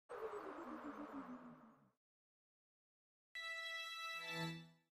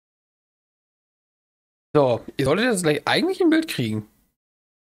So, ihr solltet jetzt gleich eigentlich ein Bild kriegen.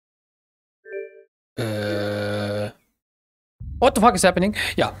 What the fuck is happening?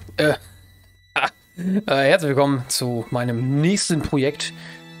 Ja, herzlich willkommen zu meinem nächsten Projekt.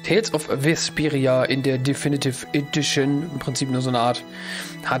 Tales of Vesperia in der Definitive Edition. Im Prinzip nur so eine Art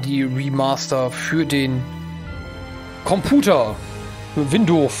HD Remaster für den Computer. Für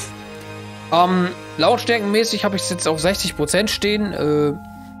Windows. Lautstärkenmäßig habe ich es jetzt auf 60% stehen.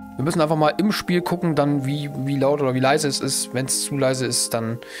 Wir müssen einfach mal im Spiel gucken, dann wie laut oder wie leise es ist. Wenn es zu leise ist,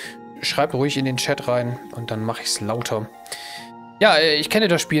 dann schreibt ruhig in den Chat rein und dann mache ich es lauter. Ja, ich kenne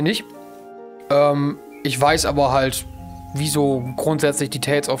das Spiel nicht. Ich weiß aber halt, wie so grundsätzlich die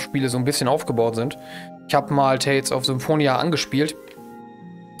Tales of Spiele so ein bisschen aufgebaut sind. Ich habe mal Tales of Symphonia angespielt.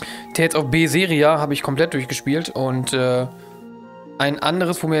 Tales of Vesperia habe ich komplett durchgespielt und ein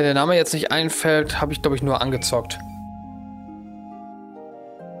anderes, wo mir der Name jetzt nicht einfällt, habe ich, glaube ich, nur angezockt.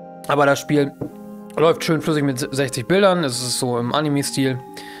 Aber das Spiel läuft schön flüssig mit 60 Bildern. Es ist so im Anime-Stil.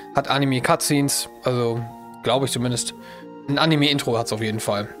 Hat Anime-Cutscenes. Also, glaube ich zumindest. Ein Anime-Intro hat es auf jeden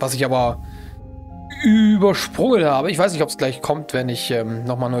Fall. Was ich aber übersprungen habe. Ich weiß nicht, ob es gleich kommt, wenn ich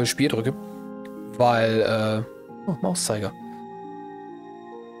nochmal ein neues Spiel drücke. Weil, oh, Mauszeiger.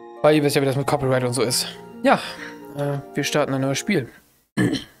 Weil ihr wisst ja, wie das mit Copyright und so ist. Ja, wir starten ein neues Spiel.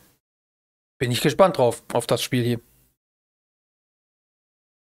 Bin ich gespannt drauf, auf das Spiel hier.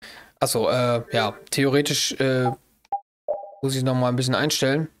 Achso, ja, theoretisch muss ich noch mal ein bisschen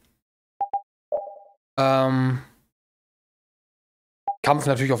einstellen. Kampf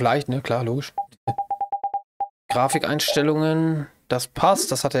natürlich auf leicht, ne? Klar, logisch. Grafikeinstellungen, das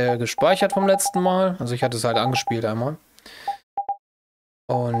passt. Das hat er gespeichert vom letzten Mal. Also ich hatte es halt angespielt einmal.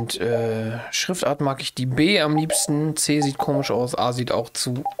 Und Schriftart mag ich die B am liebsten. C sieht komisch aus, A sieht auch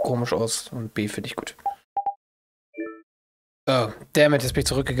zu komisch aus und B finde ich gut. Dammit, jetzt bin ich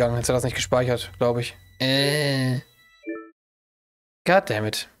zurückgegangen. Jetzt hat er das nicht gespeichert, glaube ich.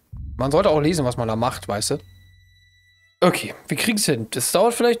 Goddammit. Man sollte auch lesen, was man da macht, weißt du? Okay, wir kriegen es hin. Das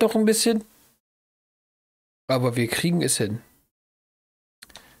dauert vielleicht noch ein bisschen. Aber wir kriegen es hin.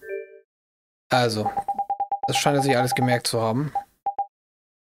 Also, das scheint er sich alles gemerkt zu haben.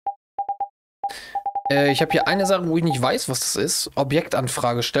 Ich habe hier eine Sache, wo ich nicht weiß, was das ist.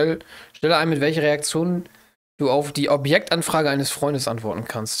 Objektanfrage. Stelle ein, mit welcher Reaktion du auf die Objektanfrage eines Freundes antworten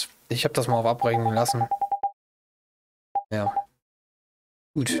kannst. Ich habe das mal auf abbrechen lassen. Ja.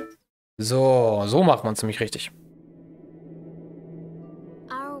 Gut. So macht man es nämlich richtig.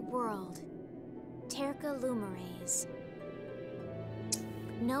 Our world, Terca Lumares.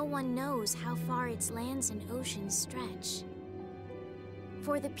 No one knows how far its lands and oceans stretch.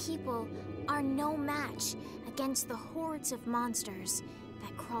 For the people are no match against the hordes of monsters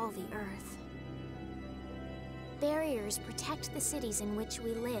that crawl the earth. Barriers protect the cities in which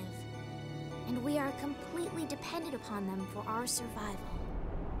we live, and we are completely dependent upon them for our survival.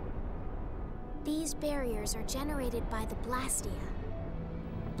 These barriers are generated by the Blastia.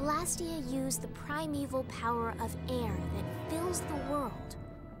 Blastia use the primeval power of air that fills the world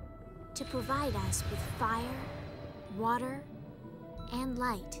to provide us with fire, water, and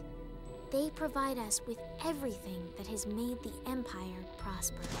light. They provide us with everything that has made the Empire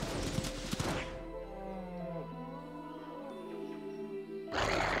prosper.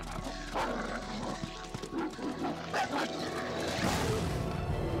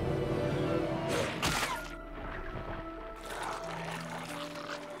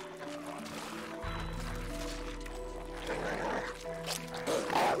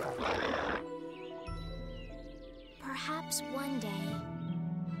 Perhaps one day,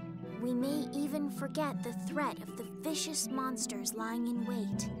 we may even forget the threat of the vicious monsters lying in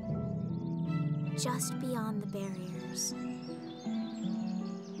wait, just beyond the barriers.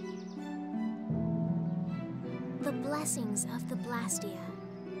 The blessings of the Blastia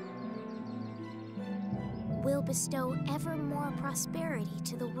will bestow ever more prosperity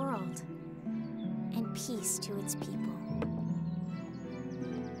to the world and peace to its people.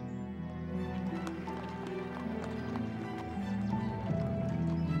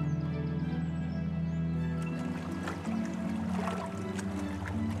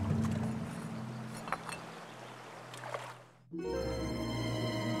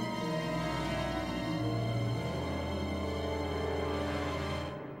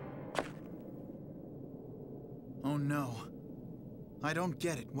 Oh no. I don't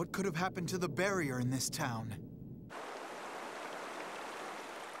get it. What could have happened to the barrier in this town?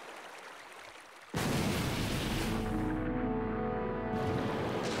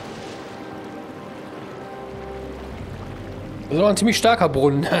 Das ist doch ein ziemlich starker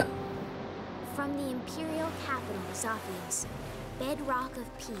Brunnen. From the imperial capital, Zophius, bedrock of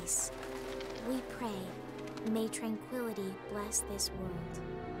peace, we pray May tranquility bless this world.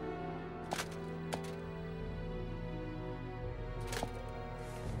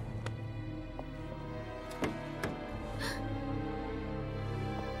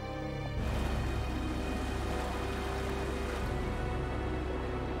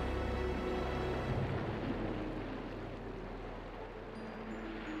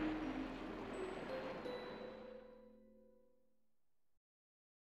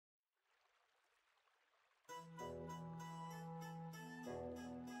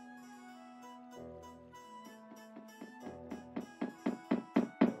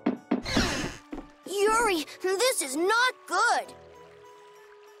 Yuri, this is not good!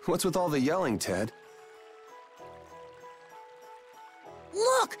 What's with all the yelling, Ted?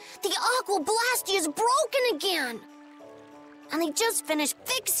 Look! The Aqua Blastia is broken again! And they just finished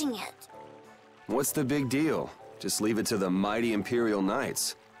fixing it. What's the big deal? Just leave it to the mighty Imperial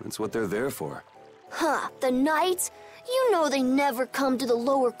Knights. That's what they're there for. Huh, the Knights? You know they never come to the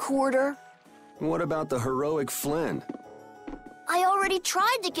lower quarter. What about the heroic Flynn? I already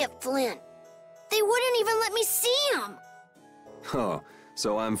tried to get Flynn. They wouldn't even let me see him. Oh,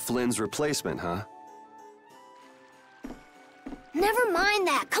 so I'm Flynn's replacement, huh? Never mind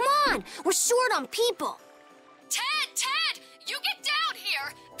that. Come on! We're short on people. Ted! You get down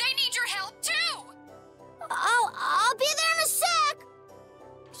here! They need your help, too! I'll be there in a sec!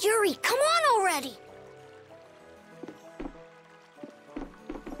 Yuri, come on already!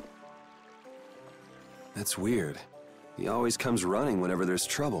 That's weird. He always comes running whenever there's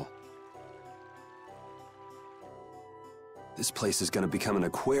trouble. This place is gonna become an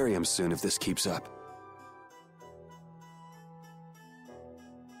aquarium soon if this keeps up.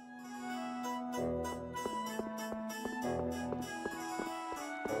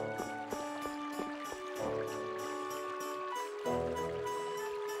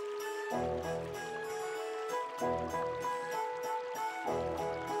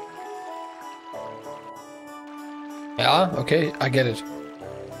 Ja, okay, I get it.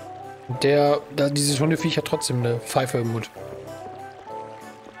 Dieses Hundeviech hat trotzdem eine Pfeife im Mund.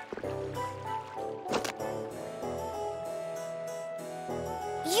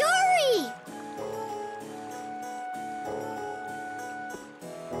 Yuri!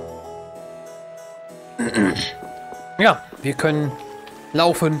 Ja, wir können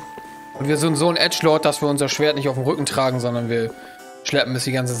laufen. Und wir sind so ein Edgelord, dass wir unser Schwert nicht auf dem Rücken tragen, sondern wir schleppen es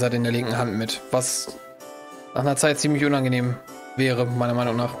die ganze Zeit in der linken Hand mit. Was nach einer Zeit ziemlich unangenehm wäre, meiner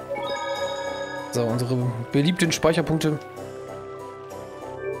Meinung nach. So, unsere beliebten Speicherpunkte.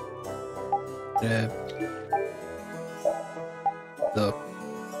 So.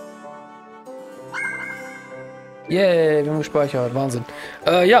 Yay, wir haben gespeichert. Wahnsinn.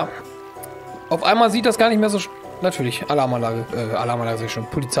 Ja. Auf einmal sieht das gar nicht mehr so... Natürlich, Alarmanlage. Alarmanlage sag ich schon.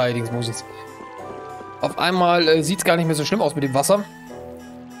 Polizei, Dingsmoses. Auf einmal sieht es gar nicht mehr so schlimm aus mit dem Wasser.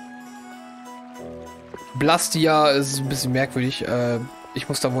 Blastia ist ein bisschen merkwürdig. Ich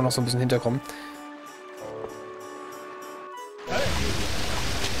muss da wohl noch so ein bisschen hinterkommen.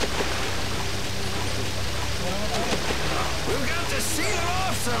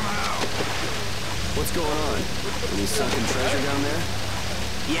 What's going on? Any sunken treasure down there?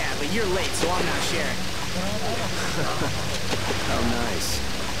 Yeah, but you're late, so I'm not sharing. How nice.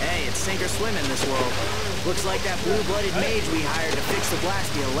 Hey, it's sink or swim in this world. Looks like that blue-blooded mage we hired to fix the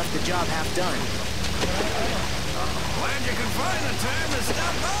Blastia left the job half done. Glad you could find the time to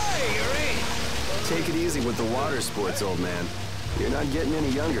stop by, Yuri. Take it easy with the water sports, old man. You're not getting any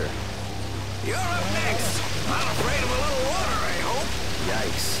younger. You're up next. Not afraid of a little water, I hope.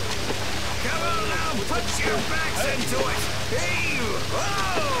 Yikes. Come on now, put your backs into it. Hey,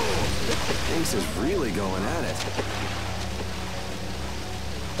 whoa! Hanks is really going at it.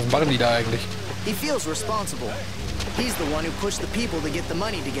 Was machen die da eigentlich? He feels responsible. He's the one who pushed the people to get the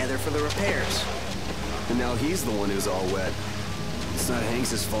money together for the repairs. And now he's the one who's all wet. It's not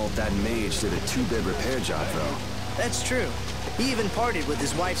Hanks' fault that mage did a two-bit repair job, though. That's true. He even parted with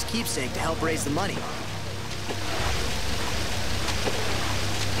his wife's keepsake to help raise the money.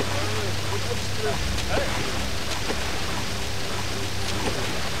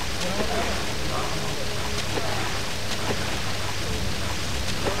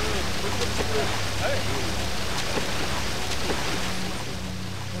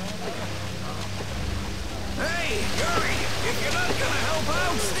 Hey, Yuri, if you're not gonna help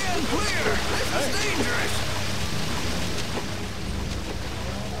out, stand clear. This is dangerous.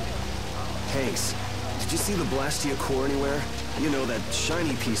 Hanks, did you see the Blastia core anywhere? You know, that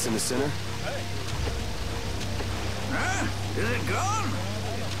shiny piece in the center? Huh? Is it gone?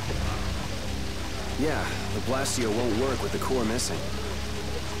 Yeah, the Blastia won't work with the core missing.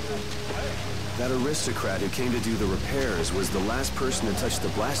 That aristocrat who came to do the repairs was the last person to touch the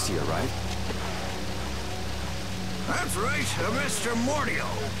Blastia, right? That's right, Mr. Mordio.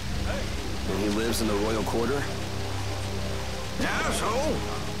 And he lives in the Royal Quarter? Yeah, so?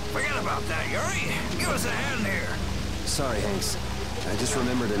 Forget about that, Yuri. Give us a hand here. Sorry, Hanks. I just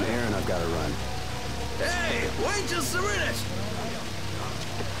remembered an errand I've got to run. Hey, wait just a minute.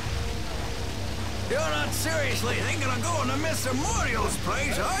 You're not seriously thinking of going to Mr. Mordio's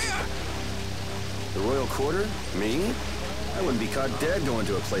place, are you? The Royal Quarter? Me? I wouldn't be caught dead going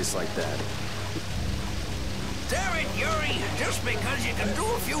to a place like that. Damn it, Yuri! Just because you can do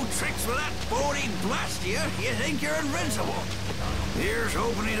a few tricks with that phony Blastia, you think you're invincible. Here's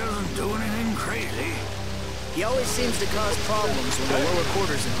hoping he doesn't do anything crazy. He always seems to cause problems when the lower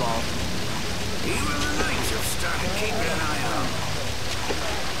quarter's involved. Even the Knights have started keeping an eye on him.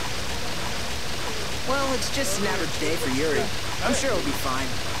 Well, it's just an average day for Yuri. I'm sure he'll be fine.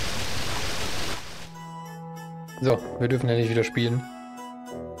 So, wir dürfen ja nicht wieder spielen.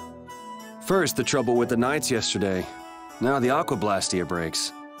 First, the trouble with the Knights yesterday. Now the Aqua Blastia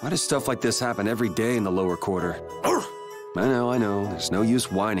breaks. Why does stuff like this happen every day in the lower quarter? I know. There's no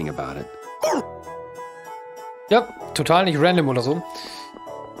use whining about it. Ja, total nicht random oder so.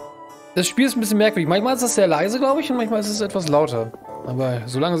 Das Spiel ist ein bisschen merkwürdig. Manchmal ist es sehr leise, glaube ich, und manchmal ist es etwas lauter. Aber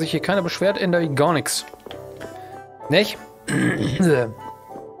solange sich hier keiner beschwert, ändere ich gar nichts. Nicht?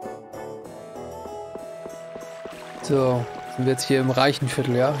 So, sind wir jetzt hier im reichen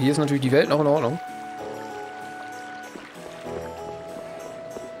Viertel, ja? Hier ist natürlich die Welt noch in Ordnung.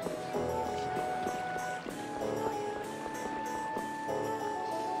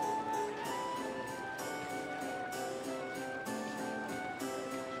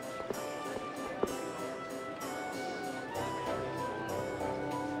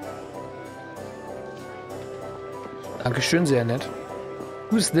 Dankeschön, sehr nett.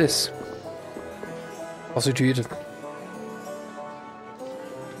 Who's this? Prostituierte.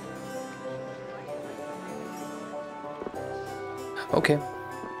 Okay.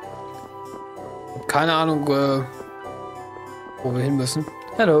 Keine Ahnung, wo wir hin müssen.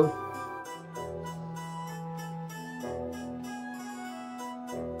 Hallo.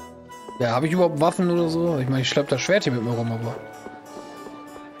 Ja, habe ich überhaupt Waffen oder so? Ich meine, ich schleppe das Schwert hier mit mir rum,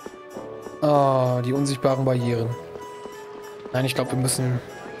 aber... Ah, die unsichtbaren Barrieren. Nein, ich glaube, wir müssen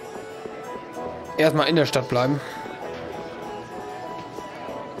erstmal in der Stadt bleiben.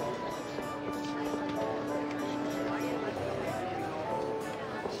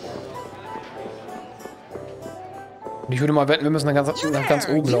 Und ich würde mal wetten, wir müssen nach ganz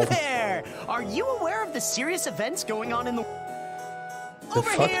oben laufen. Are you aware of the serious events going on in the Over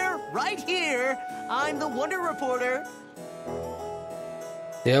here, right here. I'm the Wonder Reporter.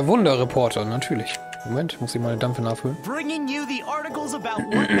 Der Wunderreporter, natürlich. Moment, muss ich meine Dampfe nachfüllen. Bringing you the articles about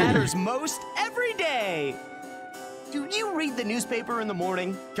what matters most every day. Do you read the newspaper in the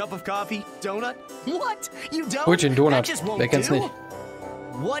morning? Cup of coffee? Donut? What? You don't? Brötchen, Donut. That just won't Wer kennt's do? nicht?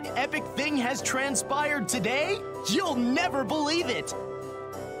 What epic thing has transpired today? You'll never believe it.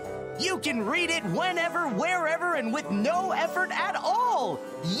 You can read it whenever, wherever, and with no effort at all.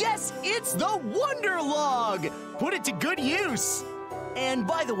 Yes, it's the Wonder Log. Put it to good use. And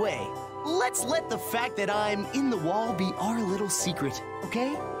by the way, let's let the fact that I'm in the wall be our little secret,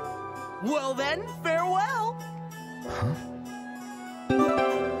 okay? Well then, farewell.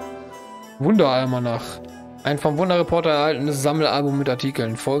 Wunderalmanach. Ein vom Wunderreporter erhaltenes Sammelalbum mit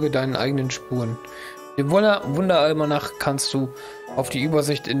Artikeln. Folge deinen eigenen Spuren. Im Wunderalmanach kannst du auf die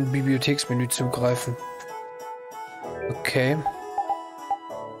Übersicht im Bibliotheksmenü zugreifen. Okay.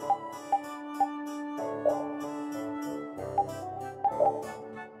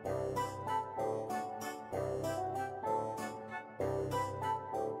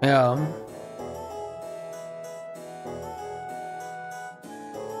 Ja.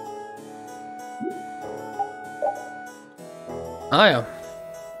 Ah ja.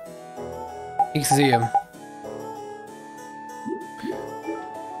 Ich sehe.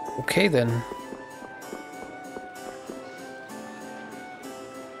 Okay, denn.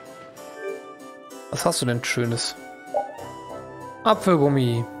 Was hast du denn Schönes?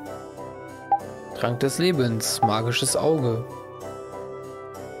 Apfelgummi. Trank des Lebens. Magisches Auge.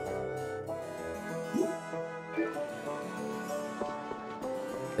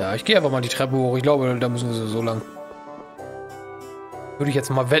 Ja, ich gehe einfach mal die Treppe hoch. Ich glaube, da müssen wir so lang. Würde ich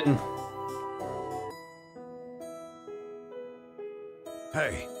jetzt mal wetten.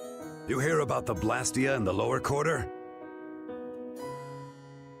 Hey, you hear about the Blastia in the lower quarter?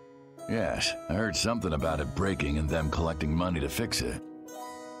 Yes, I heard something about it breaking and them collecting money to fix it.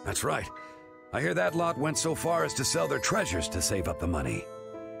 That's right. I hear that lot went so far as to sell their treasures to save up the money.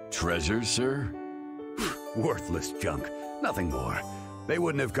 Treasures, sir? Worthless junk. Nothing more. They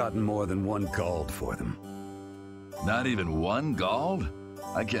wouldn't have gotten more than 1 gold for them. Not even 1 gold?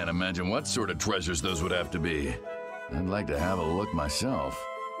 I can't imagine what sort of treasures those would have to be. I'd like to have a look myself.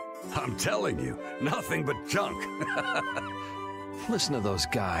 I'm telling you, nothing but junk. Listen to those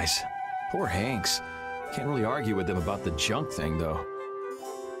guys. Poor Hanks. Can't really argue with them about the junk thing, though.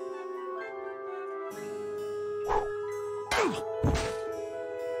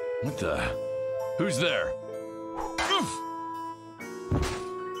 What the? Who's there?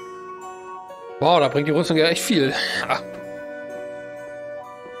 Wow, da bringt die Rüstung ja echt viel.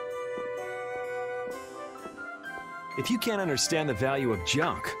 If you can't understand the value of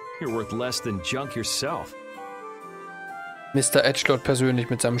junk, you're worth less than junk yourself. Mr. Edgelord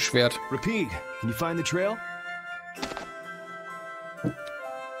persönlich mit seinem Schwert. Repeat, can you find the trail?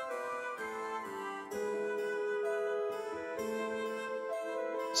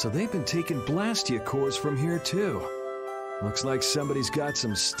 So they've been taking Blastia cores from here too. Looks like somebody's got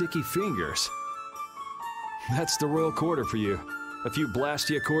some sticky fingers. That's the royal quarter for you. A few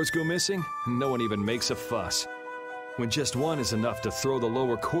Blastia cores go missing, and no one even makes a fuss. When just one is enough to throw the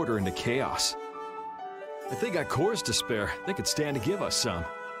lower quarter into chaos. If they got cores to spare, they could stand to give us some.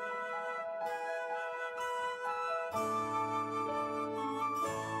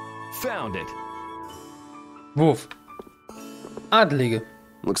 Found it. Wurf. Adlige.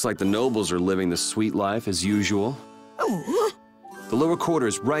 Looks like the nobles are living the sweet life as usual. The lower quarter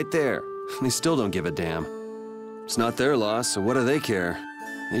is right there. They still don't give a damn. It's not their loss, so what do they care?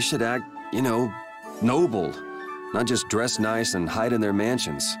 They should act, you know, noble. Not just dress nice and hide in their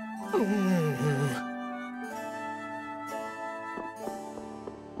mansions.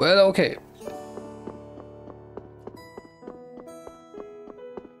 Well, okay.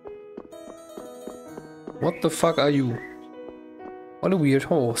 What the fuck are you? What a weird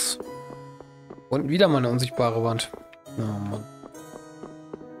horse. Und wieder mal eine unsichtbare Wand. Oh Mann.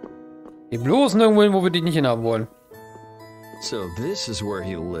 Geh bloß nirgendwo hin, wo wir die nicht hinhaben wollen. So this is where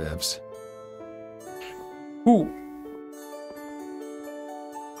he lives.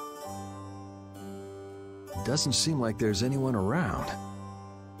 Doesn't seem like there's anyone around.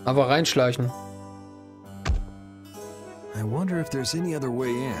 Aber reinschleichen. I wonder if there's any other way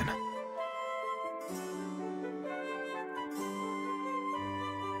in.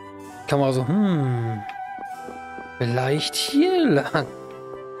 Kamera so, vielleicht hier lang.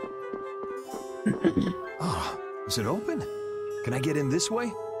 Oh, is it open? Can I get in this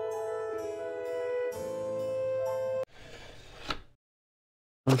way?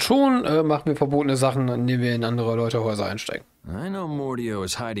 Und schon machen wir verbotene Sachen, indem wir in andere Leute Häuser einsteigen. I know Mordio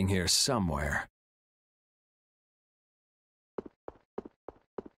is hiding here somewhere.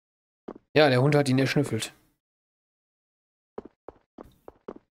 Ja, der Hund hat ihn erschnüffelt.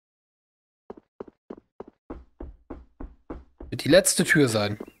 Wird die letzte Tür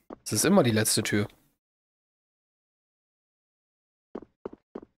sein. Es ist immer die letzte Tür.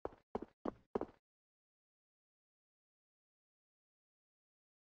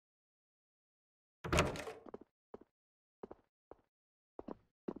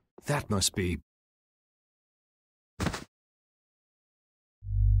 That must be...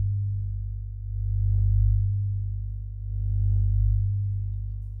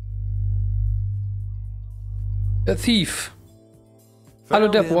 Der Thief. Hallo,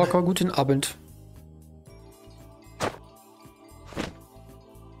 der Walker, guten Abend.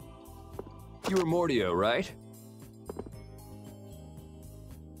 You were Mordio, right?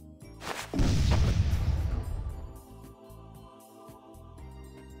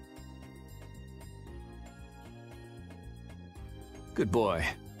 Good boy.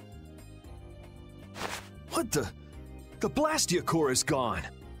 What the? The Blastia core is gone.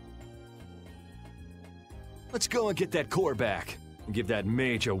 Let's go and get that core back. And give that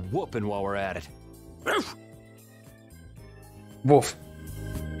mage a whooping while we're at it. Wurf.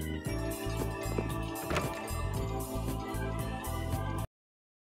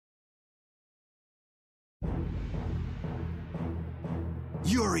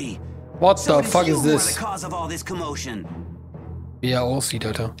 Yuri! What the fuck is this? The cause of all this commotion. Wie er aussieht,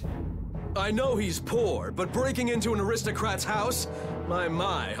 Alter. I know he's poor, but breaking into an aristocrat's house?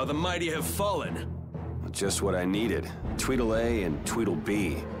 My, how the mighty have fallen. Just what I needed. Tweedle A and Tweedle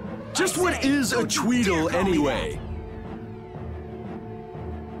B. Just what is a Tweedle anyway?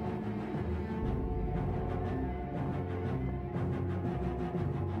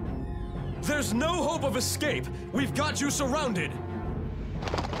 There's no hope of escape. We've got you surrounded.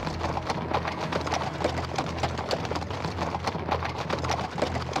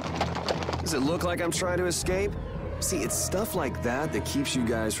 Does it look like I'm trying to escape? See, it's stuff like that that keeps you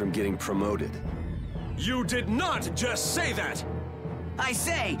guys from getting promoted. You did not just say that! I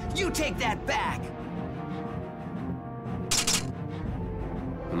say, you take that back!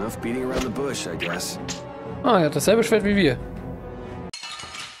 Enough beating around the bush, I guess. Ah, er hat dasselbe Schwert wie wir.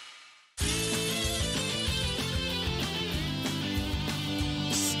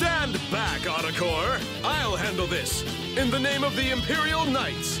 Stand back, Autocor! I'll handle this! In the name of the Imperial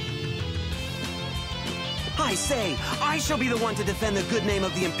Knights! I say, I shall be the one to defend the good name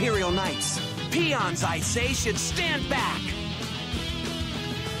of the Imperial Knights. Peons, I say, should stand back!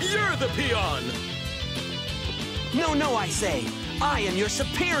 You're the peon! No, I say. I am your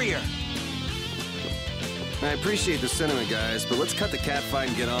superior! I appreciate the sentiment, guys, but let's cut the cat fight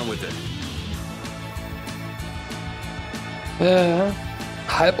and get on with it.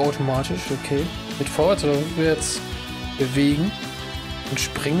 Halbautomatisch, okay. Mit vorwärts oder rückwärts bewegen und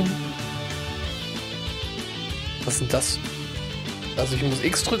springen. Was ist denn das? Also ich muss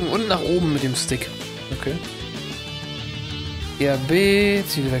X drücken und nach oben mit dem Stick. Okay. RB,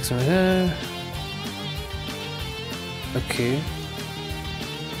 Ziele wechseln. Okay.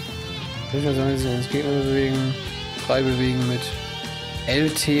 Ins Gegner bewegen. 3 bewegen mit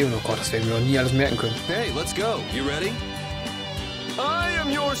LT. Und oh Gott, das werden wir noch nie alles merken können. Hey, let's go. You ready? I am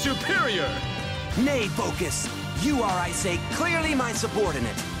your superior! Nay, Focus. You are, I say, clearly my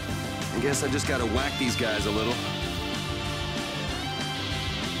subordinate. I guess I just gotta whack these guys a little.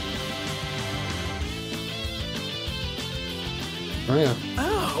 Ah ja.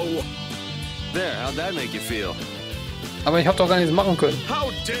 Ow! There, how'd that make you feel? Aber ich hab doch gar nichts machen können.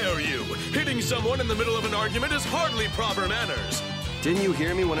 How dare you! Hitting someone in the middle of an argument is hardly proper manners! Didn't you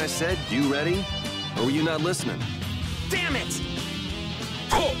hear me when I said, you ready? Or were you not listening? Damn it!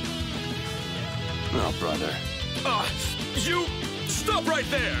 Oh, Oh, brother. you... Stop right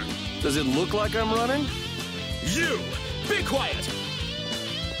there! Does it look like I'm running? You! Be quiet!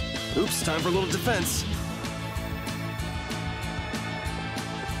 Oops, time for a little defense.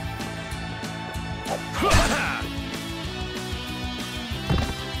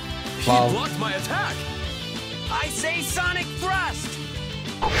 Wow. He blocked my attack! I say Sonic Thrust!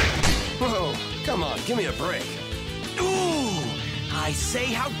 Whoa, come on, give me a break. Ooh! I say,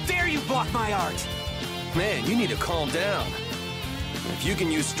 how dare you block my art! Man, you need to calm down. If you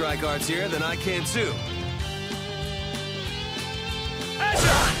can use strike arts here, then I can too.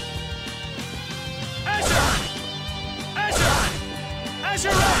 Azure! Azure! Azure! Azure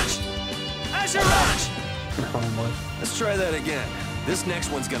Rush! Azure Rush! Oh boy. Let's try that again. This next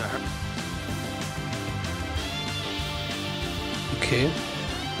one's gonna hurt. Okay.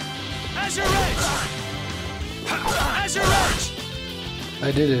 Azure Edge! Azure Edge!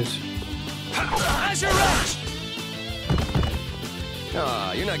 I did it. Azure Edge!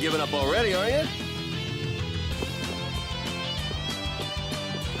 Ah, you're not giving up already, are you?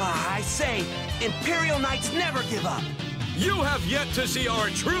 I say, Imperial Knights never give up! You have yet to see our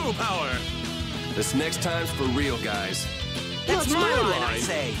true power! This next time's for real, guys. It's That's my my line, I line.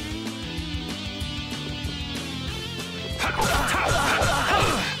 say!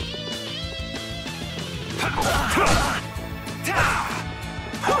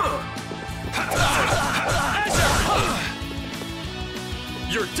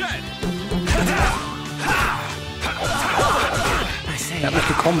 You're dead! I say, Er hat mich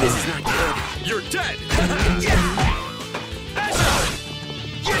gekommen. this is not good. You're dead!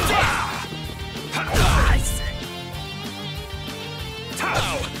 You're dead! I say,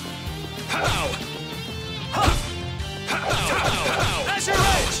 Ow! Ow! Azure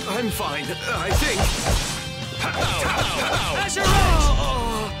Edge! I'm fine, I think. Azure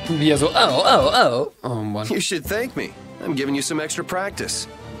Edge! Wie er so, au, au, au. Oh Mann. You should thank me. I'm giving you some extra practice.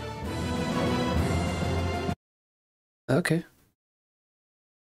 Okay.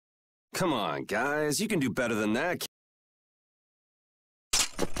 Come on, guys. You can do better than that.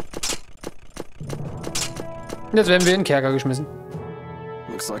 Jetzt werden wir in den Kerker geschmissen.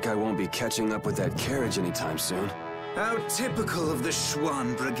 Looks like I won't be catching up with that carriage anytime soon. How typical of the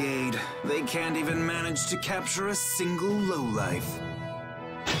Schwann Brigade. They can't even manage to capture a single lowlife.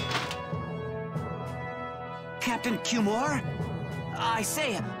 Captain Cumore? I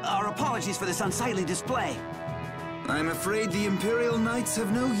say, our apologies for this unsightly display. I'm afraid the Imperial Knights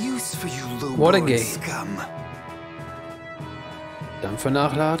have no use for you What a low-born game. scum. Dampfer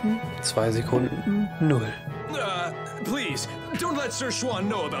nachladen. 2 Sekunden. 0. Please, don't let Sir Schwann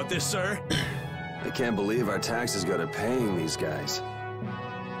know about this, sir. I can't believe our taxes go to paying these guys.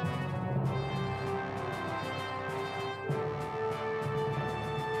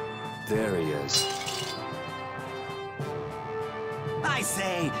 There he is. I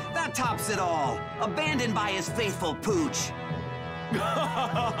say, that tops it all. Abandoned by his faithful pooch.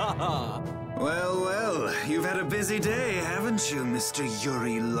 Well, well, you've had a busy day, haven't you, Mr.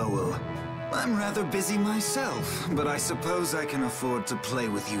 Yuri Lowell? I'm rather busy myself, but I suppose I can afford to play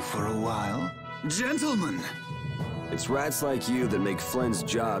with you for a while. Gentlemen! It's rats like you that make Flynn's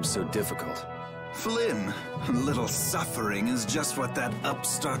job so difficult. Flynn, a little suffering is just what that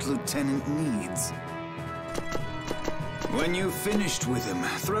upstart lieutenant needs. When you've finished with him,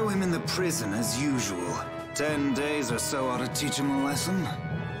 throw him in the prison as usual. 10 days or so ought to teach him a lesson.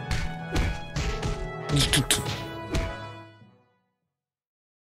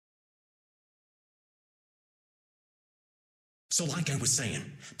 So like I was saying,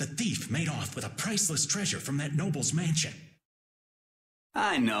 the thief made off with a priceless treasure from that noble's mansion.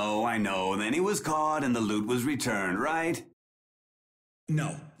 I know. Then he was caught and the loot was returned, right?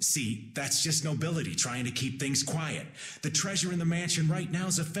 No, see, that's just nobility trying to keep things quiet. The treasure in the mansion right now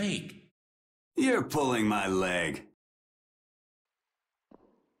is a fake. You're pulling my leg.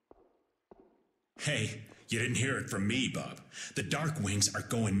 Hey, you didn't hear it from me, bub. The Dark Wings are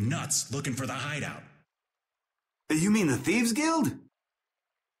going nuts looking for the hideout. You mean the Thieves Guild?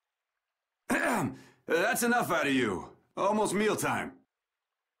 That's enough out of you. Almost mealtime.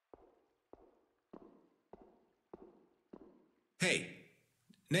 Hey,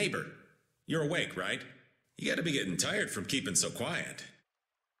 neighbor, you're awake, right? You gotta be getting tired from keeping so quiet.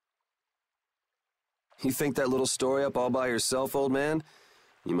 You think that little story up all by yourself, old man?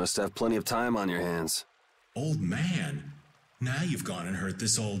 You must have plenty of time on your hands. Old man? Now you've gone and hurt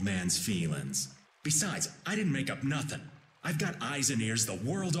this old man's feelings. Besides, I didn't make up nothing. I've got eyes and ears the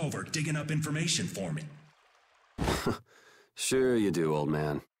world over digging up information for me. Sure you do, old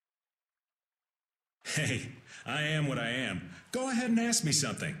man. Hey, I am what I am. Go ahead and ask me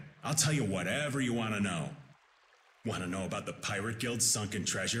something. I'll tell you whatever you want to know. Want to know about the Pirate Guild's sunken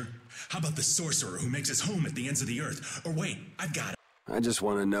treasure? How about the sorcerer who makes his home at the ends of the earth? Or wait, I've got it. I just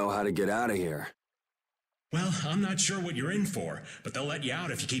want to know how to get out of here. Well, I'm not sure what you're in for, but they'll let you out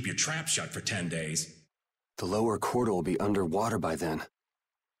if you keep your trap shut for 10 days. The lower quarter will be underwater by then.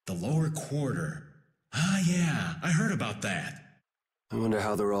 The lower quarter? Ah, yeah, I heard about that. I wonder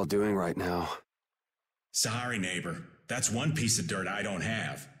how they're all doing right now. Sorry, neighbor. That's one piece of dirt I don't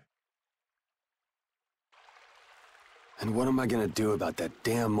have. And what am I gonna do about that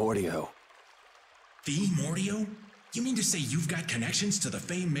damn Mordio? The Mordio? You mean to say you've got connections to the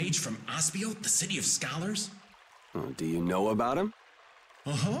famed mage from Aspio, the city of scholars? Oh, do you know about him?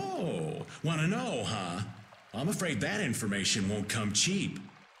 Oh, wanna know, huh? I'm afraid that information won't come cheap.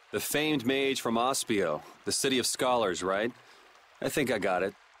 The famed mage from Aspio, the city of scholars, right? I think I got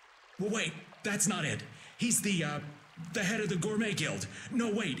it. Well, wait, that's not it. He's the head of the Gourmet Guild. No,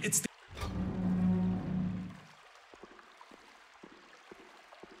 wait, it's the...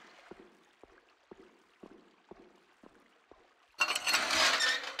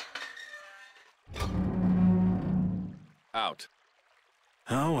 Out.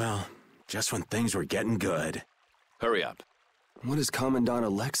 Oh well, just when things were getting good. Hurry up. What is Commandant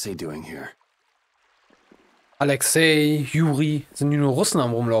Alexei doing here? Alexei, Yuri, sind die nur Russen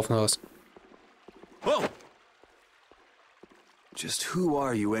am rumlaufen oder was? Whoa! Just who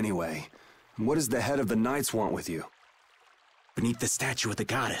are you anyway? And what does the head of the Knights want with you? Beneath the statue of the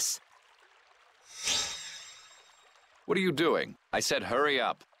goddess. What are you doing? I said hurry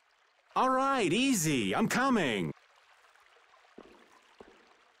up. All right, easy. I'm coming.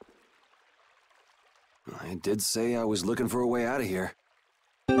 I did say I was looking for a way out of here.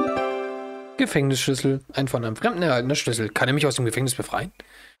 Gefängnisschlüssel. Ein von einem Fremden erhaltener Schlüssel. Kann er mich aus dem Gefängnis befreien?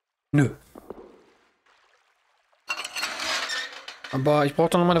 Nö. Aber ich brauche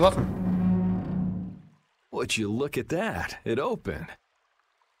doch noch meine Waffen. Would you look at that? It opened.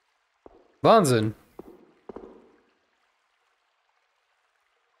 Wahnsinn.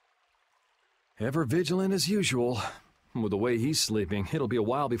 Ever vigilant as usual. With the way he's sleeping, it'll be a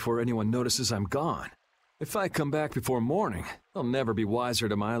while before anyone notices I'm gone. If I come back before morning, they'll never be wiser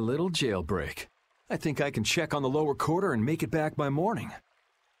to my little jailbreak. I think I can check on the lower quarter and make it back by morning.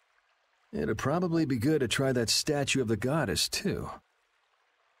 It'd probably be good to try that statue of the goddess, too.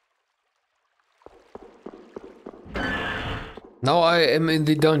 Now I am in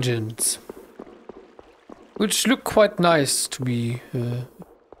the dungeons. Which look quite nice to be...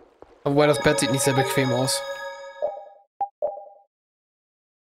 Wobei das Bett sieht nicht sehr bequem aus.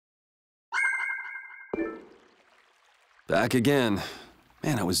 Back again.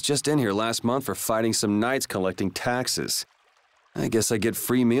 Man, I was just in here last month for fighting some knights collecting taxes. I guess I get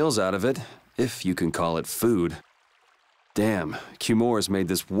free meals out of it, if you can call it food. Damn, Cumor's made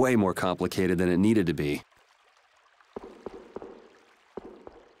this way more complicated than it needed to be.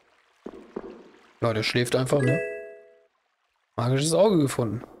 Ja, der schläft einfach, ne? Magisches Auge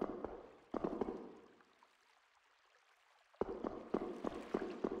gefunden.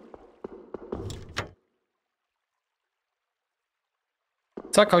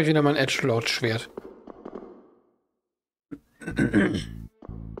 Zack, habe ich wieder mein Edgelord-Schwert.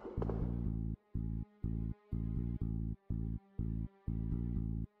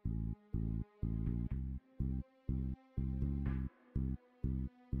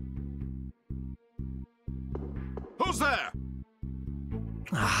 Who's there?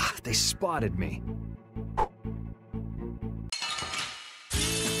 Ah, they spotted me.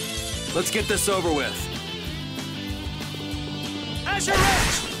 Let's get this over with. Azure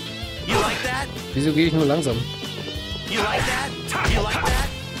Edge! You like that? Wieso gehe ich nur langsam? You like that? You like that?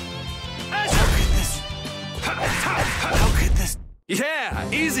 How could this? Yeah,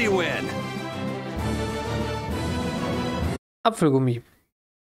 easy win. Apfelgummi.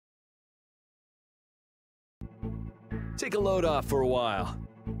 Take a load off for a while.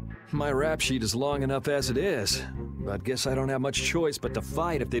 My rap sheet is long enough as it is, but guess I don't have much choice but to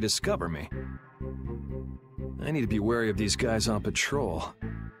fight if they discover me. I need to be wary of these guys on patrol.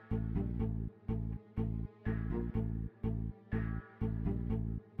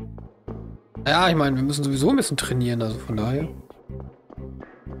 Ja, ich meine, wir müssen sowieso ein bisschen trainieren, also von daher.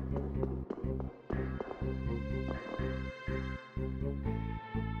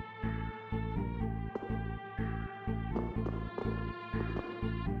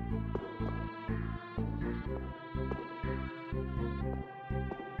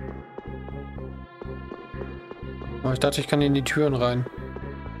 Aber ich dachte, ich kann in die Türen rein.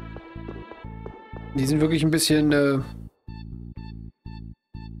 Die sind wirklich ein bisschen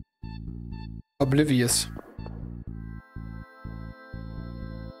oblivious.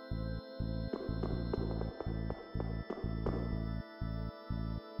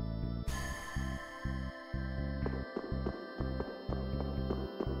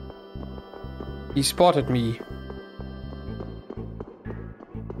 He spotted me.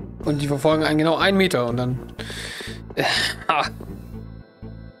 Und die verfolgen einen genau 1 Meter und dann...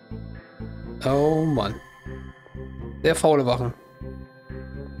 Oh Mann. Sehr faule Wachen.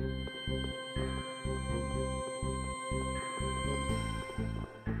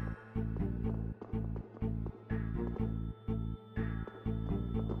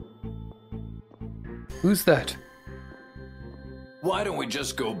 Who's that? Why don't we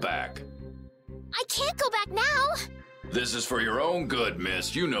just go back? I can't go back now. This is for your own good,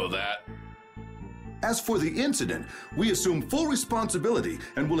 miss. You know that. As for the incident, we assume full responsibility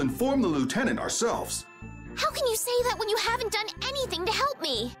and will inform the lieutenant ourselves. How can you say that when you haven't done anything to help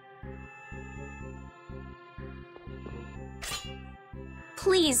me?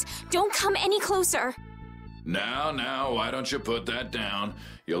 Please, don't come any closer. Now, why don't you put that down?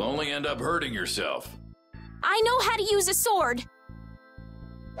 You'll only end up hurting yourself. I know how to use a sword.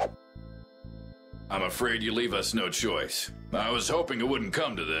 I'm afraid you leave us no choice. I was hoping it wouldn't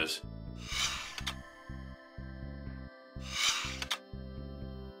come to this.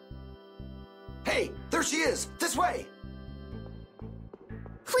 Hey, there she is! This way!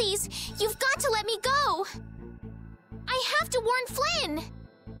 Please, you've got to let me go. I have to warn Flynn.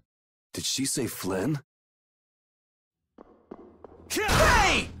 Did she say Flynn?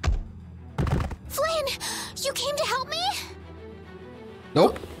 Hey! Flynn, you came to help me?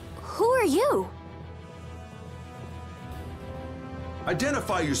 Nope. Who are you?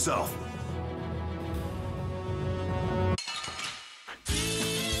 Identify yourself.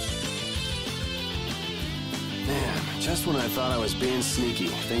 Man, just when I thought I was being sneaky,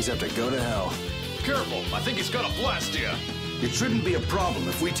 things have to go to hell. Careful, I think he's gonna blast you. It shouldn't be a problem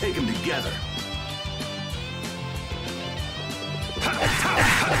if we take him together.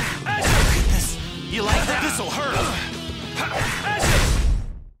 You like that? This'll hurt.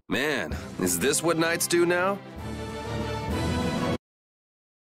 Man, is this what knights do now?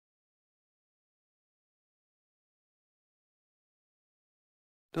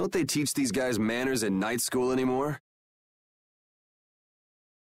 Don't they teach these guys manners in night school anymore?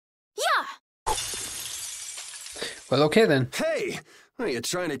 Yeah. Well, okay then. Hey! Are you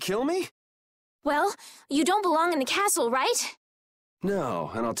trying to kill me? Well, you don't belong in the castle, right?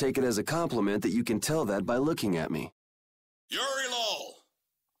 No, and I'll take it as a compliment that you can tell that by looking at me. Yuri Lowell,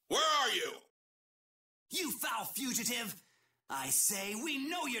 where are you? You foul fugitive! I say, we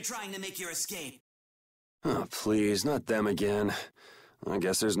know you're trying to make your escape. Oh, please, not them again. I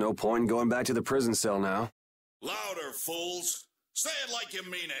guess there's no point in going back to the prison cell now. Louder, fools. Say it like you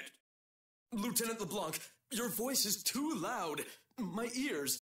mean it. Lieutenant LeBlanc, your voice is too loud. My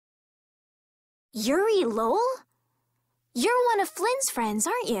ears. Yuri Lowell? You're one of Flynn's friends,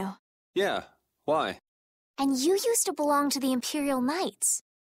 aren't you? Yeah, Why? And you used to belong to the Imperial Knights.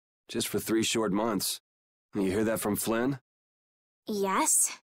 Just for 3 short months. You hear that from Flynn?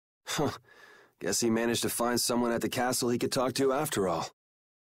 Yes. Huh. Guess he managed to find someone at the castle he could talk to after all.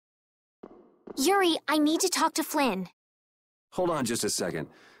 Yuri, I need to talk to Flynn. Hold on just a second.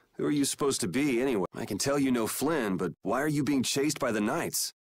 Who are you supposed to be, anyway? I can tell you know Flynn, but why are you being chased by the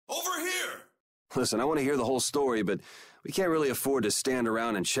Knights? Over here! Listen, I want to hear the whole story, but we can't really afford to stand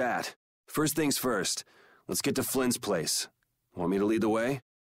around and chat. First things first. Let's get to Flynn's place. Want me to lead the way?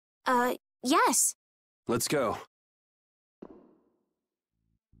 Yes. Let's go.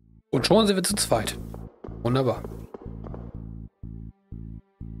 Und schon sind wir zu zweit. Wunderbar.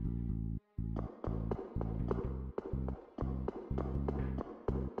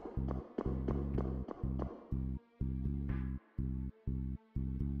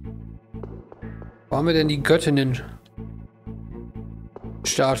 Wo haben wir denn die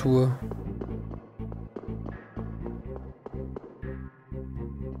Göttinnen-Statue?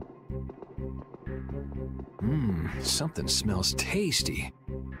 Something smells tasty.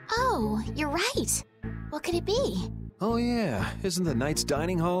 Oh, you're right. What could it be? Oh yeah, isn't the Knight's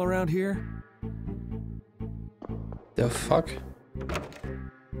dining hall around here? The fuck?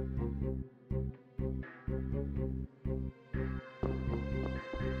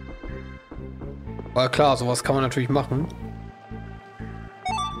 War klar, sowas kann man natürlich machen.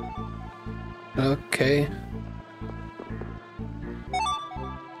 Okay.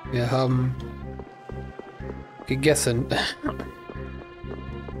 Wir haben gegessen.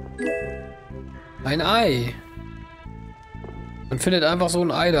 Ein Ei. Man findet einfach so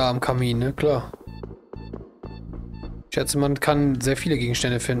ein Ei da am Kamin, ne? Klar. Ich schätze, man kann sehr viele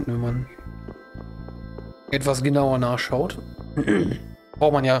Gegenstände finden, wenn man etwas genauer nachschaut.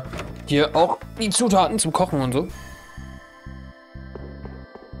 Braucht man ja hier auch die Zutaten zum Kochen und so.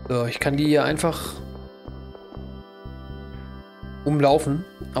 So, ich kann die hier einfach umlaufen.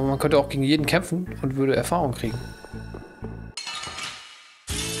 Aber man könnte auch gegen jeden kämpfen und würde Erfahrung kriegen.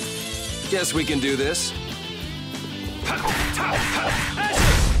 Guess we can do this.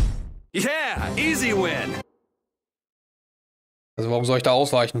 Yeah, easy win. Also warum soll ich da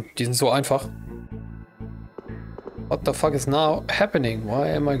ausweichen? Die sind so einfach. What the fuck is now happening?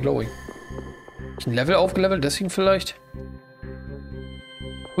 Why am I glowing? Ich ein Level aufgelevelt, deswegen vielleicht?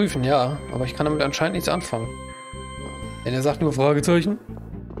 Prüfen, ja. Aber ich kann damit anscheinend nichts anfangen. Denn er sagt nur Fragezeichen.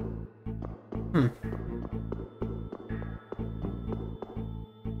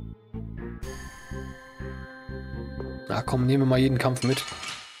 Na komm, nehmen wir mal jeden Kampf mit.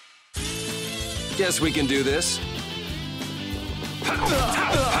 Guess we can do this.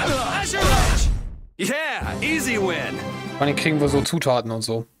 Yeah, easy win. Vor allem kriegen wir so Zutaten und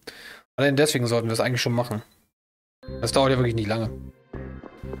so. Allein deswegen sollten wir es eigentlich schon machen. Das dauert ja wirklich nicht lange.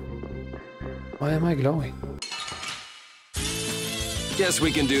 Why am I glowing? Guess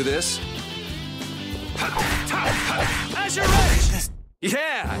we can do this.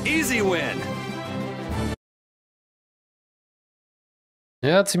 Yeah, easy win.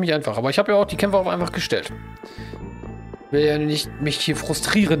 Ja, ziemlich einfach. Aber ich habe ja auch die Kämpfe auch einfach gestellt. Ich will ja nicht mich hier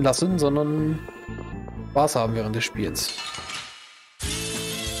frustrieren lassen, sondern Spaß haben während des Spiels.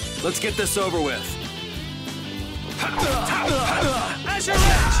 Let's get this over with.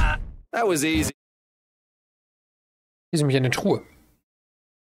 That was easy. Hier ist nämlich eine Truhe.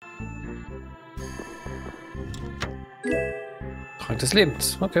 Trank des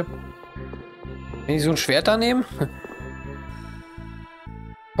Lebens. Okay. Kann ich so ein Schwert da nehmen?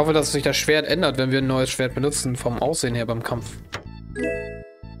 Ich hoffe, dass sich das Schwert ändert, wenn wir ein neues Schwert benutzen, vom Aussehen her beim Kampf.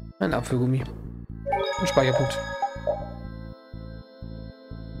 Ein Apfelgummi. Ein Speicherpunkt.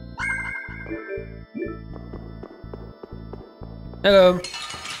 Hallo.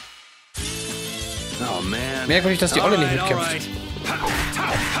 Oh man. Merkwürdig, dass die Olle nicht mitkämpft.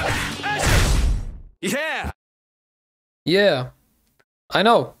 Yeah. Yeah. I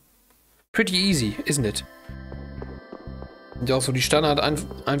know. Pretty easy, isn't it? Sind ja auch so die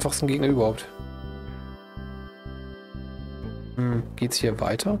einfachsten Gegner überhaupt. Geht's hier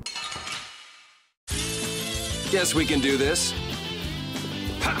weiter? Guess we can do this.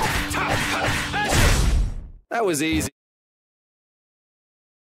 That was easy.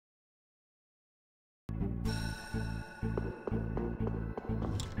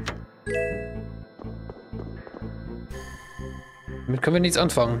 Damit können wir nichts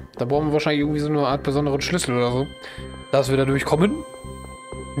anfangen. Da brauchen wir wahrscheinlich irgendwie so eine Art besonderen Schlüssel oder so. Dass wir da durchkommen,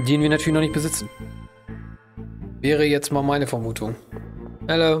 den wir natürlich noch nicht besitzen. Wäre jetzt mal meine Vermutung.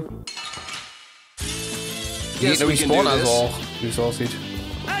 Hallo. Die Gegner respawnen also auch, wie es aussieht.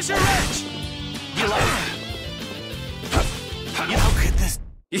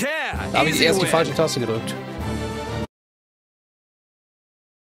 Yeah, Da habe ich easy erst die win. falsche Taste gedrückt.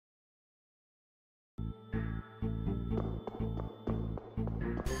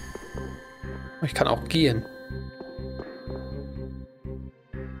 Ich kann auch gehen.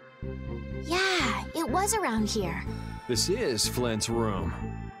 Yeah, it was around here. This is Flint's room.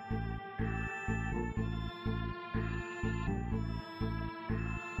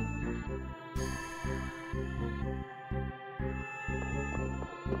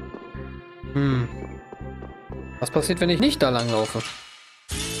 Was passiert, wenn ich nicht da lang laufe?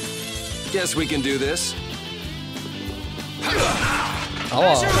 Guess we can do this.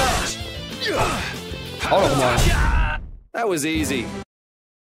 Aua. Hau doch mal. That was easy.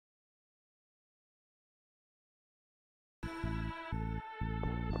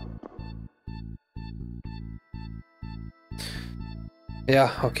 Ja,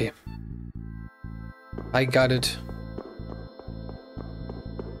 okay. I got it.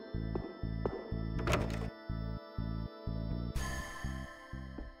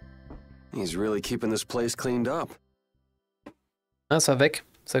 He's really keeping this place cleaned up. Na, ist er weg?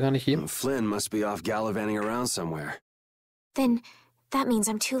 Ist er gar nicht hier? Flynn must be off gallivanting around somewhere. Then that means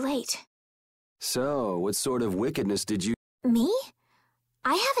I'm too late. So, what sort of wickedness did you... Me?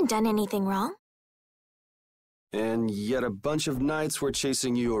 I haven't done anything wrong. And yet a bunch of knights were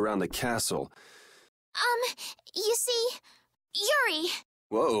chasing you around the castle. You see, Yuri!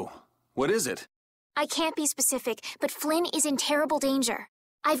 Whoa, what is it? I can't be specific, but Flynn is in terrible danger.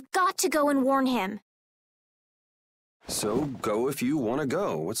 I've got to go and warn him. So, go if you want to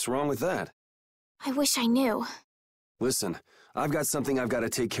go. What's wrong with that? I wish I knew. Listen, I've got something I've got to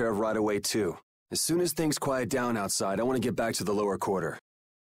take care of right away, too. As soon as things quiet down outside, I want to get back to the lower quarter.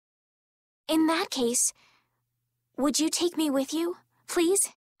 In that case, would you take me with you, please?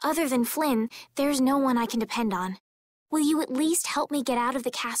 Other than Flynn, there's no one I can depend on. Will you at least help me get out of the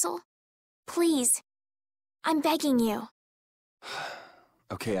castle? Please. I'm begging you.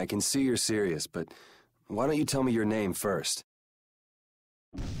 Okay, I can see you're serious, but why don't you tell me your name first?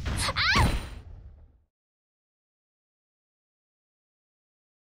 Ah!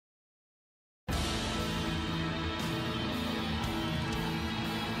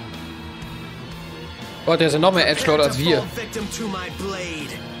 Gott, der ist ja noch mehr Edgelord als wir.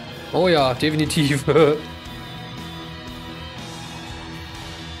 Oh ja, definitiv.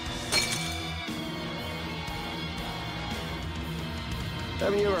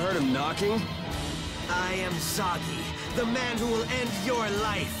 Haven't you ever heard him knocking? I am Zagi, the man who will end your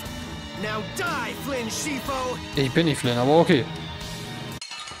life. Now die, Flynn Shifo! Ich bin nicht Flynn, aber okay.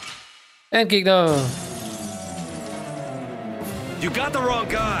 Endgegner. You got the wrong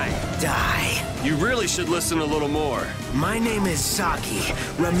guy. Die. You really should listen a little more. My name is Zagi.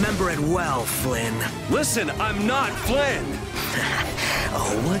 Remember it well, Flynn. Listen, I'm not Flynn.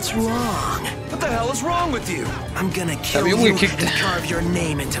 Oh, what's wrong? What the hell is wrong with you? I'm gonna kill you and carve your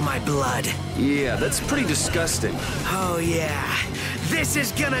name into my blood. Yeah, that's pretty disgusting. Oh, yeah. This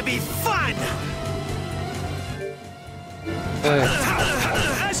is gonna be fun!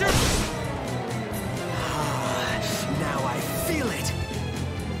 Now I feel it.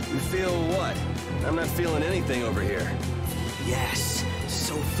 You feel what? I'm not feeling anything over here. Yes,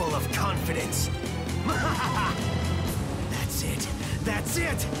 so full of confidence. That's it. That's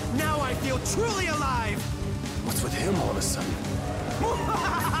it! Now I feel truly alive! What's with him all of a sudden?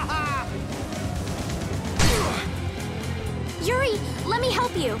 Yuri, let me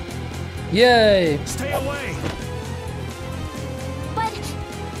help you. Yay! Stay away! But...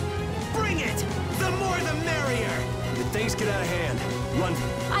 Bring it! The more the merrier! If things get out of hand, run.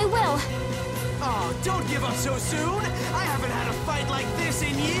 I will. Oh, don't give up so soon! I haven't had a fight like this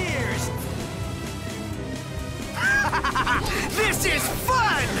in years! This is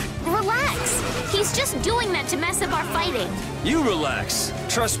fun! Relax. He's just doing that to mess up our fighting. You relax.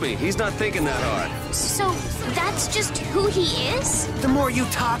 Trust me, he's not thinking that hard. So, that's just who he is? The more you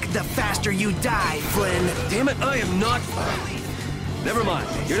talk, the faster you die, Flynn. Damn it, I am not... Never mind,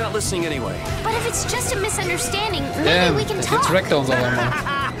 you're not listening anyway. But if it's just a misunderstanding, maybe we can talk.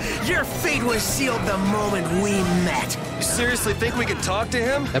 Your fate was sealed the moment we met. You seriously think we could talk to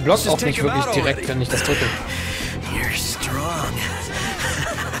him? Blockt auch nicht wirklich direkt, wenn ich das drücke. You're strong.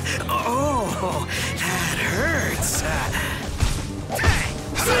 Oh, that hurts.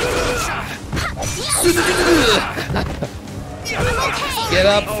 Get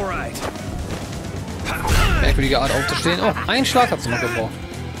up. Merkwürdige Art aufzustehen. Oh, einen Schlag hat sie noch gebraucht.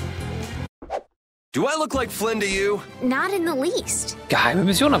 Do I look like Flynn to you? Not in the least. Geheime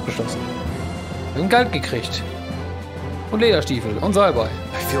Mission abgeschlossen. Wir haben Geld gekriegt. Und Lederstiefel und Salbei.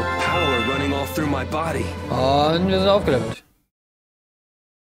 I feel power running all through my body. Und wir sind aufgelevelt.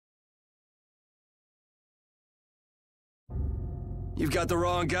 You've got the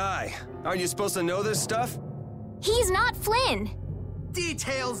wrong guy. Aren't you supposed to know this stuff? He's not Flynn.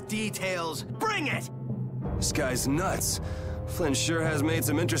 Details, details. Bring it! This guy's nuts. Flynn sure has made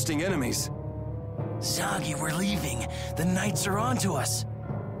some interesting enemies. Zagi, we're leaving. The Knights are onto us.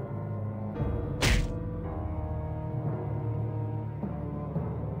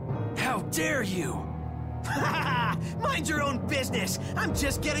 How dare you! Mind your own business! I'm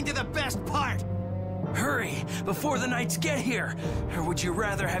just getting to the best part! Hurry, before the Knights get here! Or would you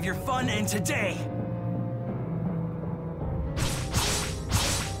rather have your fun end today?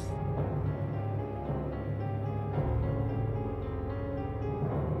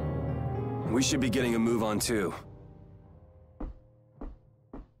 We should be getting a move on too.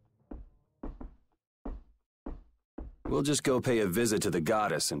 We'll just go pay a visit to the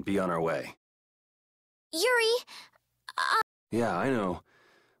goddess and be on our way. Yuri, Yeah, I know.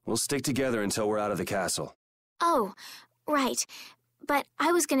 We'll stick together until we're out of the castle. Oh, right. But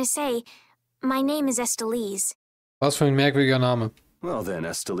I was gonna say, my name is Estelise. Was für ein merkwürdiger Name. Well then,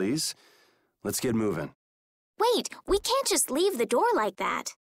 Estelise, let's get moving. Wait, we can't just leave the door like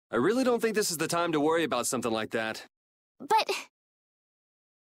that. I really don't think this is the time to worry about something like that. But...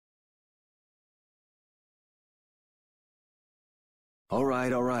 All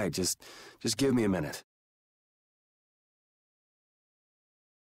right. Just give me a minute.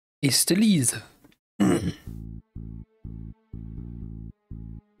 Estelise.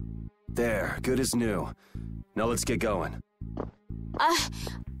 There, good as new. Now let's get going.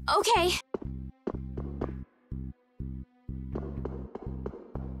 Okay.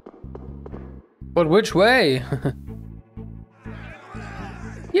 But which way?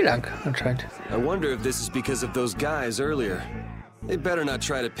 Hier lang, anscheinend. I wonder if this is because of those guys earlier. They better not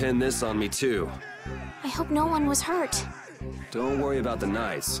try to pin this on me too. I hope no one was hurt. Don't worry about the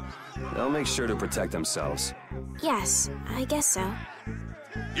Knights. They'll make sure to protect themselves. Yes, I guess so.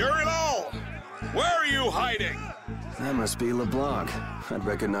 Yuri Lowell! Where are you hiding? That must be LeBlanc. I'd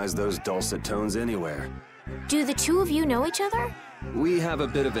recognize those dulcet tones anywhere. Do the two of you know each other? We have a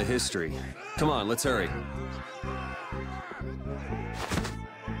bit of a history. Come on, let's hurry.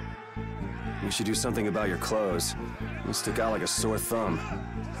 We should do something about your clothes. You stick out like a sore thumb.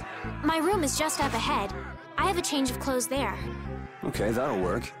 My room is just up ahead. I have a change of clothes there. Okay, that'll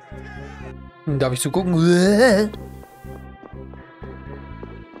work. Darf ich zugucken?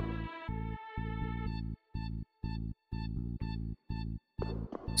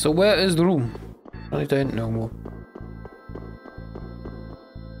 So, where is the room? Kann ich da hinten irgendwo?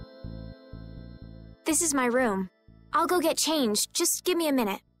 This is my room. I'll go get changed. Just give me a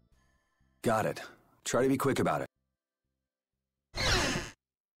minute. Got it. Try to be quick about it.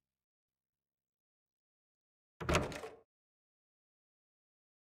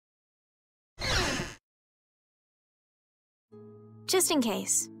 Just in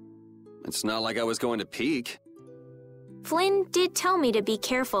case. It's not like I was going to peek. Flynn did tell me to be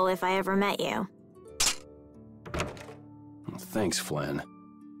careful if I ever met you. Thanks, Flynn.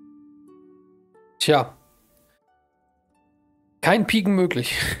 Tja. Kein Pieken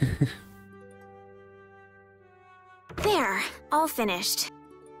möglich. There, all finished.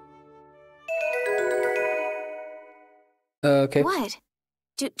 Okay. What?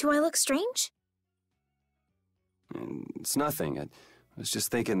 Do I look strange? It's nothing. I was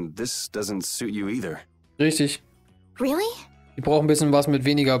just thinking this doesn't suit you either. Richtig. Really? Die brauchen ein bisschen was mit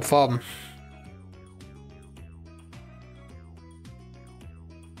weniger Farben.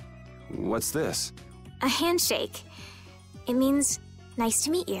 What's this? A handshake. It means nice to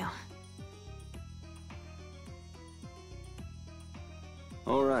meet you.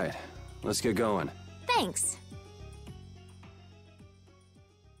 All right, let's get going. Thanks.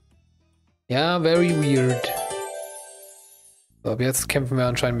 Ja, very weird. So, ab jetzt kämpfen wir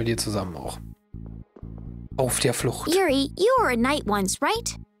anscheinend mit ihr zusammen auch. Auf der Flucht. Yuri, you were a knight once,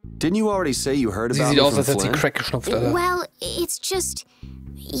 right? Didn't you already say you heard Sie about sieht me aus, from als hätte sie Flynn? Crack geschnupft, Alter. Well, it's just...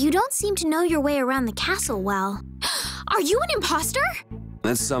 You don't seem to know your way around the castle well. Are you an imposter?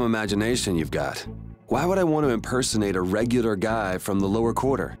 That's some imagination you've got. Why would I want to impersonate a regular guy from the lower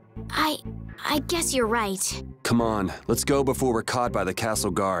quarter? I guess you're right. Come on, let's go before we're caught by the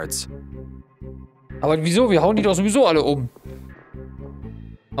castle guards. Aber wieso? Wir hauen die doch sowieso alle um.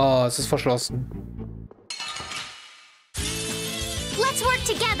 Oh, es ist verschlossen. Let's work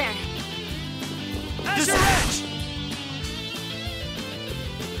together. As a wrench!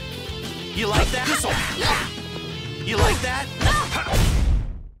 You like that? You like that?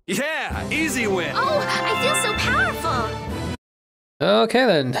 Yeah, easy win. Oh, I feel so powerful. Okay,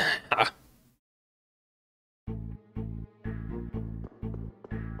 then. Ah.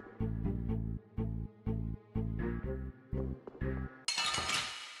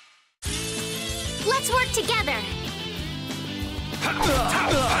 Let's work together.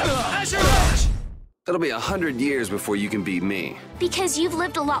 It'll be 100 years before you can beat me. Because you've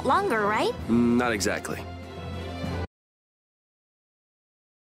lived a lot longer, right? Not exactly.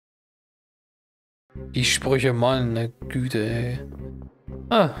 Die Sprüche, meine Güte, ey.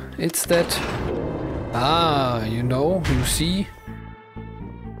 Ah, it's that. Ah, you know, you see.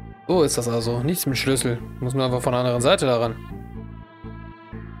 So ist das also. Nichts mit Schlüssel. Muss man einfach von der anderen Seite daran.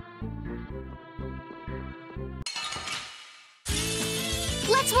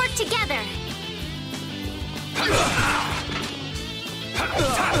 Let's work together.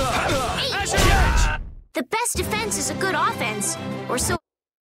 The best defense is a good offense. Or so.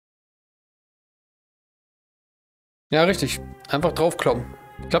 Ja, richtig. Einfach draufkloppen.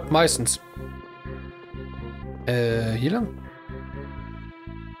 Klappt meistens. Hier lang?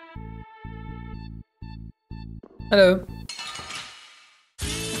 Hallo.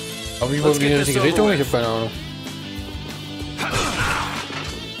 Aber ich wollte in die richtige Richtung? Ich habe keine Ahnung.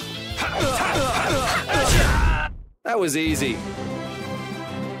 That was easy.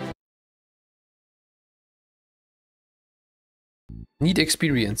 Need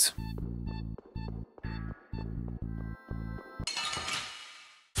experience.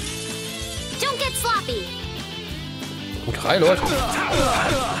 Don't get sloppy. Oh, 3 Leute.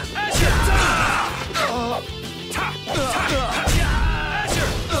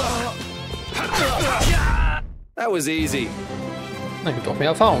 That was easy. Na, gibt auch mehr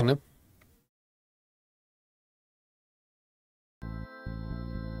Erfahrung, ne?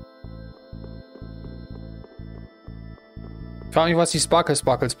 Ich frage mich, was die Sparkles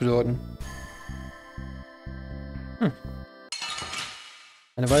bedeuten.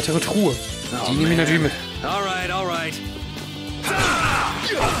 Eine weitere Truhe. Die nehme ich natürlich mit. Alright, alright.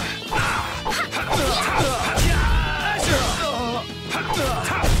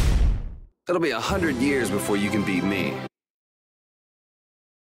 It'll be 100 years before you can beat me.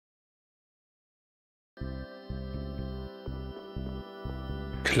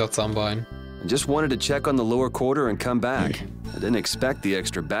 Klotz am Bein. I just wanted to check on the lower quarter and come back. I didn't expect the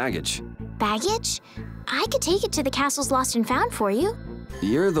extra baggage. Baggage? I could take it to the castle's lost and found for you.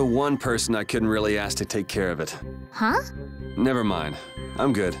 You're the one person I couldn't really ask to take care of it. Huh? Never mind.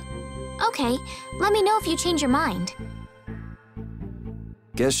 I'm good. Okay, let me know if you change your mind.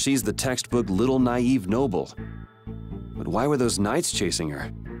 Guess she's the textbook little naive noble. But why were those knights chasing her?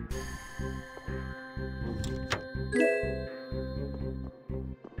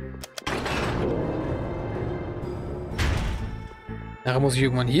 Nachher muss ich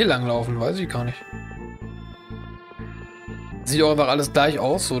irgendwann hier lang laufen, weiß ich gar nicht. Sieht auch einfach alles gleich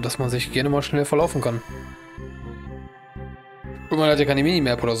aus, so dass man sich gerne mal schnell verlaufen kann. Und man hat ja keine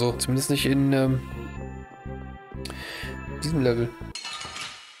Minimap oder so, zumindest nicht in diesem Level.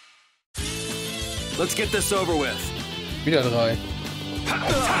 Let's get this over with. Wieder 3.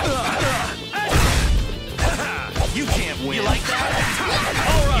 You can't win. You like that?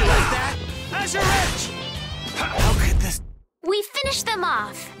 All right. You like that? Azure Edge! How could this... We finished them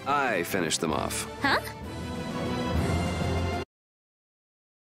off. I finished them off. Huh?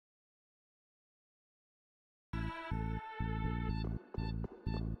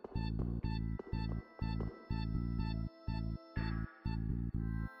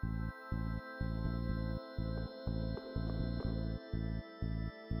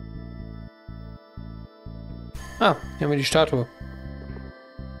 Ah, hier haben wir die Statue.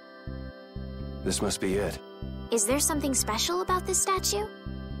 This must be it. Is there something special about this statue?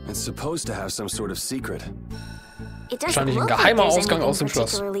 It's supposed to have some sort of secret. It doesn't Wahrscheinlich ein look like geheimer there's Ausgang aus dem anything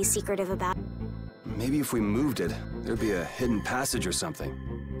Schloss. particularly secretive about. Maybe if we moved it, there'd be a hidden passage or something.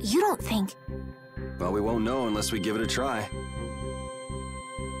 You don't think? Well, we won't know unless we give it a try.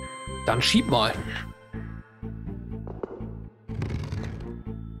 Dann schieb mal.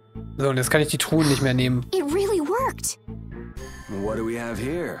 So, und jetzt kann ich die Truhen nicht mehr nehmen. It really worked. What do we have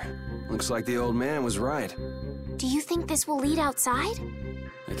here? Looks like the old man was right. Do you think this will lead outside?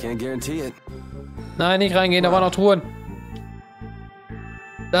 I can't guarantee it. Nein, nicht reingehen, da waren noch Truhen.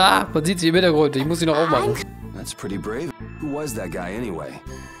 Ah, man sieht sie im Hintergrund. Ich muss sie noch aufmachen. That's pretty brave. Who was that guy anyway?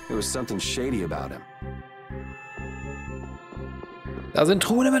 There was something shady about him. Da sind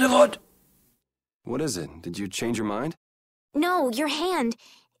Truhen im Hintergrund. What is it? Did you change your mind? No, your hand.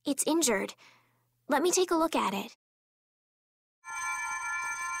 It's injured. Let me take a look at it.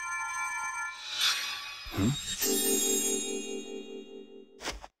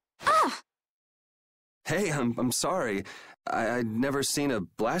 Ah! Hey, I'm sorry. I'd never seen a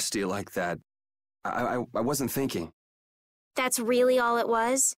Blastia like that. I wasn't thinking. That's really all it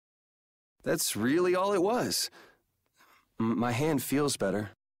was? That's really all it was. My hand feels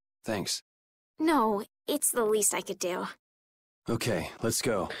better. Thanks. No, it's the least I could do. Okay, let's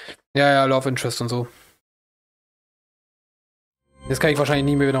go. Ja, Love Interest und so. Jetzt kann ich wahrscheinlich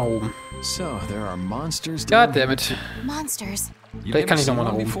nie mehr nach oben. So, there are monsters down Goddammit. Monsters. Vielleicht kann ich nochmal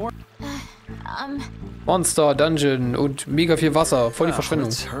nach oben. Monster, Dungeon und mega viel Wasser. Voll die Verschwendung.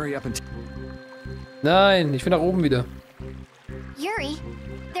 Nein, ich will nach oben wieder. Yuri,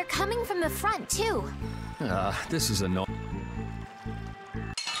 they're coming from the front too. This is annoying.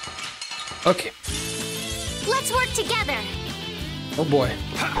 Okay. Let's work together. Oh boy.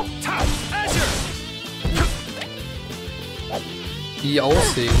 Die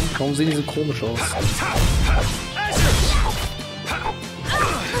aussehen. Warum sehen die so komisch aus?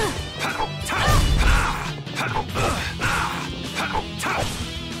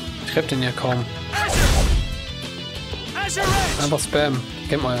 Ich treff den ja kaum. Einfach Spam.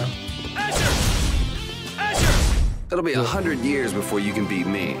 Kennt man ja. It'll be 100 years before you can beat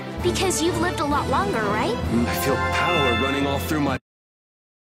me. Because you've lived a lot longer, right? I feel power running all through my...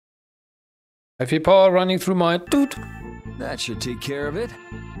 I feel power running through my... Dude. That should take care of it.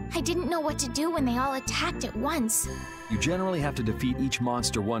 I didn't know what to do when they all attacked at once. You generally have to defeat each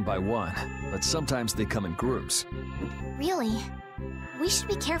monster one by one, but sometimes they come in groups. Really? We should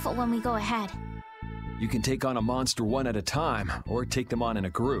be careful when we go ahead. You can take on a monster one at a time, or take them on in a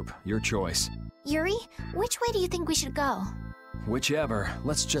group. Your choice. Yuri, which way do you think we should go? Whichever.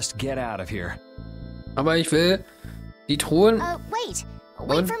 Let's just get out of here. Aber ich will die Truhen... Wait.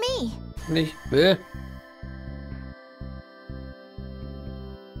 Wait for me. Nicht will.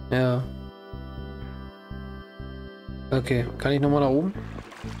 Ja. Okay, kann ich nochmal nach oben?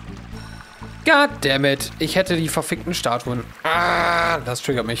 Goddammit! Ich hätte die verfickten Statuen. Ah, das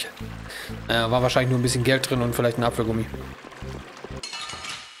triggert mich. War wahrscheinlich nur ein bisschen Geld drin und vielleicht ein Apfelgummi.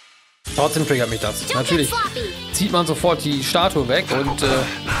 Trotzdem triggert mich das. Natürlich zieht man sofort die Statue weg und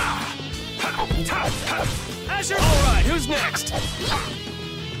Alright, who's next?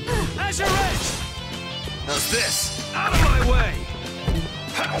 Azure Edge! How's this? Out of my way!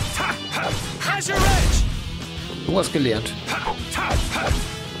 Azure Edge! du hast gelernt.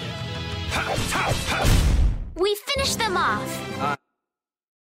 We finished them off.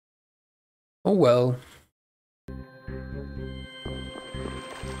 Oh well.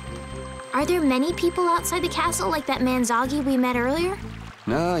 Are there many people outside the castle like that man Zoggy we met earlier?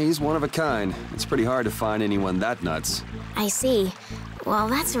 No, he's one of a kind. It's pretty hard to find anyone that nuts. I see. Well,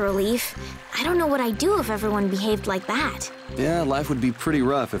 that's a relief. I don't know what I'd do if everyone behaved like that. Yeah, life would be pretty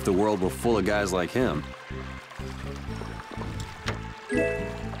rough if the world were full of guys like him.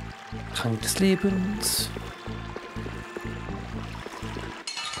 Trank des Lebens.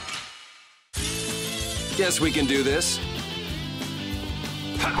 Guess we can do this.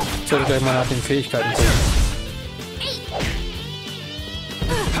 Ich sollte gleich mal nach den Fähigkeiten gucken.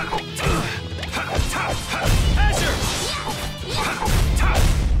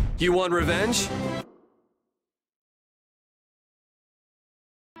 You want revenge?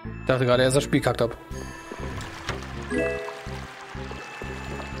 Ich dachte gerade, er ist das Spiel kackt ab.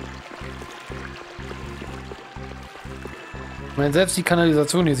 Ich meine, selbst die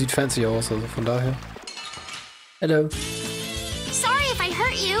Kanalisation hier sieht fancy aus, also von daher. Hello. Sorry if I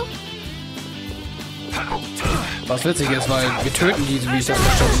hurt you. Was witzig ist, weil wir töten die, wie ich das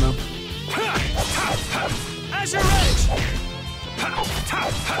verstanden habe.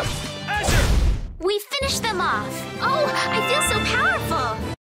 We finished them off. Oh, I feel so powerful.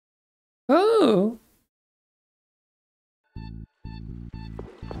 Oh.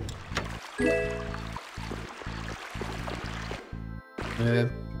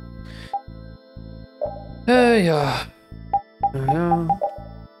 Ja. Ja.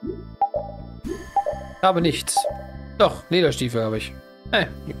 Habe nichts. Doch, Lederstiefel habe ich. Hey,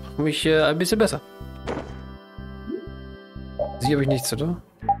 die machen mich ein bisschen besser. Sie habe ich nichts, oder?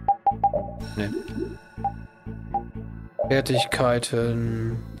 Nee.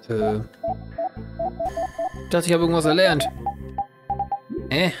 Fertigkeiten. Ich dachte, ich habe irgendwas erlernt.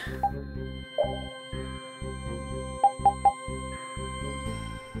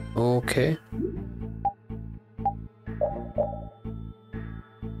 Okay.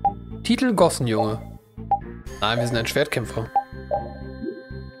 Titel Gossenjunge. Nein, wir sind ein Schwertkämpfer.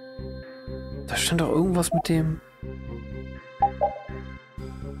 Da stand doch irgendwas mit dem...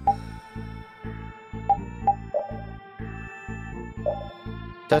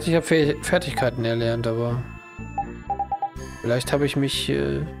 Ich dachte, ich habe Fertigkeiten erlernt, aber... Vielleicht habe ich mich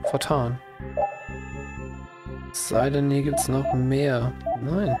vertan. Es sei denn, hier gibt es noch mehr.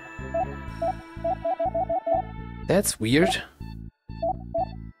 Nein. That's weird.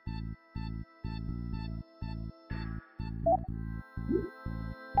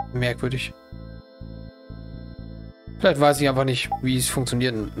 Merkwürdig. Vielleicht weiß ich einfach nicht, wie es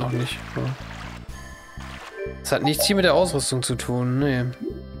funktioniert. Noch nicht. Es hat nichts hier mit der Ausrüstung zu tun. Nee.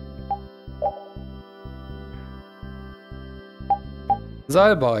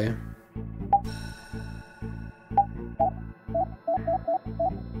 Salbei.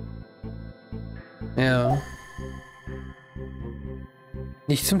 Ja.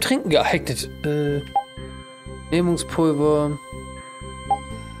 Nicht zum Trinken geeignet. Lähmungspulver.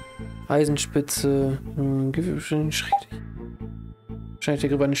 Eisenspitze. Wahrscheinlich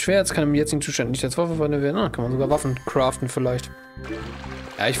der grüne Schwert. Kann im jetzigen Zustand nicht als Waffe verwendet werden. Kann man sogar Waffen craften vielleicht.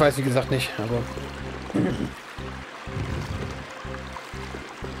 Ja, ich weiß wie gesagt nicht, aber...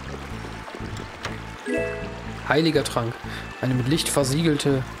 Heiliger Trank. Eine mit Licht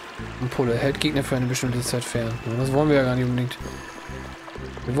versiegelte Ampulle. Hält Gegner für eine bestimmte Zeit fern. Das wollen wir ja gar nicht unbedingt.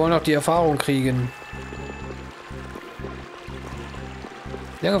 Wir wollen auch die Erfahrung kriegen.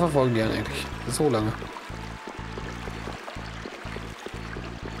 Wie lange verfolgen die eigentlich? So lange.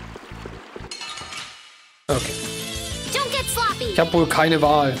 Okay. Ich habe wohl keine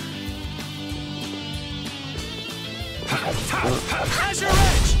Wahl.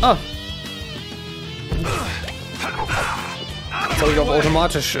 Ah. Das habe ich auf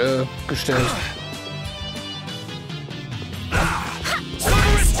automatisch gestellt.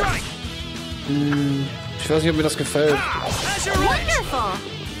 Ich weiß nicht, ob mir das gefällt.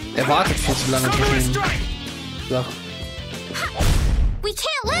 Er wartet viel zu lange zwischen den Sachen. We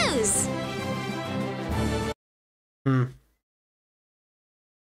can't lose.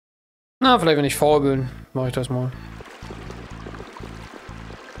 Na, vielleicht wenn ich faul bin, mache ich das mal.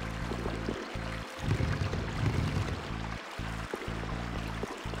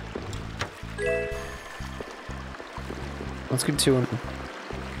 Was gibt's hier unten?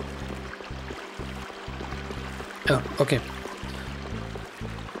 Ja, okay.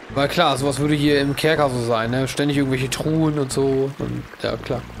 Weil klar, sowas würde hier im Kerker so sein, ne? Ständig irgendwelche Truhen und so. Und, ja,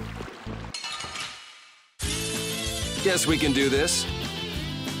 klar. Guess we can do this.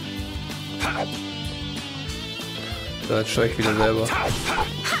 So, jetzt steige ich wieder selber.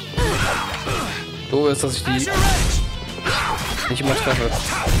 So ist, dass ich die nicht immer treffe.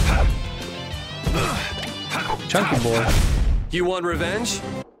 Chunky Boy. You want revenge?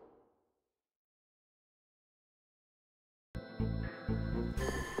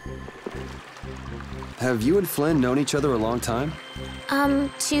 Have you and Flynn known each other a long time?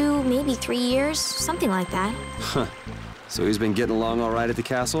 2, maybe 3 years, something like that. Huh. So he's been getting along all right at the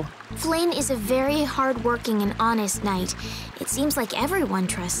castle? Flynn is a very hard-working and honest knight. It seems like everyone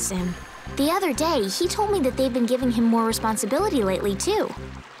trusts him. The other day, he told me that they've been giving him more responsibility lately, too.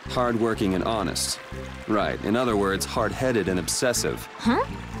 Hard-working and honest. Right. In other words, hard-headed and obsessive. Huh?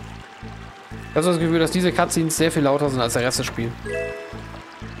 Ich habe das Gefühl, dass diese Cutscenes sehr viel lauter sind als der Rest des Spiels.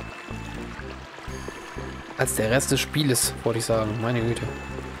 Als der Rest des Spieles, wollte ich sagen. Meine Güte.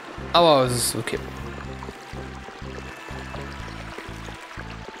 Aber es ist okay.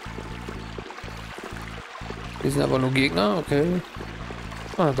 Hier sind aber nur Gegner, okay.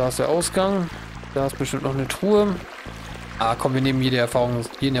 Ah, da ist der Ausgang. Da ist bestimmt noch eine Truhe. Ah, komm, wir nehmen jeden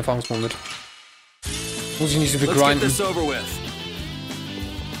Erfahrungspunkt mit. Muss ich nicht so viel grinden.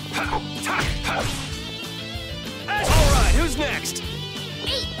 Alright, who's next?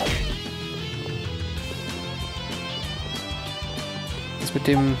 Jetzt mit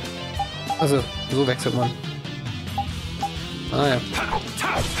dem... Also, so wechselt man. Ah ja.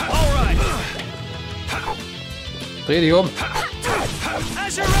 Dreh dich um.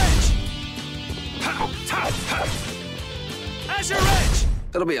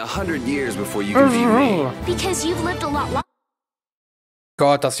 It'll be 100 years before you can beat me. Because you've lived a lot longer.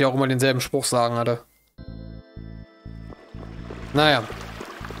 Gott, dass ich auch immer denselben Spruch sagen hatte. Naja.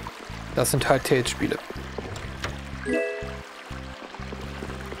 Das sind halt Tales-Spiele.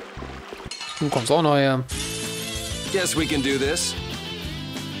 Du kommst auch noch her. Guess we can do this.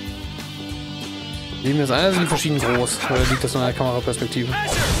 Liegen das einer, sind die verschieden groß. Oder liegt das nur in der Kameraperspektive?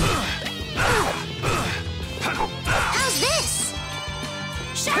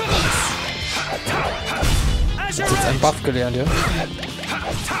 Ich hab jetzt einen Buff gelernt, ja?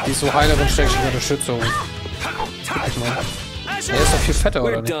 Die ist so Heilerin, stärkste Unterstützung. Er ist doch viel fetter,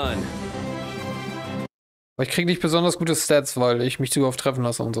 oder nicht? Aber ich krieg nicht besonders gute Stats, weil ich mich zu oft treffen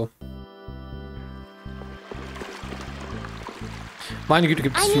lasse und so. Meine Güte,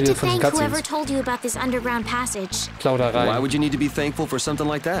 gibt es viele von den Cutscenes. Plauderei. Why would you need to be thankful for something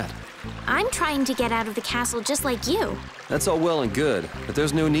like that? I'm trying to get out of the castle just like you. That's all well and good, but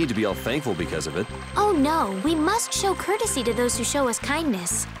there's no need to be all thankful because of it. Oh no, we must show courtesy to those who show us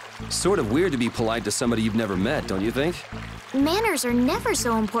kindness. Sort of weird to be polite to somebody you've never met, don't you think? Manners are never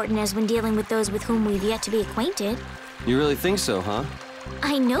so important as when dealing with those with whom we've yet to be acquainted. You really think so, huh?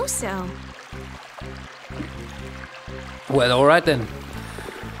 I know so. Well, alright then.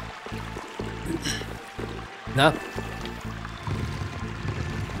 Na?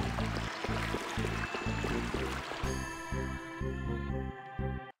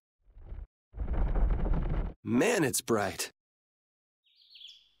 Man, it's bright.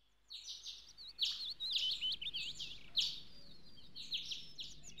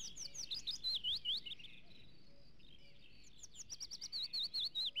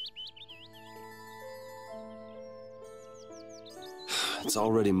 It's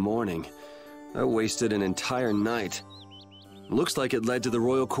already morning. I wasted an entire night. Looks like it led to the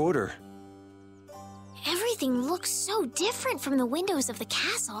royal quarter. Everything looks so different from the windows of the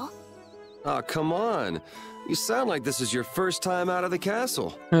castle. Oh, come on. You sound like this is your first time out of the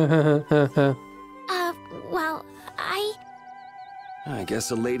castle. Well, I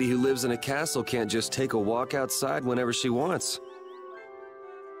guess a lady who lives in a castle can't just take a walk outside whenever she wants.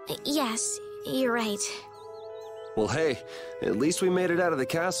 Yes, you're right. Well, hey, at least we made it out of the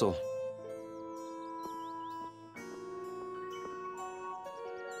castle.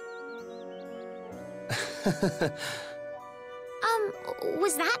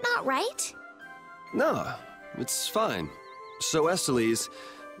 Was that not right? No, it's fine. So, Estelies,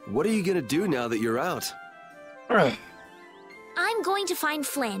 what are you gonna do now that you're out? I'm going to find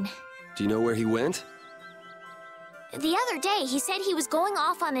Flynn. Do you know where he went? The other day, he said he was going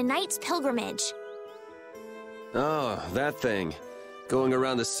off on a knight's pilgrimage. Oh, that thing. Going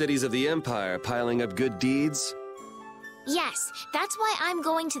around the cities of the Empire, piling up good deeds? Yes, that's why I'm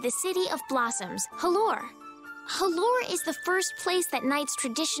going to the City of Blossoms, Halure. Halure is the first place that knights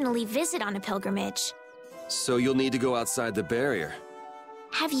traditionally visit on a pilgrimage. So you'll need to go outside the barrier.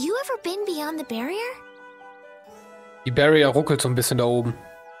 Have you ever been beyond the barrier? Die Barrier ruckelt so ein bisschen da oben.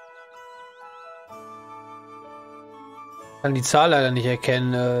 Kann die Zahl leider nicht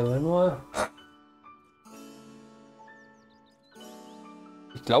erkennen. Nur.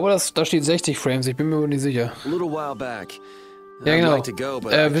 Ich glaube, da steht 60 Frames. Ich bin mir aber nicht sicher. A little while back. Ja, genau.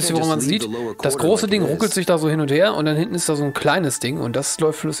 Wisst ihr, woran man sieht? Das große Ding ruckelt sich da so hin und her und dann hinten ist da so ein kleines Ding und das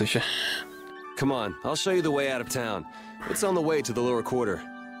läuft flüssig. Come on, I'll show you the way out of town. It's on the way to the lower quarter.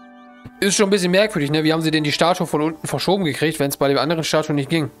 Ist schon ein bisschen merkwürdig, ne? Wie haben sie denn die Statue von unten verschoben gekriegt, wenn es bei den anderen Statuen nicht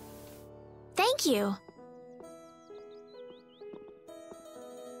ging? Thank you.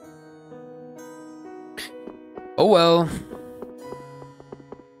 Oh well.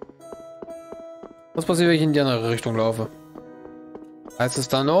 Was passiert, wenn ich in die andere Richtung laufe? Heißt es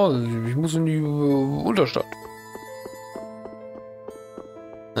dann, oh, ich muss in die Unterstadt.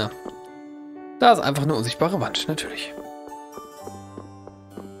 Ja. Da ist einfach eine unsichtbare Wand, natürlich.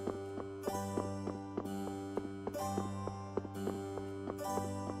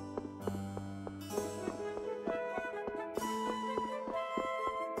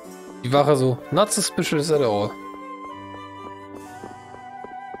 Die Wache so, not suspicious at all.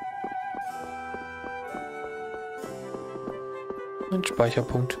 Ein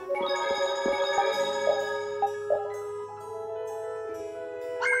Speicherpunkt.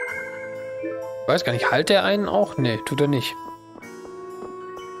 Ich weiß gar nicht, halt der einen auch? Nee, tut er nicht.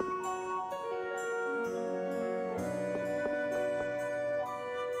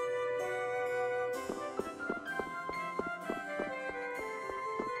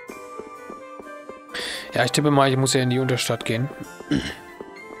 Ja, ich tippe mal, ich muss ja in die Unterstadt gehen.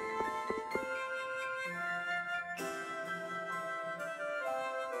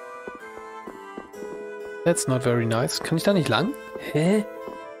 That's not very nice. Kann ich da nicht lang? Hä?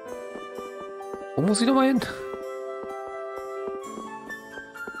 Wo muss ich nochmal hin?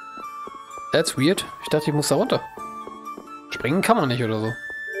 That's weird. Ich dachte, ich muss da runter. Springen kann man nicht oder so.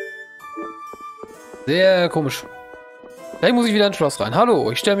 Sehr komisch. Gleich muss ich wieder ins Schloss rein. Hallo,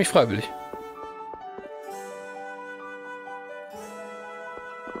 ich stelle mich freiwillig.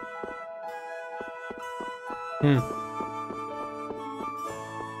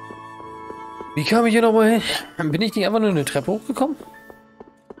 Wie kam ich hier nochmal hin? Bin ich nicht einfach nur eine Treppe hochgekommen?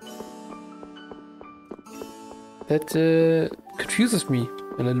 That confuses me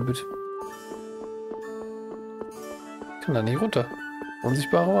a little bit. Ich kann da nicht runter.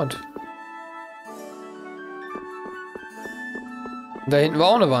 Unsichtbare Wand. Da hinten war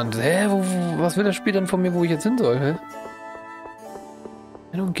auch eine Wand. Hä? Was will das Spiel denn von mir, wo ich jetzt hin soll? Hä?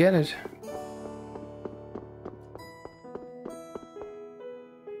 I don't get it.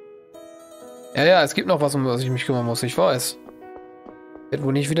 Ja, es gibt noch was, um was ich mich kümmern muss. Ich weiß. Ich hätte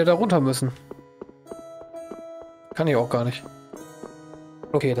wohl nicht wieder da runter müssen. Kann ich auch gar nicht.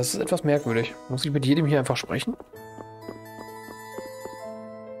 Okay, das ist etwas merkwürdig. Muss ich mit jedem hier einfach sprechen?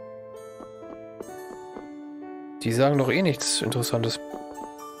 Die Die sagen doch eh nichts Interessantes.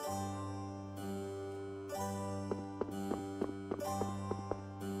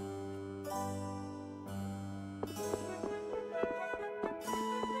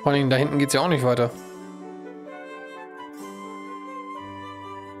 Vor allem da hinten geht's ja auch nicht weiter.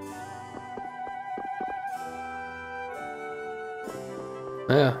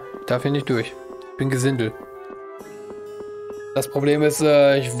 Naja, darf hier nicht durch. Ich bin Gesindel. Das Problem ist,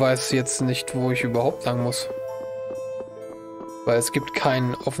 ich weiß jetzt nicht, wo ich überhaupt lang muss. Weil es gibt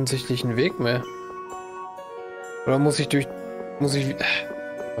keinen offensichtlichen Weg mehr. Oder muss ich durch... Muss ich...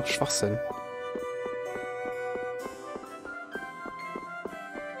 Ach, Schwachsinn.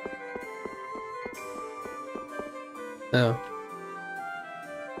 Ja.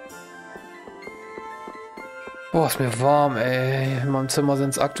 Boah, ist mir warm, ey. In meinem Zimmer sind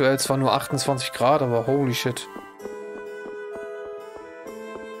es aktuell zwar nur 28 Grad, aber holy shit.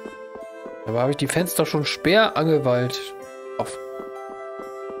 Aber habe ich die Fenster schon sperrangelweilt auf.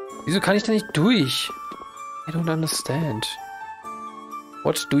 Wieso kann ich da nicht durch? I don't understand.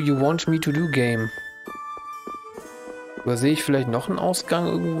 What do you want me to do, game? Übersehe ich vielleicht noch einen Ausgang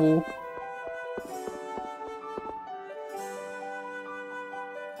irgendwo?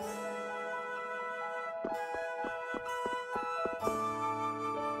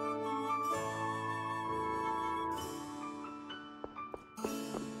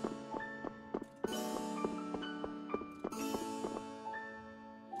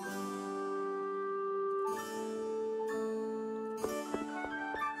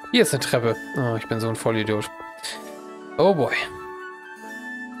 Hier ist eine Treppe. Oh, ich bin so ein Vollidiot. Oh boy.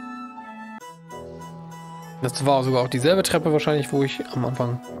 Das war sogar auch dieselbe Treppe wahrscheinlich, wo ich am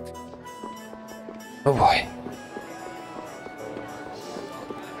Anfang... Oh boy.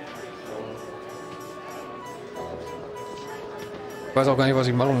 Ich weiß auch gar nicht, was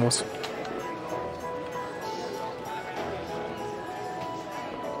ich machen muss.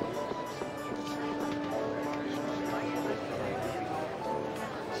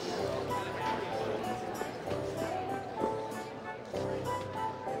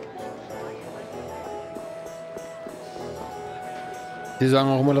 Die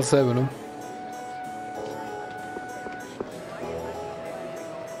sagen auch immer dasselbe, ne?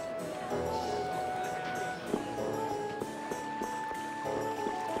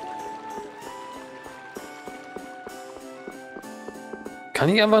 Kann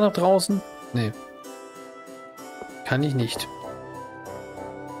ich einfach nach draußen? Nee. Kann ich nicht.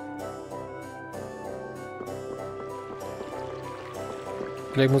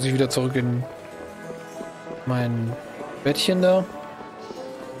 Vielleicht muss ich wieder zurück in mein Bettchen da.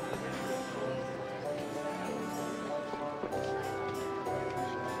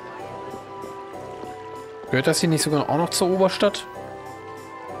 Gehört das hier nicht sogar auch noch zur Oberstadt?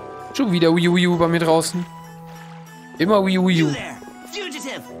 Schon wieder Wii U bei mir draußen. Immer Wii U.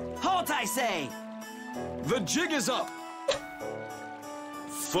 Fugitive! Halt, I say! The jig is up!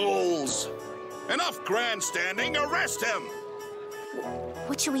 Fools! Enough grandstanding, arrest him!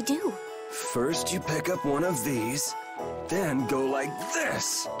 What should we do? First you pick up one of these, then go like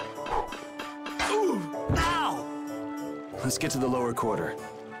this. Ooh! Ow! Let's get to the lower quarter.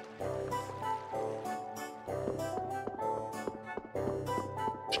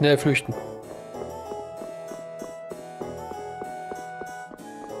 Schnell flüchten.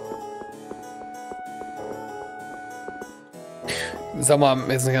 Sag mal,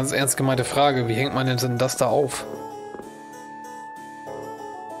 jetzt eine ganz ernst gemeinte Frage. Wie hängt man denn das da auf?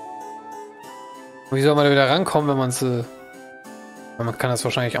 Wie soll man da wieder rankommen, wenn man es... man kann das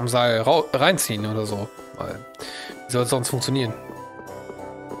wahrscheinlich am Seil reinziehen oder so. Weil, wie soll es sonst funktionieren?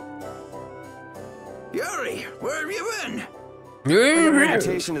 Yuri, where have you been? I got an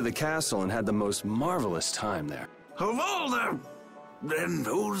invitation to the castle and had the most marvelous time there. Of all the... Then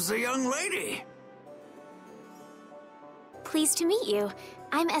who's the young lady? Pleased to meet you.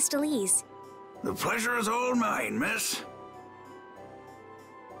 I'm Estelise. The pleasure is all mine, miss.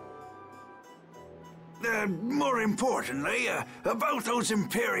 More importantly, about those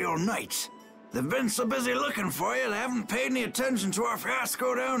Imperial Knights. They've been so busy looking for you, they haven't paid any attention to our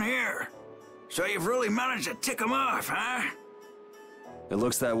fiasco down here. So you've really managed to tick them off, huh? It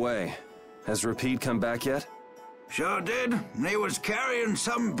looks that way. Has Repeat come back yet? Sure did. He was carrying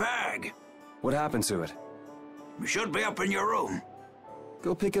some bag. What happened to it? It should be up in your room.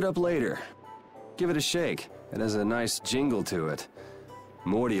 Go pick it up later. Give it a shake. It has a nice jingle to it.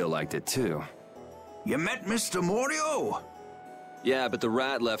 Mordio liked it too. You met Mr. Mordio? Yeah, but the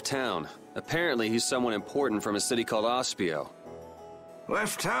rat left town. Apparently he's someone important from a city called Ospio.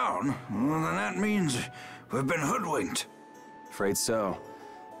 Left town? Well, then that means we've been hoodwinked. Afraid so.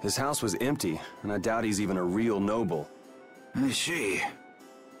 His house was empty, and I doubt he's even a real noble. I see.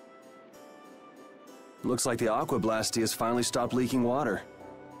 Looks like the Aqua Blastia has finally stopped leaking water.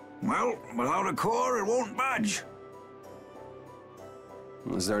 Well, without a core, it won't budge.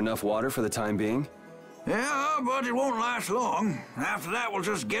 Is there enough water for the time being? Yeah, but it won't last long. After that, we'll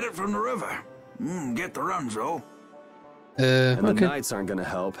just get it from the river. Get the runs, though. And the nights aren't gonna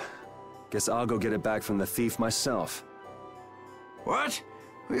help. Guess I'll go get it back from the thief myself. What?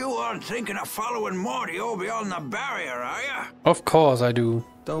 You aren't thinking of following Mordio beyond the barrier, are ya? Of course I do.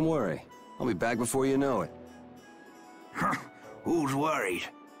 Don't worry. I'll be back before you know it. Who's worried?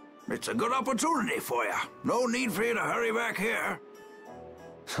 It's a good opportunity for you. No need for you to hurry back here.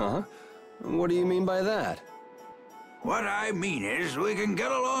 Huh? What do you mean by that? What I mean is we can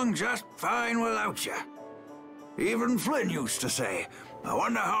get along just fine without you. Even Flynn used to say, I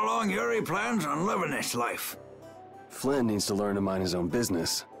wonder how long Yuri plans on living this life. Flynn needs to learn to mind his own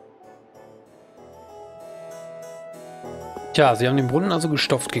business. Tja, sie haben den Brunnen also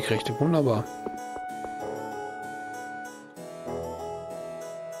gestopft gekriegt. Wunderbar.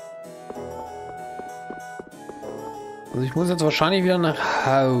 Also ich muss jetzt wahrscheinlich wieder nach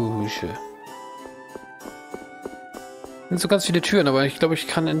Hause. Sind so ganz viele Türen, aber ich glaube, ich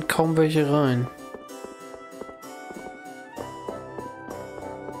kann in kaum welche rein.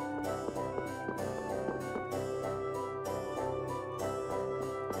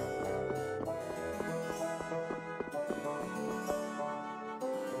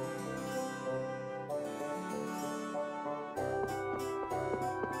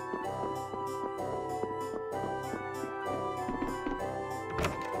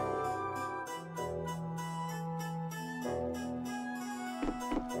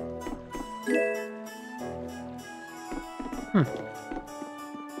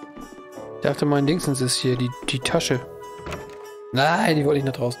 Ich dachte, mein Dingsens ist hier die Tasche. Nein, die wollte ich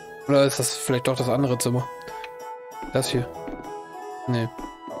nach draußen. Oder ist das vielleicht doch das andere Zimmer? Das hier. Nee.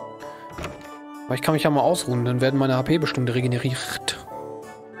 Aber ich kann mich ja mal ausruhen, dann werden meine HP bestimmt regeneriert.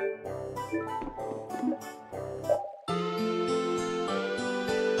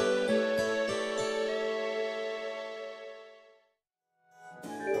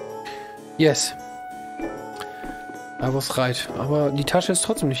 Yes. I was right. Aber die Tasche ist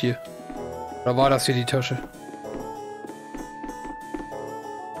trotzdem nicht hier. Oder war das hier die Tasche?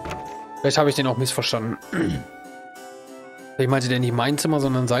 Vielleicht habe ich den auch missverstanden. Ich meinte der nicht mein Zimmer,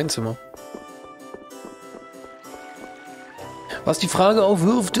 sondern sein Zimmer. Was die Frage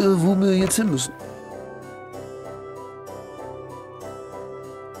aufwirft, wo wir jetzt hin müssen.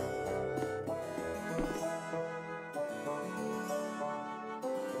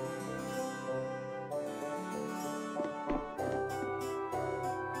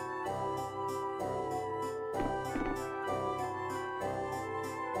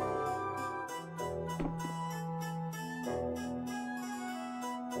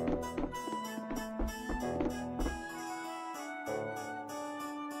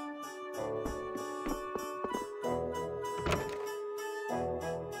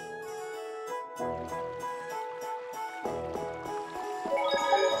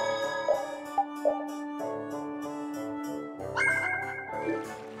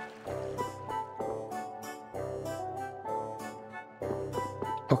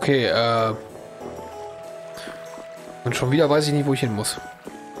 Okay, und schon wieder weiß ich nicht, wo ich hin muss.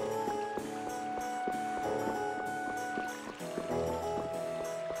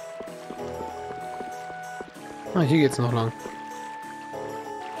 Ah, hier geht's noch lang.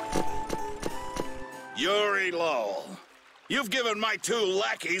 Yuri Lowell, you've given my two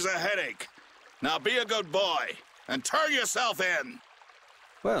lackeys a headache. Now be a good boy and turn yourself in.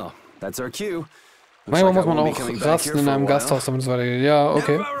 Well, that's our cue. Manchmal muss man auch rasten in einem Gasthaus, damit es weitergeht. Ja,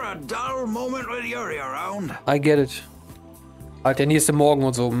 okay. I get it. Halt der nächste Morgen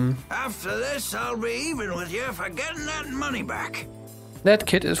und so. That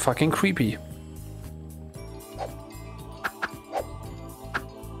kid is fucking creepy.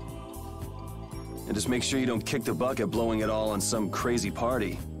 And just make sure you don't kick the bucket blowing it all on some crazy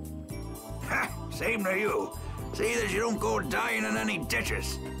party. Same to you. See that you don't go dying in any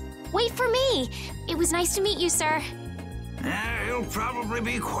ditches. Wait for me! It was nice to meet you, sir. You'll probably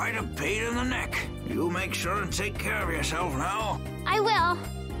be quite a pain in the neck. You make sure and take care of yourself now. I will.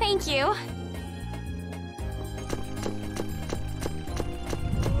 Thank you.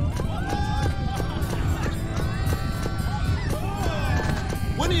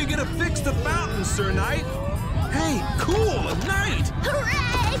 When are you gonna fix the fountain, Sir Knight? Hey, cool, a knight!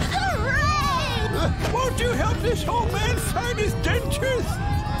 Hooray! Hooray! Won't you help this old man find his dentures?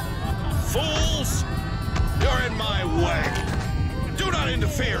 Fools! You're in my way. Do not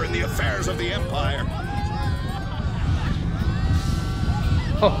interfere in the affairs of the Empire.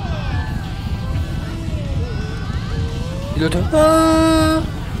 Oh. Die Leute. Ah.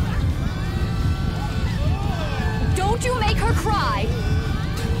 Don't you make her cry!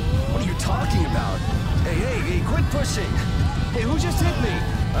 What are you talking about? Hey, quit pushing! Hey, who just hit me?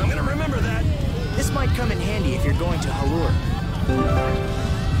 I'm gonna remember that. This might come in handy if you're going to Halur.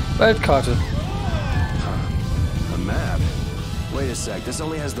 Weltkarte. A map? Wait a sec, this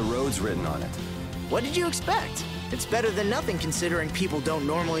only has the roads written on it. What did you expect? It's better than nothing considering people don't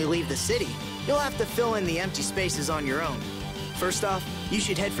normally leave the city. You'll have to fill in the empty spaces on your own. First off, you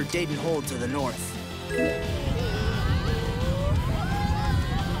should head for Dayton Hold to the north.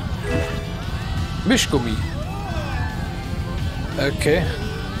 Mischgummi. Okay.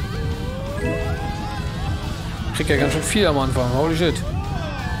 Krieg ja ganz schön viel am Anfang. Holy shit.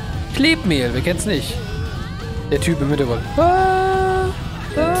 Klebmehl, wer kennt's nicht? Der Typ im Hintergrund.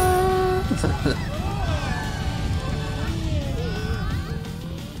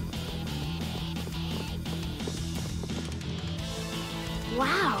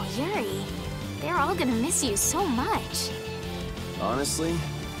 Wow, Yuri. They're all gonna miss you so much. Honestly,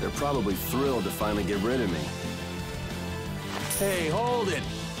 they're probably thrilled to finally get rid of me. Hey, hold it!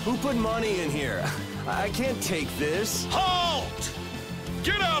 Who put money in here? I can't take this. Halt!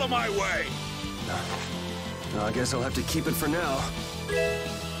 Get out of my way! No, I guess I'll have to keep it for now.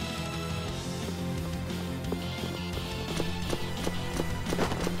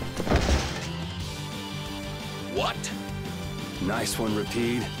 What? Nice one,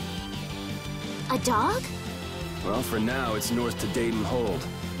 Rapide. A dog? Well, for now, it's north to Dayton Hold.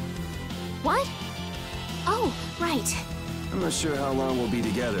 What? Oh, right. I'm not sure how long we'll be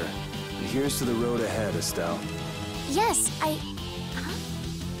together. But here's to the road ahead, Estelle. Yes,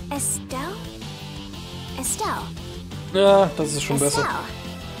 Huh? Estelle? Estelle. Ja, das ist schon besser. Estelle.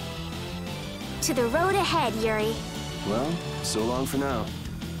 To the road ahead, Yuri. Well, so long for now.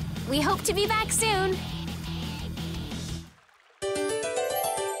 We hope to be back soon.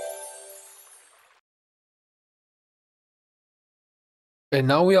 And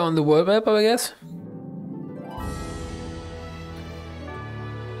now we are on the world map, I guess.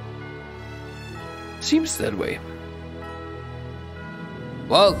 Seems that way.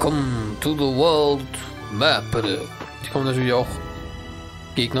 Welcome to the world map. Die kommen natürlich auch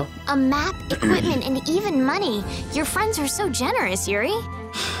Gegner. A map, equipment, and even money. Your friends are so generous, Yuri.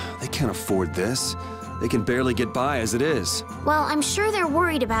 They can't afford this. They can barely get by as it is. Well, I'm sure they're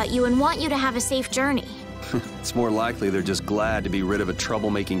worried about you and want you to have a safe journey. It's more likely they're just glad to be rid of a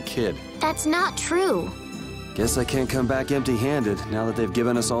troublemaking kid. That's not true. Guess I can't come back empty-handed now that they've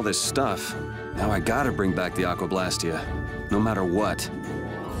given us all this stuff. Now I gotta bring back the Aquablastia, no matter what.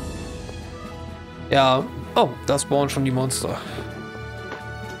 Ja, oh, da spawnen schon die Monster.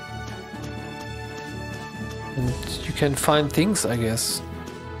 And you can find things, I guess.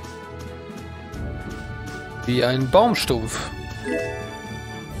 Wie ein Baumstumpf.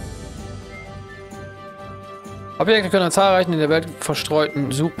 Objekte können an zahlreichen in der Welt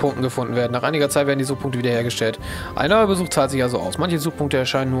verstreuten Suchpunkten gefunden werden. Nach einiger Zeit werden die Suchpunkte wiederhergestellt. Ein neuer Besuch zahlt sich also aus. Manche Suchpunkte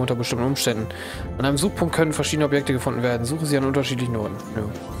erscheinen nur unter bestimmten Umständen. An einem Suchpunkt können verschiedene Objekte gefunden werden. Suche sie an unterschiedlichen Orten. Ja.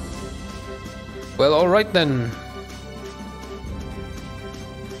 Well, alright then.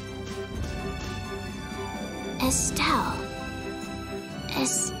 Estelle.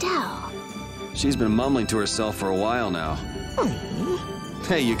 Estelle. She's been mumbling to herself for a while now.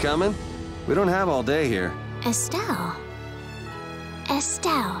 Hey, you coming? We don't have all day here. Estelle.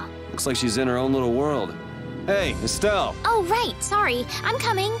 Estelle. Looks like she's in her own little world. Hey, Estelle! Oh, right. Sorry. I'm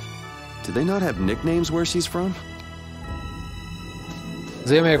coming. Do they not have nicknames where she's from?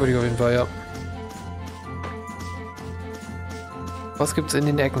 Sehr merkwürdig auf jeden Fall, ja. Was gibt's in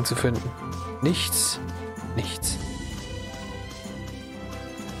den Ecken zu finden? Nichts. Nichts.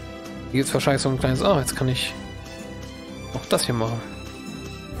 Hier gibt's wahrscheinlich so ein kleines... Ah, jetzt kann ich auch das hier machen.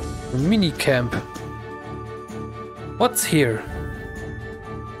 Ein Minicamp. What's here?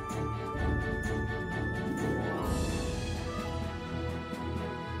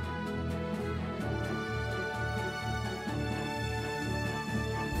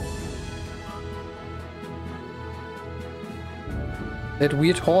 That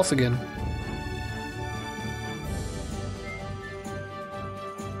weird horse again.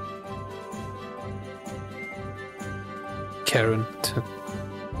 Karen.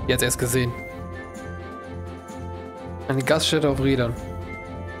 Jetzt erst gesehen. Eine Gaststätte auf Rädern.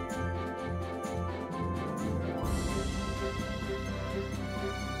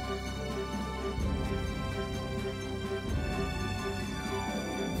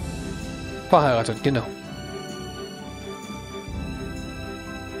 Verheiratet, genau.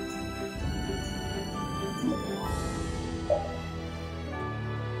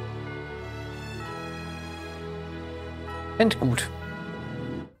 Endgut.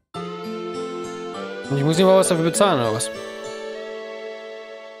 Und ich muss nicht mal was dafür bezahlen, oder was?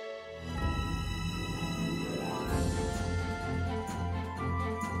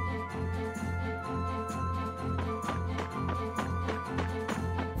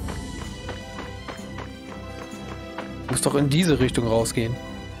 Muss doch in diese Richtung rausgehen.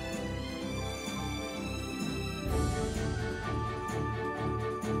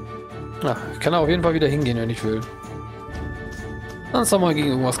 Ja, ich kann auf jeden Fall wieder hingehen, wenn ich will. Dann soll mal gegen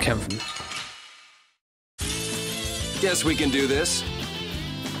irgendwas kämpfen. Guess we can do this.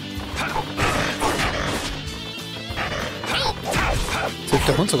 Jetzt hilft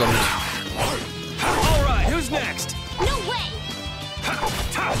der Hund sogar mit. Alright, who's next? No way!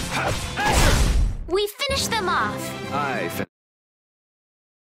 We finished them off.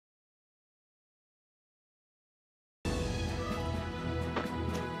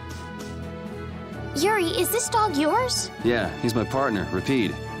 Yuri, is this dog yours? Yeah, he's my partner,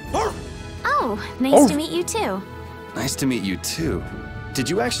 Rapide. Oh, nice to meet you too. Nice to meet you too. Did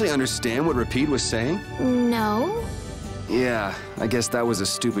you actually understand what Rapide was saying? No? Yeah, I guess that was a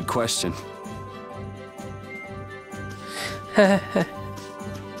stupid question. Oh,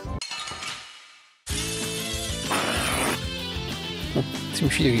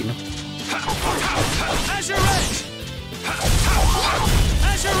 ziemlich viele Gegner. Azure Edge!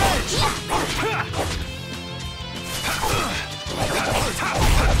 Azure Edge!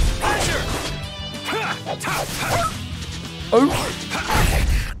 Oh!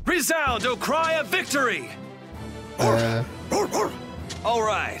 Resound, O cry of victory!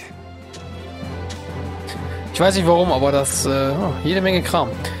 Alright. Ich weiß nicht warum, aber das jede Menge Kram.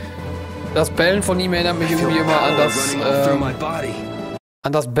 Das Bellen von ihm erinnert mich irgendwie immer an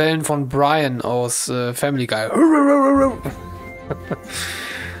das Bellen von Brian aus Family Guy.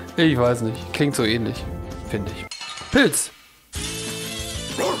 Ich weiß nicht. Klingt so ähnlich, finde ich. Pilz!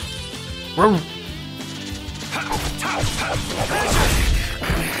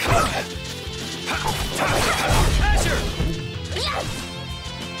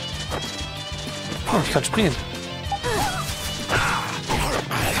 Oh, ich kann springen.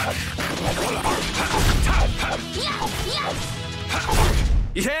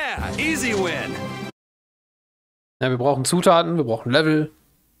 Yeah, easy win. Ja, wir brauchen Zutaten, wir brauchen Level.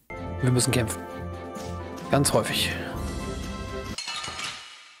 Wir müssen kämpfen. Ganz häufig.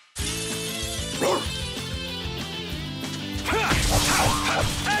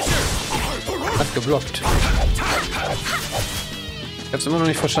 Hat geblockt. Ich hab's immer noch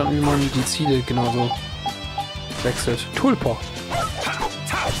nicht verstanden, wie man die Ziele genauso wechselt. Tulpa.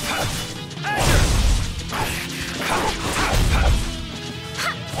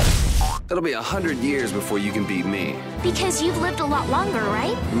 It'll be 100 years before you can beat me. Because you've lived a lot longer,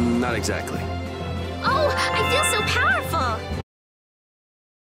 right? Not exactly. Oh, I feel so powerful!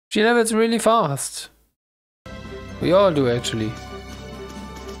 She levels really fast. We all do, actually.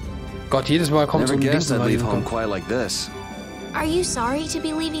 Gott, jedes Mal kommt so ein Ding I'd leave home quite like this. Are you sorry to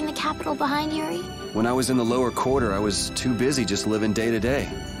be leaving the capital behind, Yuri? When I was in the lower quarter, I was too busy just living day to day.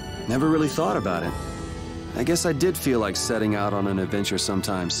 Never really thought about it. I guess I did feel like setting out on an adventure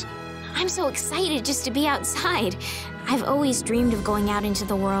sometimes. I'm so excited just to be outside. I've always dreamed of going out into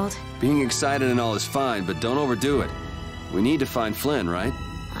the world. Being excited and all is fine, but don't overdo it. We need to find Flynn, right?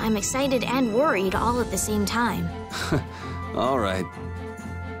 I'm excited and worried all at the same time. All right.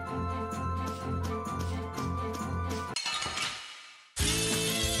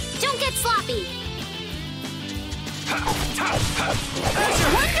 Don't get sloppy!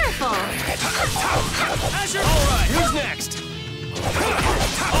 Wonderful! Azure! Alright, who's next?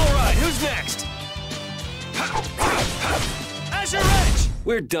 Alright, who's next? Azure Edge!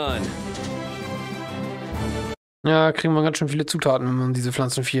 We're done. Ja, kriegen wir ganz schön viele Zutaten, wenn man diese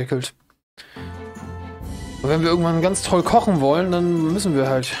Pflanzenviecher killt. Und wenn wir irgendwann ganz toll kochen wollen, dann müssen wir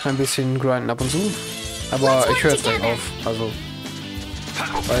halt ein bisschen grinden ab und zu. Aber ich höre jetzt gleich auf. Also,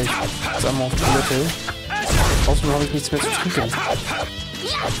 weil ich sag mal auf Toilette. Außerdem habe ich nichts mehr zu trinken.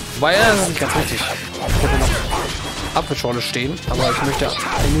 Weil das ist nicht ganz richtig. Ich habe noch Apfelschorle stehen, aber ich möchte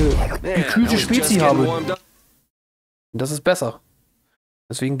eine gekühlte Spezi haben. Und das ist besser.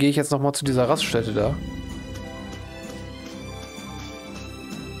 Deswegen gehe ich jetzt nochmal zu dieser Raststätte da.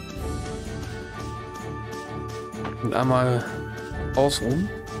 Und einmal ausruhen.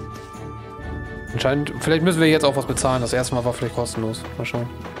 Anscheinend, vielleicht müssen wir jetzt auch was bezahlen. Das erste Mal war vielleicht kostenlos. Mal schauen.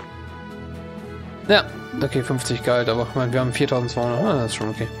 Ja, okay, 50 Geld, aber ich meine, wir haben 4200. Ah, das ist schon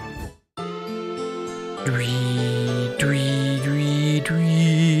okay.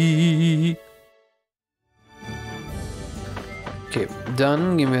 Okay,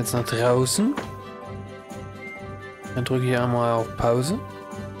 dann gehen wir jetzt nach draußen. Dann drücke ich einmal auf Pause.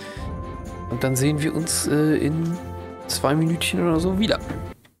 Und dann sehen wir uns in 2 Minütchen oder so wieder.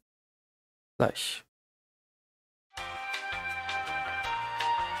 Gleich.